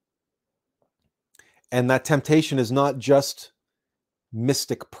 And that temptation is not just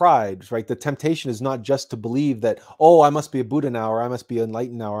mystic pride, right? The temptation is not just to believe that, oh, I must be a Buddha now, or I must be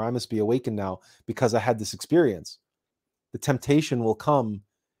enlightened now, or I must be awakened now because I had this experience. The temptation will come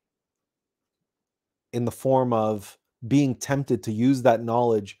in the form of being tempted to use that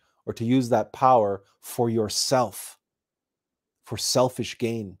knowledge or to use that power for yourself, for selfish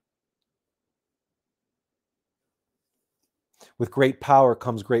gain. With great power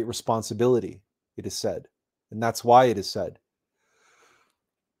comes great responsibility, it is said. And that's why it is said.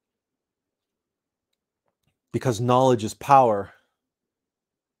 Because knowledge is power,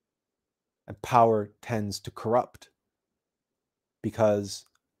 and power tends to corrupt. Because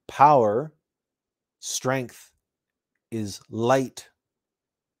power, strength, is light.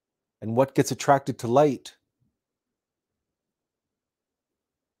 And what gets attracted to light?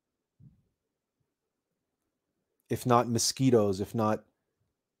 If not mosquitoes, if not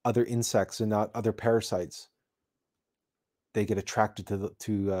other insects and not other parasites, they get attracted to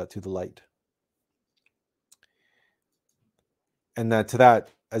the light. And to that,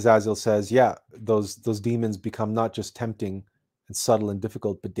 as Azazel says, yeah, those demons become not just tempting and subtle and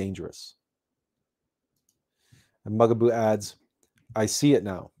difficult, but dangerous. And Magabu adds, I see it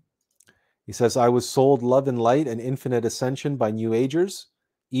now. He says, I was sold love and light and infinite ascension by New Agers.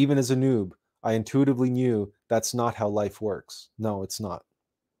 Even as a noob, I intuitively knew that's not how life works. No, it's not.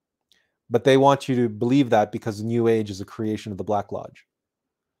 But they want you to believe that because the New Age is a creation of the Black Lodge.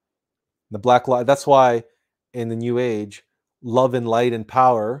 The Black Lodge, that's why in the New Age, love and light and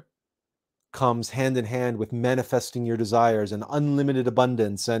power comes hand in hand with manifesting your desires and unlimited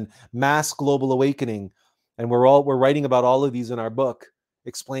abundance and mass global awakening. And we're writing about all of these in our book,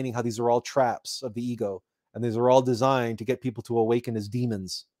 explaining how these are all traps of the ego. And these are all designed to get people to awaken as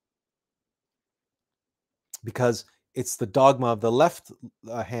demons. because it's the dogma of the left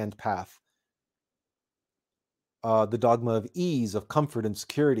hand path, the dogma of ease, of comfort and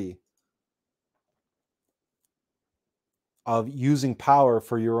security, of using power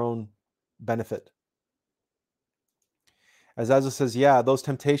for your own benefit. As Aza says, yeah, those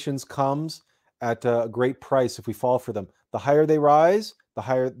temptations comes at a great price if we fall for them. The higher they rise,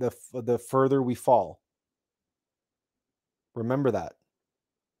 the further we fall. Remember that.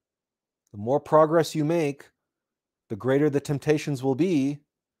 The more progress you make, the greater the temptations will be.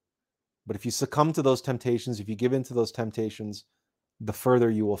 But if you succumb to those temptations, if you give in to those temptations, the further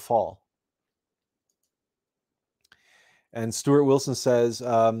you will fall. And Stuart Wilson says,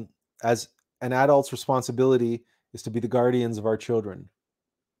 as an adult's responsibility is to be the guardians of our children.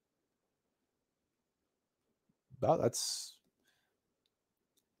 Well,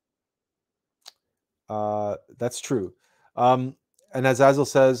 that's true. And as Azel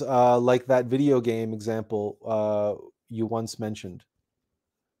says, like that video game example you once mentioned.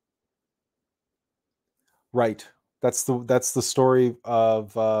 Right. That's the story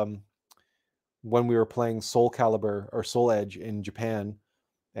of when we were playing Soul Calibur or Soul Edge in Japan,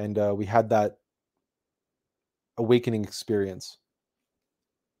 and we had that awakening experience.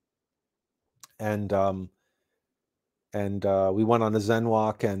 And we went on a Zen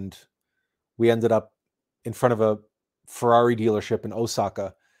walk, and we ended up in front of a Ferrari dealership in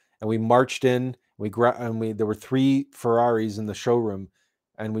Osaka, and we marched in. There were 3 Ferraris in the showroom,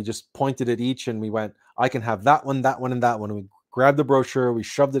 and we just pointed at each, and we went, "I can have that one, that one, and that one." And we grabbed the brochure, we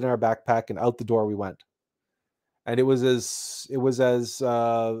shoved it in our backpack, and out the door we went. And it was as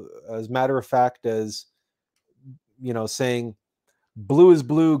matter of fact as, saying blue is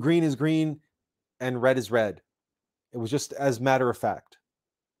blue, green is green, and red is red. It was just as matter of fact,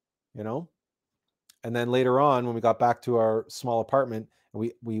 And then later on, when we got back to our small apartment,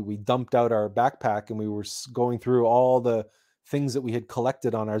 we dumped out our backpack, and we were going through all the things that we had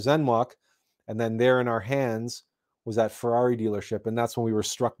collected on our Zen walk. And then there in our hands was that Ferrari dealership. And that's when we were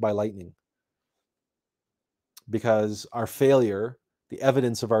struck by lightning. Because our failure, the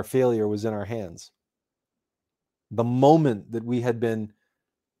evidence of our failure, was in our hands. The moment that we had been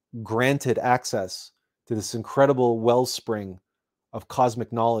granted access to this incredible wellspring of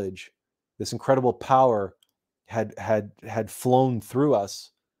cosmic knowledge, this incredible power had flown through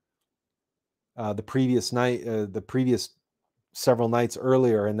us the previous several nights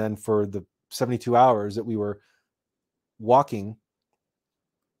earlier, and then for the 72 hours that we were walking.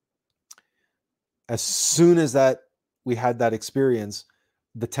 As soon as we had that experience,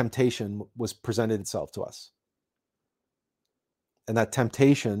 the temptation was presented itself to us. And that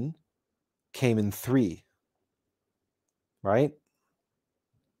temptation came in 3, right?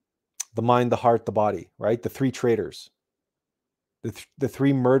 The mind, the heart, the body, right? The 3 traitors, the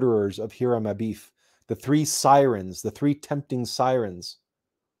 3 murderers of Hiram Abif, the 3 sirens, the 3 tempting sirens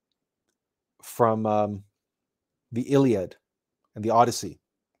from the Iliad and the Odyssey,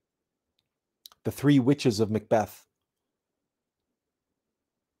 the 3 witches of Macbeth.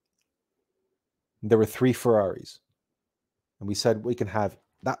 There were 3 Ferraris. And we said, we can have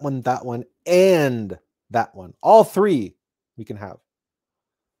that one, and that one. All 3 we can have.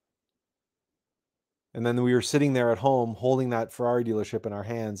 And then we were sitting there at home holding that Ferrari dealership in our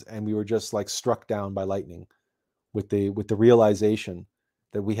hands, and we were just like struck down by lightning with the realization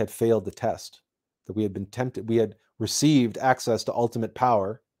that we had failed the test, that we had been tempted. We had received access to ultimate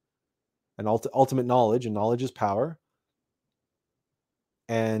power and ultimate knowledge, and knowledge is power.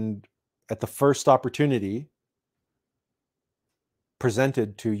 And at the first opportunity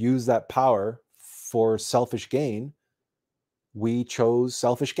presented to use that power for selfish gain, we chose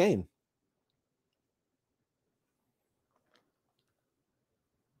selfish gain.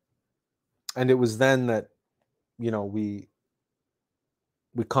 And it was then that, we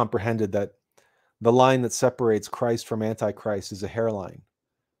comprehended that the line that separates Christ from Antichrist is a hairline.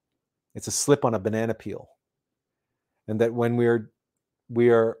 It's a slip on a banana peel. And that when we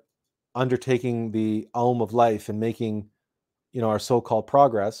are undertaking the AUM of Life and making, our so-called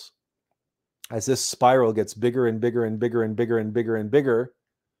progress, as this spiral gets bigger and bigger and bigger and bigger and bigger and bigger,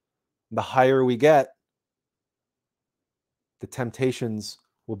 the higher we get, the temptations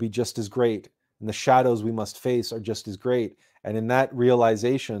will be just as great, and the shadows we must face are just as great. And in that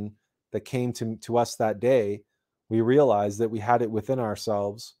realization that came to us that day, we realized that we had it within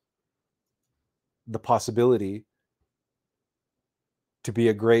ourselves the possibility to be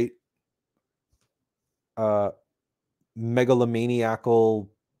a great megalomaniacal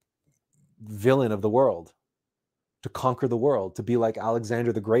villain of the world, to conquer the world, to be like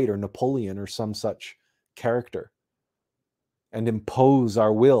Alexander the Great or Napoleon or some such character, and impose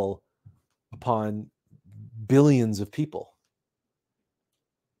our will upon billions of people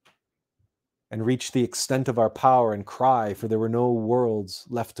and reach the extent of our power and cry for there were no worlds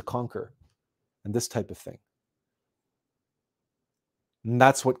left to conquer, and this type of thing. And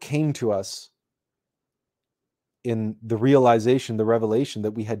that's what came to us in the realization, the revelation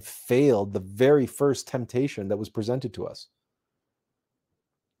that we had failed the very first temptation that was presented to us.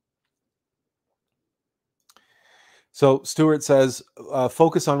 So Stewart says,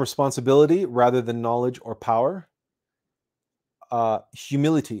 focus on responsibility rather than knowledge or power.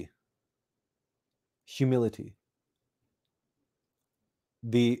 Humility.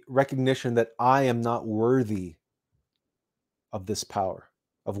 The recognition that I am not worthy of this power,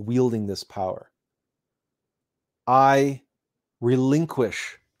 of wielding this power. I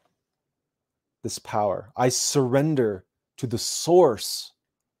relinquish this power. I surrender to the source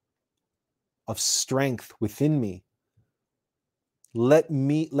of strength within me. Let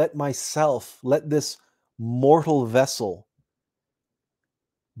this mortal vessel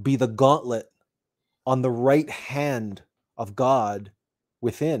be the gauntlet on the right hand of God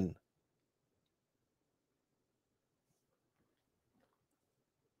within.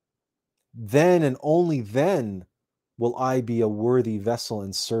 Then and only then will I be a worthy vessel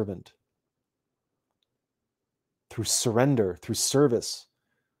and servant. Through surrender, through service.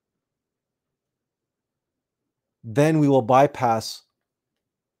 Then we will bypass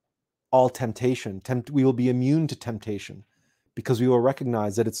all temptation. We will be immune to temptation because we will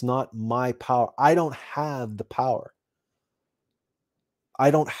recognize that it's not my power. I don't have the power. I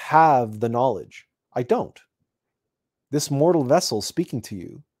don't have the knowledge. I don't. This mortal vessel speaking to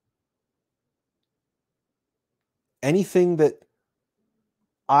you, anything that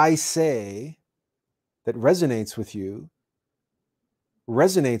I say that resonates with you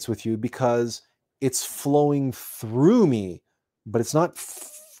because it's flowing through me, but it's not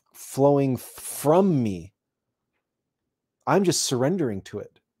flowing from me. I'm just surrendering to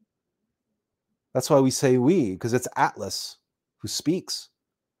it. That's why we say we, because it's Atlas who speaks.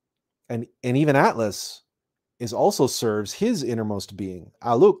 And even Atlas also serves his innermost being,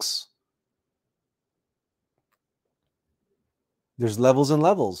 Alux. There's levels and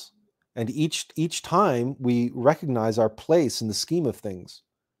levels. And each time we recognize our place in the scheme of things.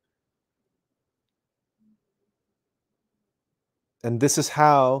 And this is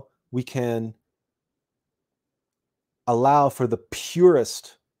how we can allow for the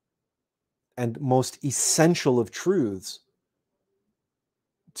purest and most essential of truths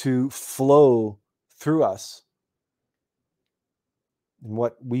to flow through us. And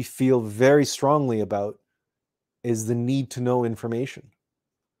what we feel very strongly about is the need to know information,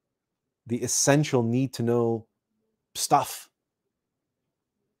 the essential need to know stuff.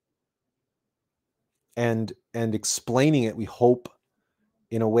 And explaining it, we hope,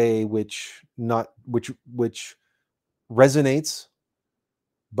 in a way which resonates,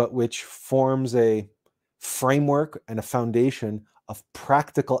 but which forms a framework and a foundation of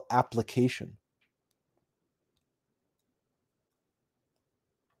practical application.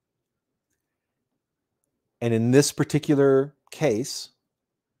 And in this particular case,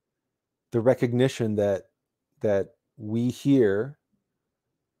 the recognition that we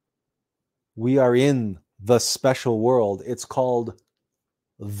are in the special world. It's called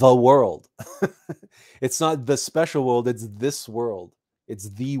the world. It's not the special world, it's this world. It's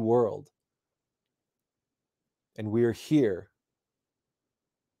the world. And we're here.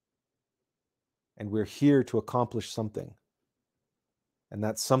 And we're here to accomplish something. And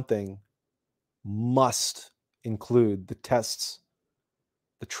that something must include the tests,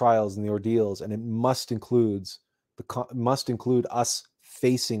 the trials, and the ordeals, and it must include us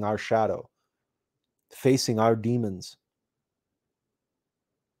facing our shadow, facing our demons,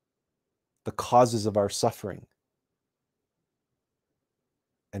 the causes of our suffering,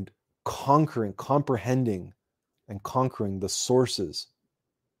 and comprehending and conquering the sources,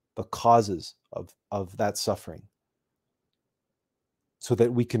 the causes of that suffering, so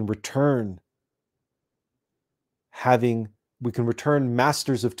that we can return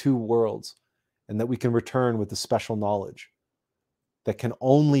masters of two worlds, and that we can return with the special knowledge that can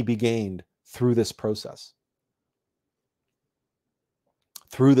only be gained through this process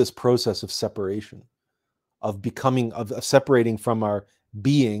of separation, of separating from our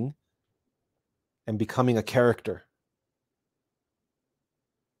being and becoming a character,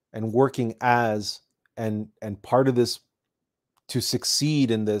 and working as and part of this, to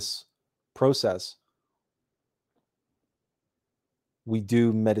succeed in this process, we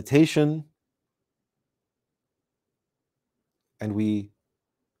do meditation, and we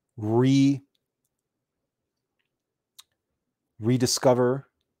rediscover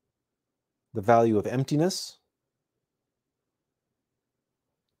the value of emptiness,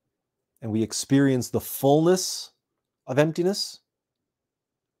 and we experience the fullness of emptiness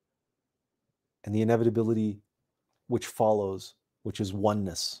and the inevitability which follows, which is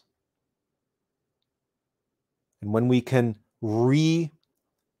oneness. And when we can reconnect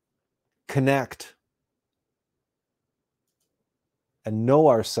and know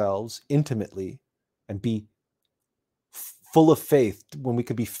ourselves intimately and be full of faith, when we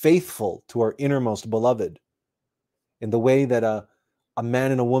could be faithful to our innermost beloved in the way that a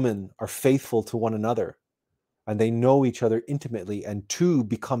man and a woman are faithful to one another, and they know each other intimately, and two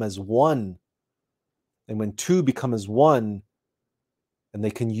become as one. And when two become as one, and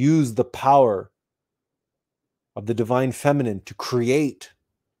they can use the power of the divine feminine to create,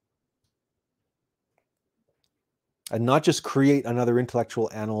 and not just create another intellectual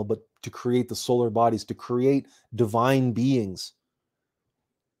animal, but to create the solar bodies, to create divine beings.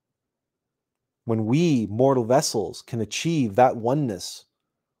 When we, mortal vessels, can achieve that oneness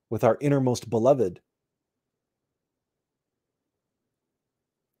with our innermost beloved,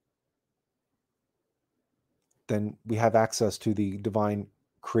 then we have access to the divine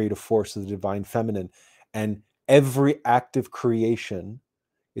creative force of the divine feminine. And every act of creation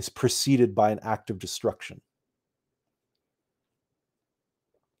is preceded by an act of destruction.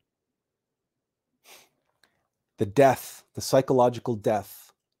 The death, the psychological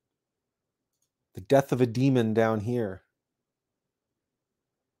death, the death of a demon down here,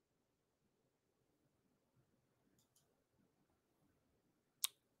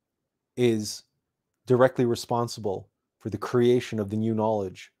 is directly responsible for the creation of the new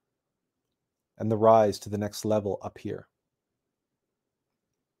knowledge and the rise to the next level up here.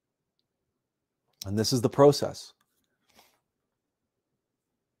 And this is the process.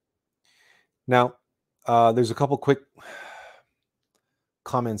 Now, there's a couple quick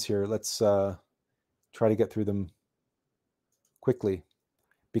comments here. Let's try to get through them quickly.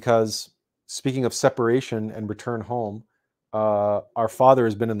 Because speaking of separation and return home, our father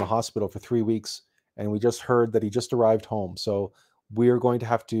has been in the hospital for 3 weeks, and we just heard that he just arrived home. So we are going to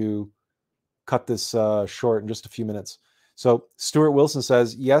have to cut this short in just a few minutes. So Stuart Wilson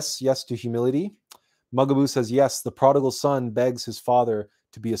says, yes, yes to humility. Mugaboo says, yes, the prodigal son begs his father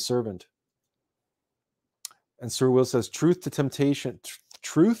to be a servant. And Stuart Wilson says, truth to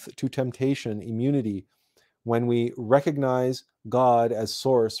temptation, immunity, when we recognize God as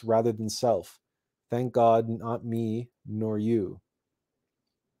source rather than self. Thank God, not me nor you.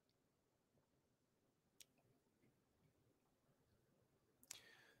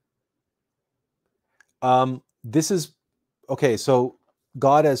 This is, okay, so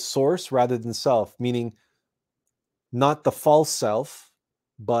God as source rather than self, meaning not the false self,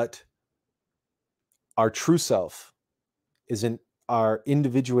 but our true self is in our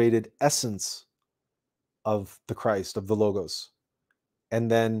individuated essence of the Christ, of the Logos.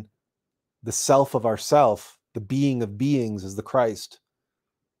 And then the self of ourself, the being of beings, is the Christ,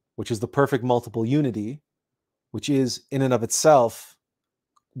 which is the perfect multiple unity, which is in and of itself,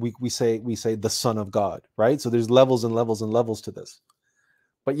 we say the Son of God, right? So there's levels and levels and levels to this.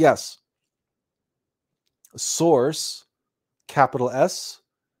 But yes, source, capital S,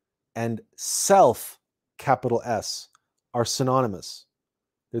 and self, capital S, are synonymous.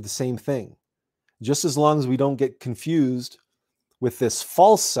 They're the same thing. Just as long as we don't get confused with this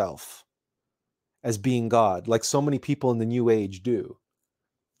false self as being God, like so many people in the New Age do.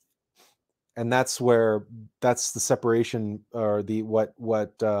 And that's the separation, or the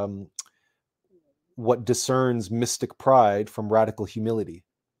what discerns mystic pride from radical humility.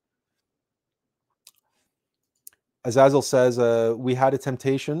 Azazel says, we had a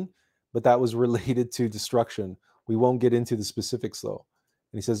temptation, but that was related to destruction. We won't get into the specifics though.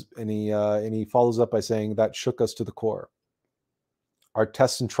 And he says, and he follows up by saying that shook us to the core. Our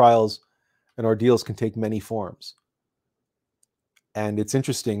tests and trials and ordeals can take many forms. And it's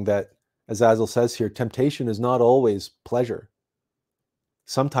interesting that, as Azazel says here, temptation is not always pleasure.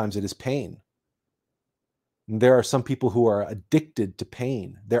 Sometimes it is pain. And there are some people who are addicted to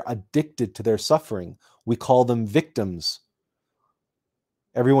pain. They're addicted to their suffering. We call them victims.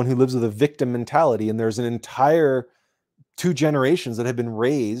 Everyone who lives with a victim mentality, and there's an entire 2 generations that have been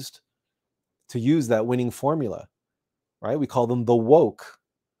raised to use that winning formula, right? We call them the woke,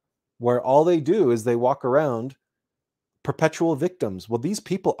 where all they do is they walk around perpetual victims. Well, these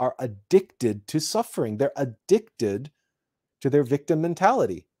people are addicted to suffering. They're addicted to their victim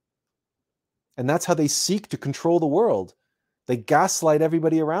mentality. And that's how they seek to control the world. They gaslight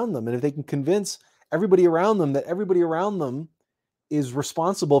everybody around them. And if they can convince everybody around them that everybody around them is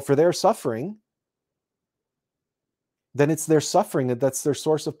responsible for their suffering, then it's their suffering that's their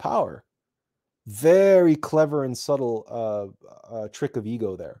source of power. Very clever and subtle trick of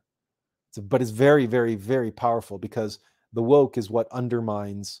ego there. But it's very, very, very powerful, because the woke is what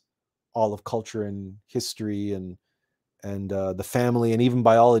undermines all of culture and history and the family and even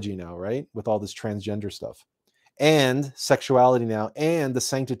biology now, right? With all this transgender stuff and sexuality now and the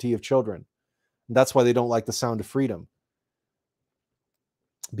sanctity of children. And that's why they don't like the sound of freedom,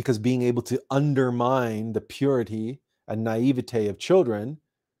 because being able to undermine the purity and naivete of children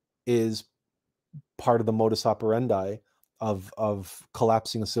is part of the modus operandi of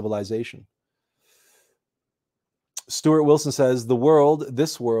collapsing a civilization. Stuart Wilson says,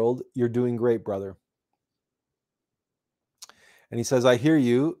 this world, you're doing great, brother. And he says, I hear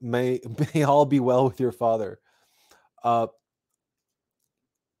you. May all be well with your father.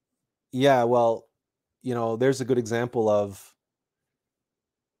 Yeah, well, there's a good example of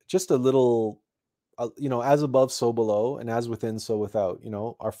just a little, as above, so below, and as within, so without.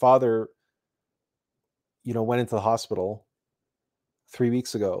 Our father, went into the hospital 3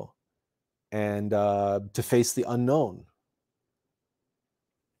 weeks ago, and to face the unknown.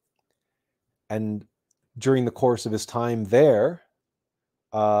 And during the course of his time there,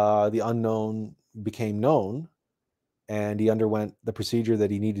 the unknown became known, and he underwent the procedure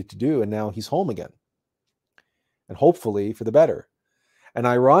that he needed to do, and now he's home again, and hopefully for the better. And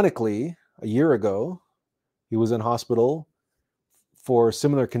ironically, a year ago, he was in hospital for a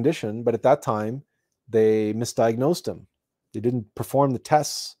similar condition, but at that time, they misdiagnosed him. They didn't perform the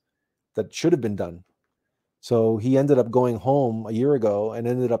tests that should have been done. So he ended up going home a year ago and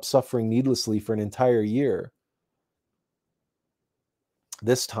ended up suffering needlessly for an entire year.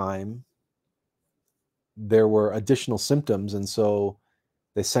 This time, there were additional symptoms, and so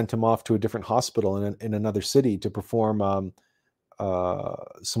they sent him off to a different hospital in another city to perform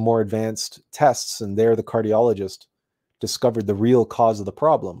some more advanced tests. And there, the cardiologist discovered the real cause of the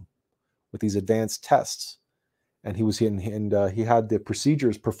problem with these advanced tests. And he had the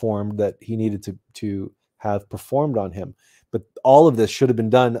procedures performed that he needed to have performed on him. But all of this should have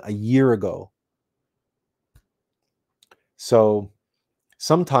been done a year ago. So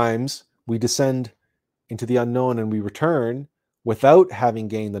sometimes we descend into the unknown and we return without having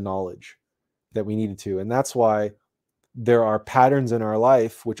gained the knowledge that we needed to. And that's why there are patterns in our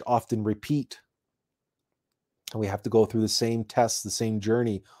life which often repeat. And we have to go through the same tests, the same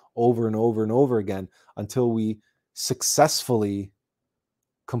journey over and over and over again until we successfully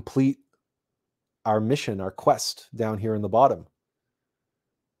complete our mission, our quest down here in the bottom.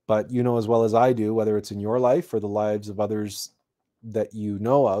 But you know as well as I do, whether it's in your life or the lives of others that you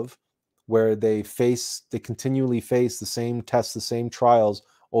know of, where they continually face the same tests, the same trials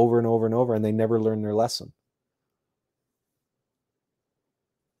over and over and over, and they never learn their lesson.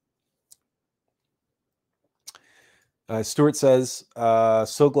 Stuart says,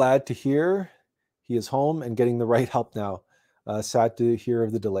 so glad to hear he is home and getting the right help now. Sad to hear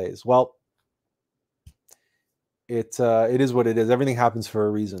of the delays. Well, it is what it is. Everything happens for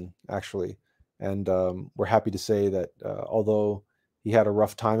a reason, actually. And we're happy to say that although he had a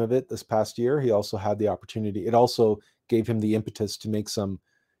rough time of it this past year, he also had the opportunity. It also gave him the impetus to make some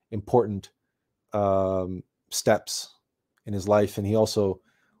important steps in his life. And he also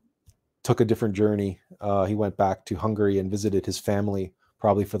took a different journey. He went back to Hungary and visited his family,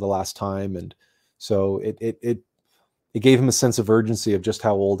 probably for the last time. And so it gave him a sense of urgency of just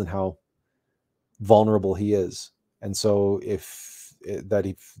how old and how vulnerable he is. And so if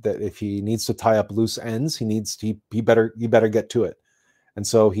he needs to tie up loose ends, he better get to it. And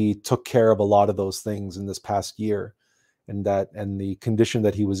so he took care of a lot of those things in this past year, and the condition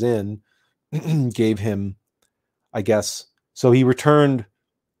that he was in gave him, I guess, so he returned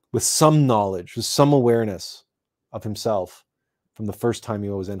with some knowledge, with some awareness of himself from the first time he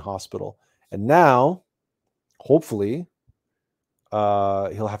was in hospital. And now, hopefully,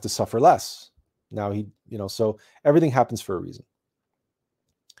 he'll have to suffer less. Now so everything happens for a reason.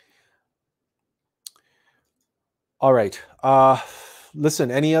 All right.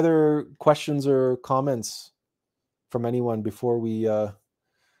 Listen, any other questions or comments from anyone before we...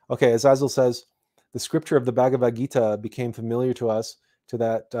 Okay, as Azazel says, the scripture of the Bhagavad Gita became familiar to us to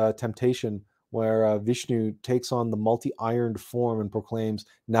that temptation where Vishnu takes on the multi-ironed form and proclaims,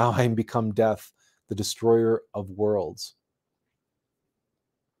 now I am become death, the destroyer of worlds.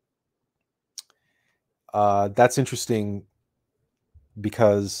 That's interesting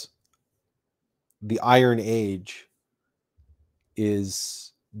because the Iron Age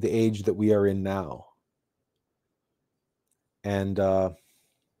is the age that we are in now. And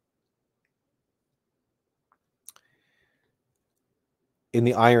in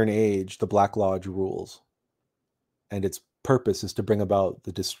the Iron Age, the Black Lodge rules. And it's purpose is to bring about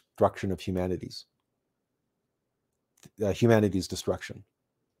the destruction of humanity's destruction.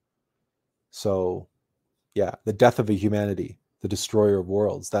 So, yeah, the death of a humanity, the destroyer of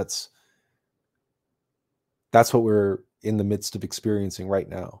worlds. That's what we're in the midst of experiencing right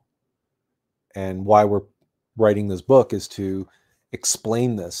now. And why we're writing this book is to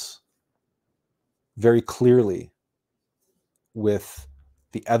explain this very clearly with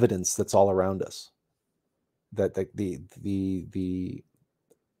the evidence that's all around us. That the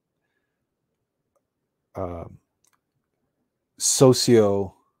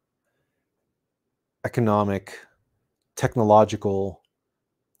socio-economic, technological,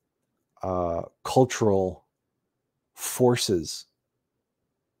 cultural forces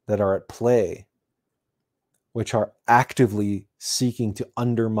that are at play, which are actively seeking to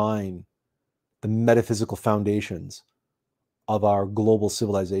undermine the metaphysical foundations of our global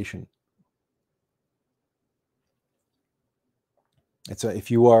civilization. It's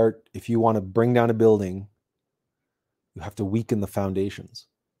if you want to bring down a building, you have to weaken the foundations.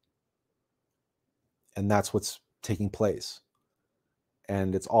 And that's what's taking place.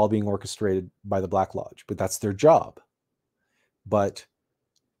 And it's all being orchestrated by the Black Lodge, but that's their job. But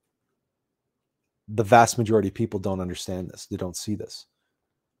the vast majority of people don't understand this. They don't see this.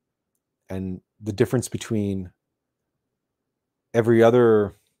 And the difference between every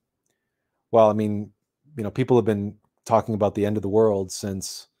other, well, I mean, people have been talking about the end of the world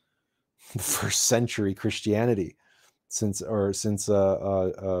since the first century Christianity, since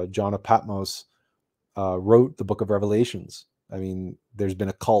John of Patmos wrote the Book of Revelations. I mean, there's been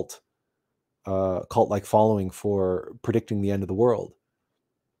a cult-like following for predicting the end of the world.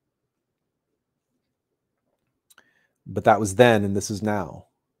 But that was then, and this is now.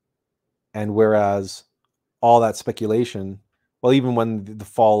 And whereas all that speculation, well, even when the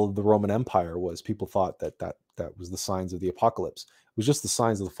fall of the Roman Empire was, people thought that was the signs of the apocalypse. It was just the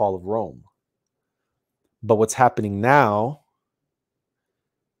signs of the fall of Rome. But what's happening now,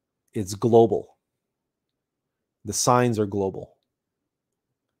 it's global. The signs are global.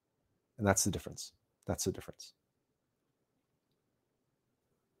 And that's the difference. That's the difference.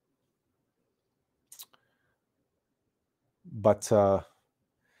 But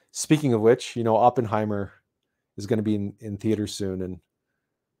speaking of which, Oppenheimer is going to be in theaters soon. And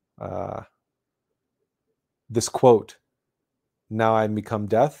this quote, "Now I become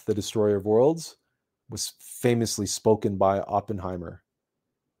death, the destroyer of worlds," was famously spoken by Oppenheimer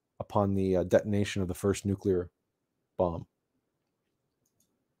upon the detonation of the first nuclear bomb.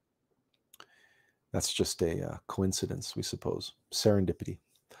 That's just a coincidence, we suppose. Serendipity.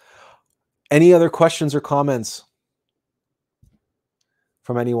 Any other questions or comments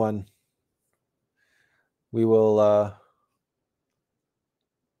from anyone? We will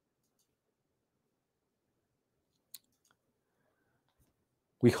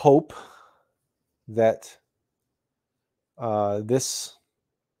we hope that this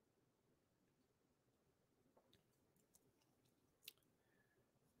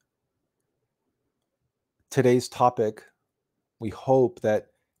today's topic, we hope that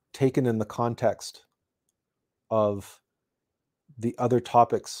taken in the context of the other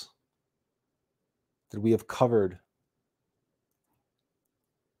topics that we have covered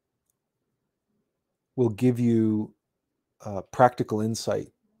will give you practical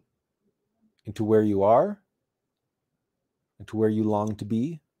insight into where you are, into where you long to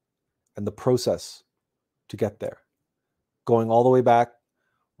be, and the process to get there. Going all the way back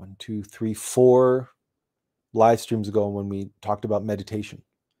 1, 2, 3, 4 live streams ago when we talked about meditation.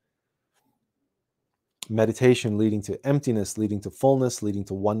 Meditation leading to emptiness, leading to fullness, leading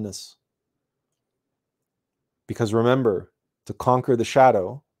to oneness. Because remember, to conquer the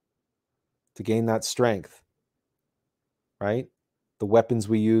shadow, to gain that strength, right? The weapons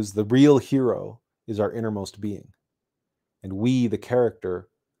we use, the real hero is our innermost being. And we, the character,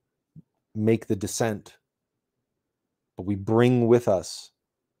 make the descent. But we bring with us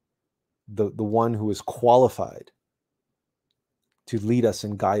the one who is qualified to lead us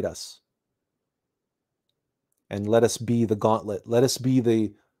and guide us. And let us be the gauntlet. Let us be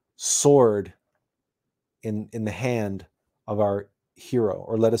the sword in the hand of our hero,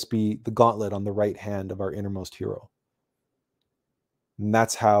 or let us be the gauntlet on the right hand of our innermost hero. And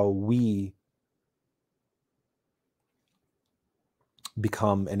that's how we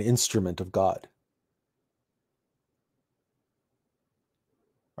become an instrument of God.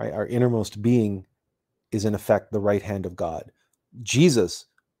 Right? Our innermost being is in effect the right hand of God. Jesus,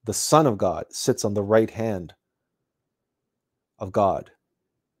 the Son of God, sits on the right hand of God,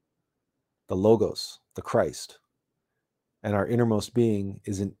 the Logos, the Christ. And our innermost being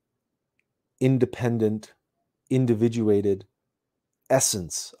is an independent, individuated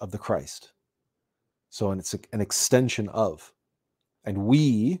essence of the Christ. So, and it's an extension of. And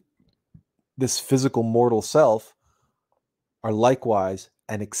we, this physical mortal self, are likewise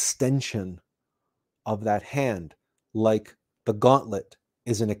an extension of that hand, like the gauntlet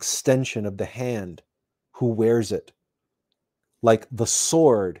is an extension of the hand who wears it, like the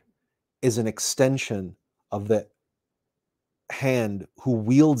sword is an extension of the hand who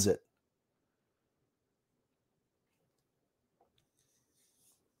wields it.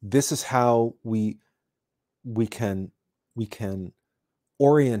 This is how we can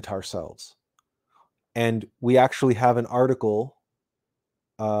orient ourselves. And we actually have an article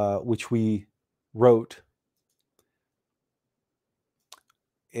which we wrote.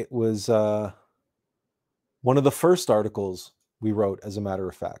 It was one of the first articles we wrote, as a matter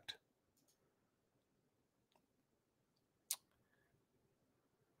of fact.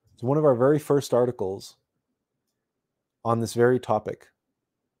 It's one of our very first articles on this very topic.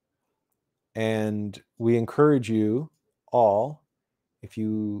 And we encourage you all, if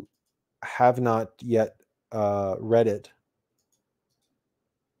you have not yet read it,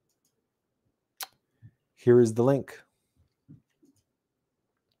 here is the link.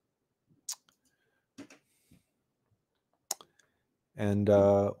 And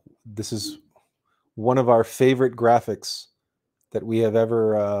this is one of our favorite graphics that we have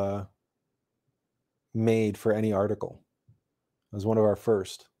ever made for any article. It was one of our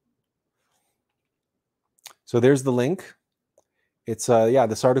first. So there's the link. It's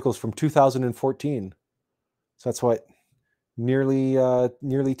this article is from 2014. So that's what, nearly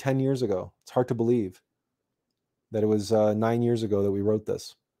 10 years ago. It's hard to believe that it was 9 years ago that we wrote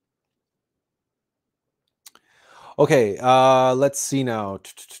this. Okay, let's see now.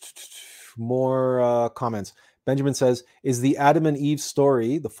 More comments. Benjamin says, is the Adam and Eve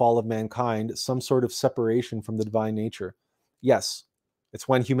story, the fall of mankind, some sort of separation from the divine nature? Yes. It's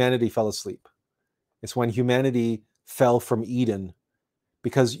when humanity fell asleep. It's when humanity fell from Eden.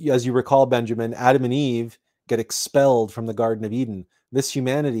 Because, as you recall, Benjamin, Adam and Eve get expelled from the Garden of Eden. This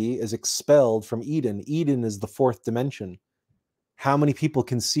humanity is expelled from Eden. Eden is the fourth dimension. How many people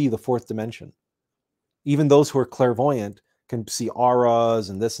can see the fourth dimension? Even those who are clairvoyant can see auras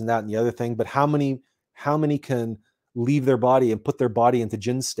and this and that and the other thing, but how many can leave their body and put their body into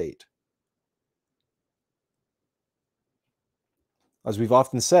jinn state? As we've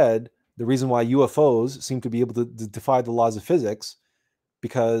often said, the reason why UFOs seem to be able to defy the laws of physics,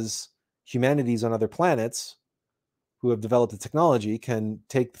 because humanities on other planets who have developed the technology can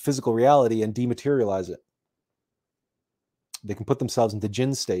take the physical reality and dematerialize it. They can put themselves into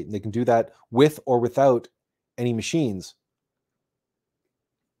jinn state, and they can do that with or without any machines.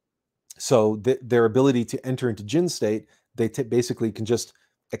 So their ability to enter into jinn state, they basically can just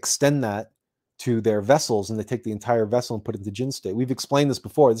extend that to their vessels, and they take the entire vessel and put it into jinn state. We've explained this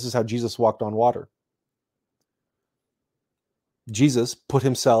before. This is how Jesus walked on water. Jesus put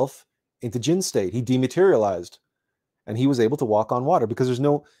himself into jinn state. He dematerialized, and he was able to walk on water, because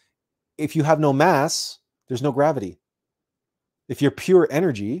if you have no mass, there's no gravity. If you're pure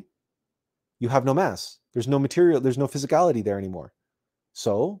energy, you have no mass. There's no material, there's no physicality there anymore.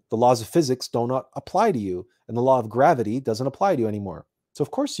 So the laws of physics do not apply to you, and the law of gravity doesn't apply to you anymore. So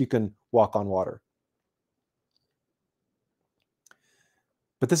of course you can walk on water.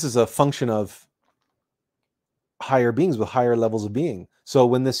 But this is a function of higher beings with higher levels of being. So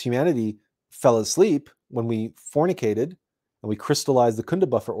when this humanity fell asleep, when we fornicated and we crystallized the Kunda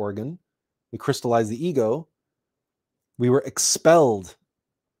buffer organ, we crystallized the ego, we were expelled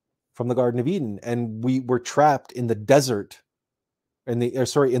from the Garden of Eden, and we were trapped in the desert, in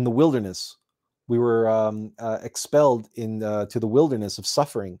the wilderness. We were expelled to the wilderness of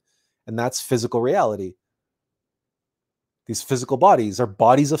suffering, and that's physical reality. These physical bodies are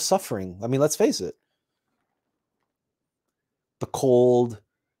bodies of suffering. I mean, let's face it. The cold,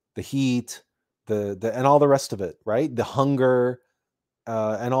 the heat, and all the rest of it, right? The hunger,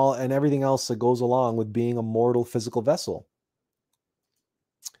 and everything else that goes along with being a mortal physical vessel.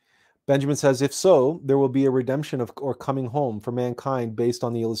 Benjamin says, if so, there will be a redemption or coming home for mankind based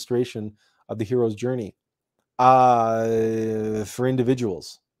on the illustration of the hero's journey. For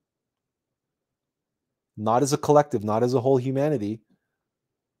individuals. Not as a collective, not as a whole humanity.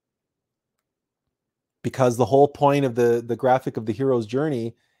 Because the whole point of the graphic of the hero's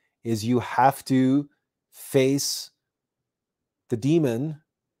journey is you have to face the demon,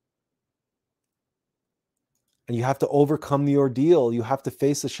 and you have to overcome the ordeal. You have to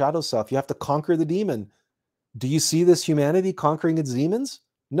face the shadow self. You have to conquer the demon. Do you see this humanity conquering its demons?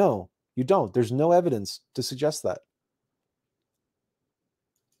 No, you don't. There's no evidence to suggest that.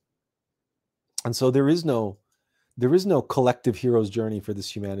 And so there is no There is no collective hero's journey for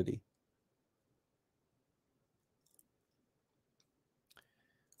this humanity.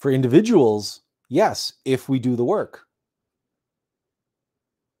 For individuals, yes, if we do the work.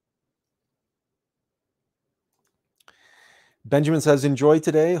 Benjamin says, enjoy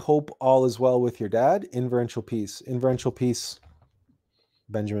today. Hope all is well with your dad. Inferential peace. Inferential peace.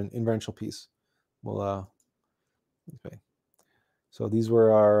 Benjamin, inferential peace. Well, okay. So these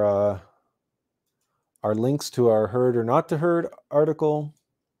were our links to our heard or not to heard article.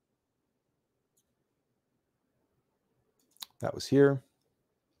 That was here.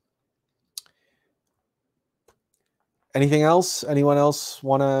 Anything else? Anyone else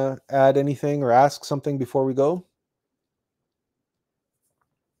want to add anything or ask something before we go?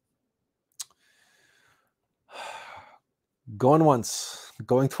 Going once,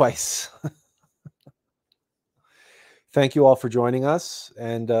 going twice. Thank you all for joining us,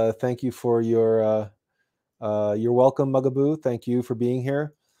 and thank you for your welcome, Mugaboo. Thank you for being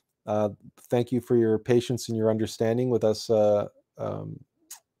here. Thank you for your patience and your understanding with us.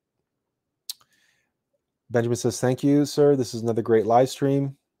 Benjamin says, thank you, sir. This is another great live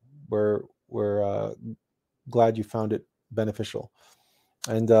stream. We're glad you found it beneficial.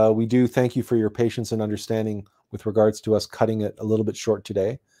 And we do thank you for your patience and understanding with regards to us cutting it a little bit short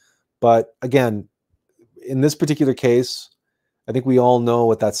today. But again, in this particular case, I think we all know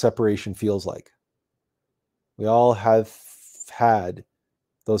what that separation feels like. We all have had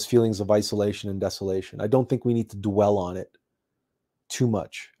those feelings of isolation and desolation. I don't think we need to dwell on it too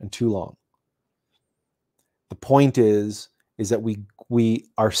much and too long. The point is that we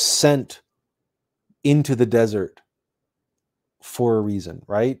are sent into the desert for a reason,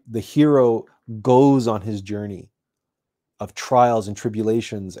 right? The hero goes on his journey of trials and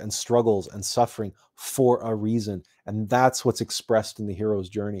tribulations and struggles and suffering for a reason. And that's what's expressed in the hero's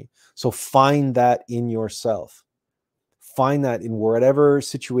journey. So find that in yourself. Find that in whatever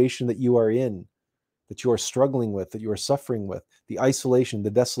situation that you are in, that you are struggling with, that you are suffering with, the isolation,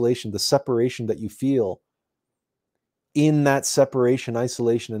 the desolation, the separation that you feel. In that separation,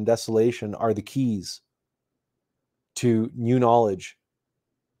 isolation, and desolation are the keys to new knowledge,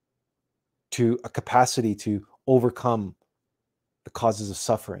 to a capacity to overcome the causes of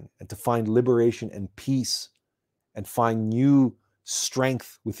suffering and to find liberation and peace and find new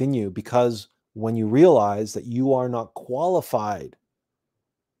strength within you. Because when you realize that you are not qualified,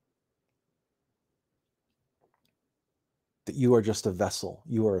 that you are just a vessel,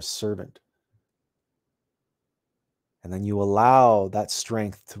 you are a servant. And then you allow that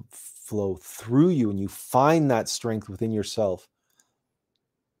strength to flow through you, and you find that strength within yourself.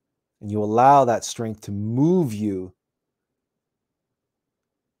 And you allow that strength to move you.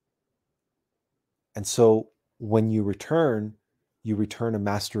 And so when you return a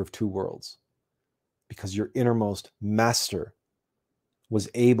master of two worlds, because your innermost master was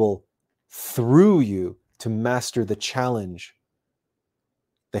able through you to master the challenge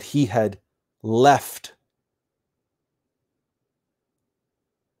that he had left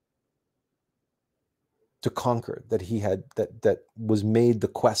to conquer, that he had, that was made the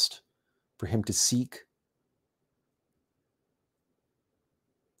quest for him to seek.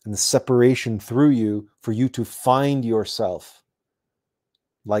 And the separation through you for you to find yourself.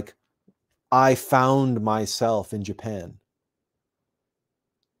 Like I found myself in Japan.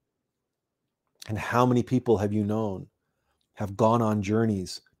 And how many people have you known have gone on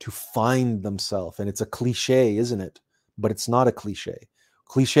journeys to find themselves? And it's a cliche, isn't it? But it's not a cliche.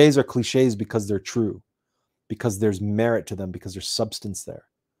 Cliches are cliches because they're true, because there's merit to them, because there's substance there.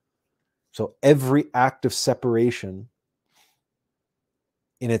 So every act of separation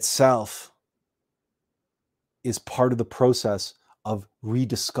in itself is part of the process of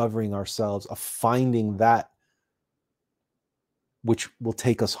rediscovering ourselves, of finding that which will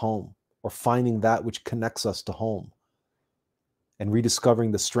take us home, or finding that which connects us to home, and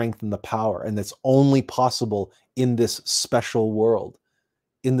rediscovering the strength and the power. And that's only possible in this special world,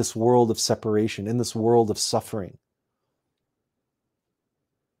 in this world of separation, in this world of suffering.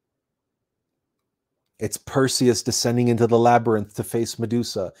 It's Perseus descending into the labyrinth to face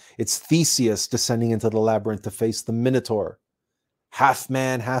Medusa. It's Theseus descending into the labyrinth to face the Minotaur, half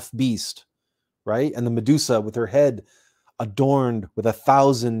man, half beast, right? And the Medusa with her head adorned with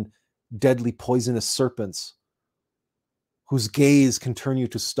 1,000 deadly poisonous serpents whose gaze can turn you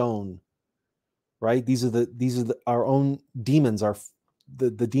to stone, right? These are our own demons, the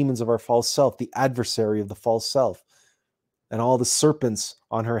demons of our false self, the adversary of the false self. And all the serpents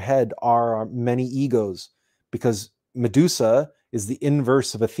on her head are our many egos, because Medusa is the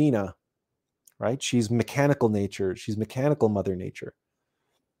inverse of Athena, right? She's mechanical nature. She's mechanical Mother Nature.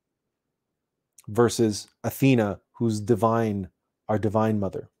 Versus Athena, who's divine, our divine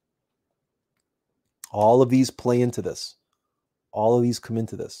mother. All of these play into this. All of these come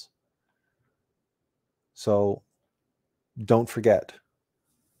into this. So don't forget,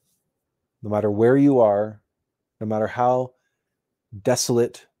 no matter where you are, no matter how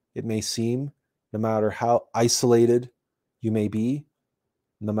desolate it may seem, no matter how isolated you may be,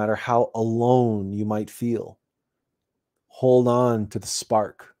 no matter how alone you might feel, hold on to the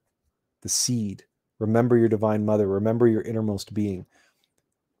spark, the seed. Remember your divine mother. Remember your innermost being.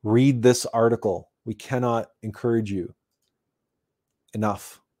 Read this article. We cannot encourage you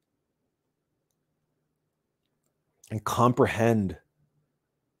enough. And comprehend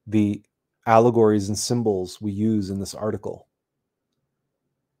the allegories and symbols we use in this article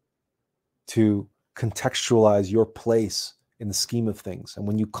to contextualize your place in the scheme of things. And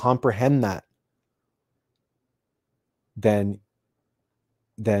when you comprehend that, then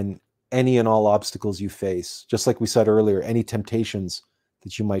any and all obstacles you face, just like we said earlier, any temptations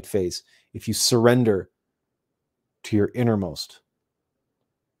that you might face, if you surrender to your innermost,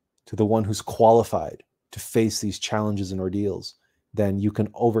 to the one who's qualified to face these challenges and ordeals, then you can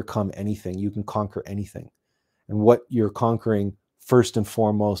overcome anything. You can conquer anything. And what you're conquering first and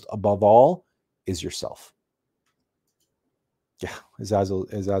foremost, above all, is yourself. Yeah, Azazel,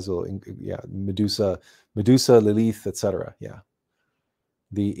 yeah, Medusa, Lilith, etc. Yeah,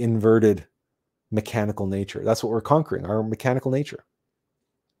 the inverted mechanical nature. That's what we're conquering, our mechanical nature.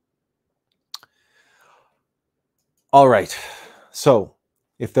 All right. So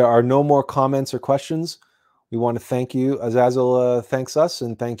if there are no more comments or questions, we want to thank you. Azazel thanks us,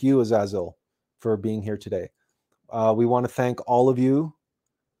 and thank you, Azazel, for being here today. We want to thank all of you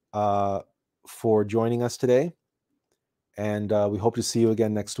for joining us today. And we hope to see you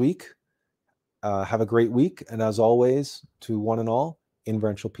again next week. Have a great week. And as always, to one and all,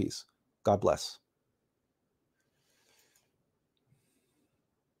 inferential peace. God bless.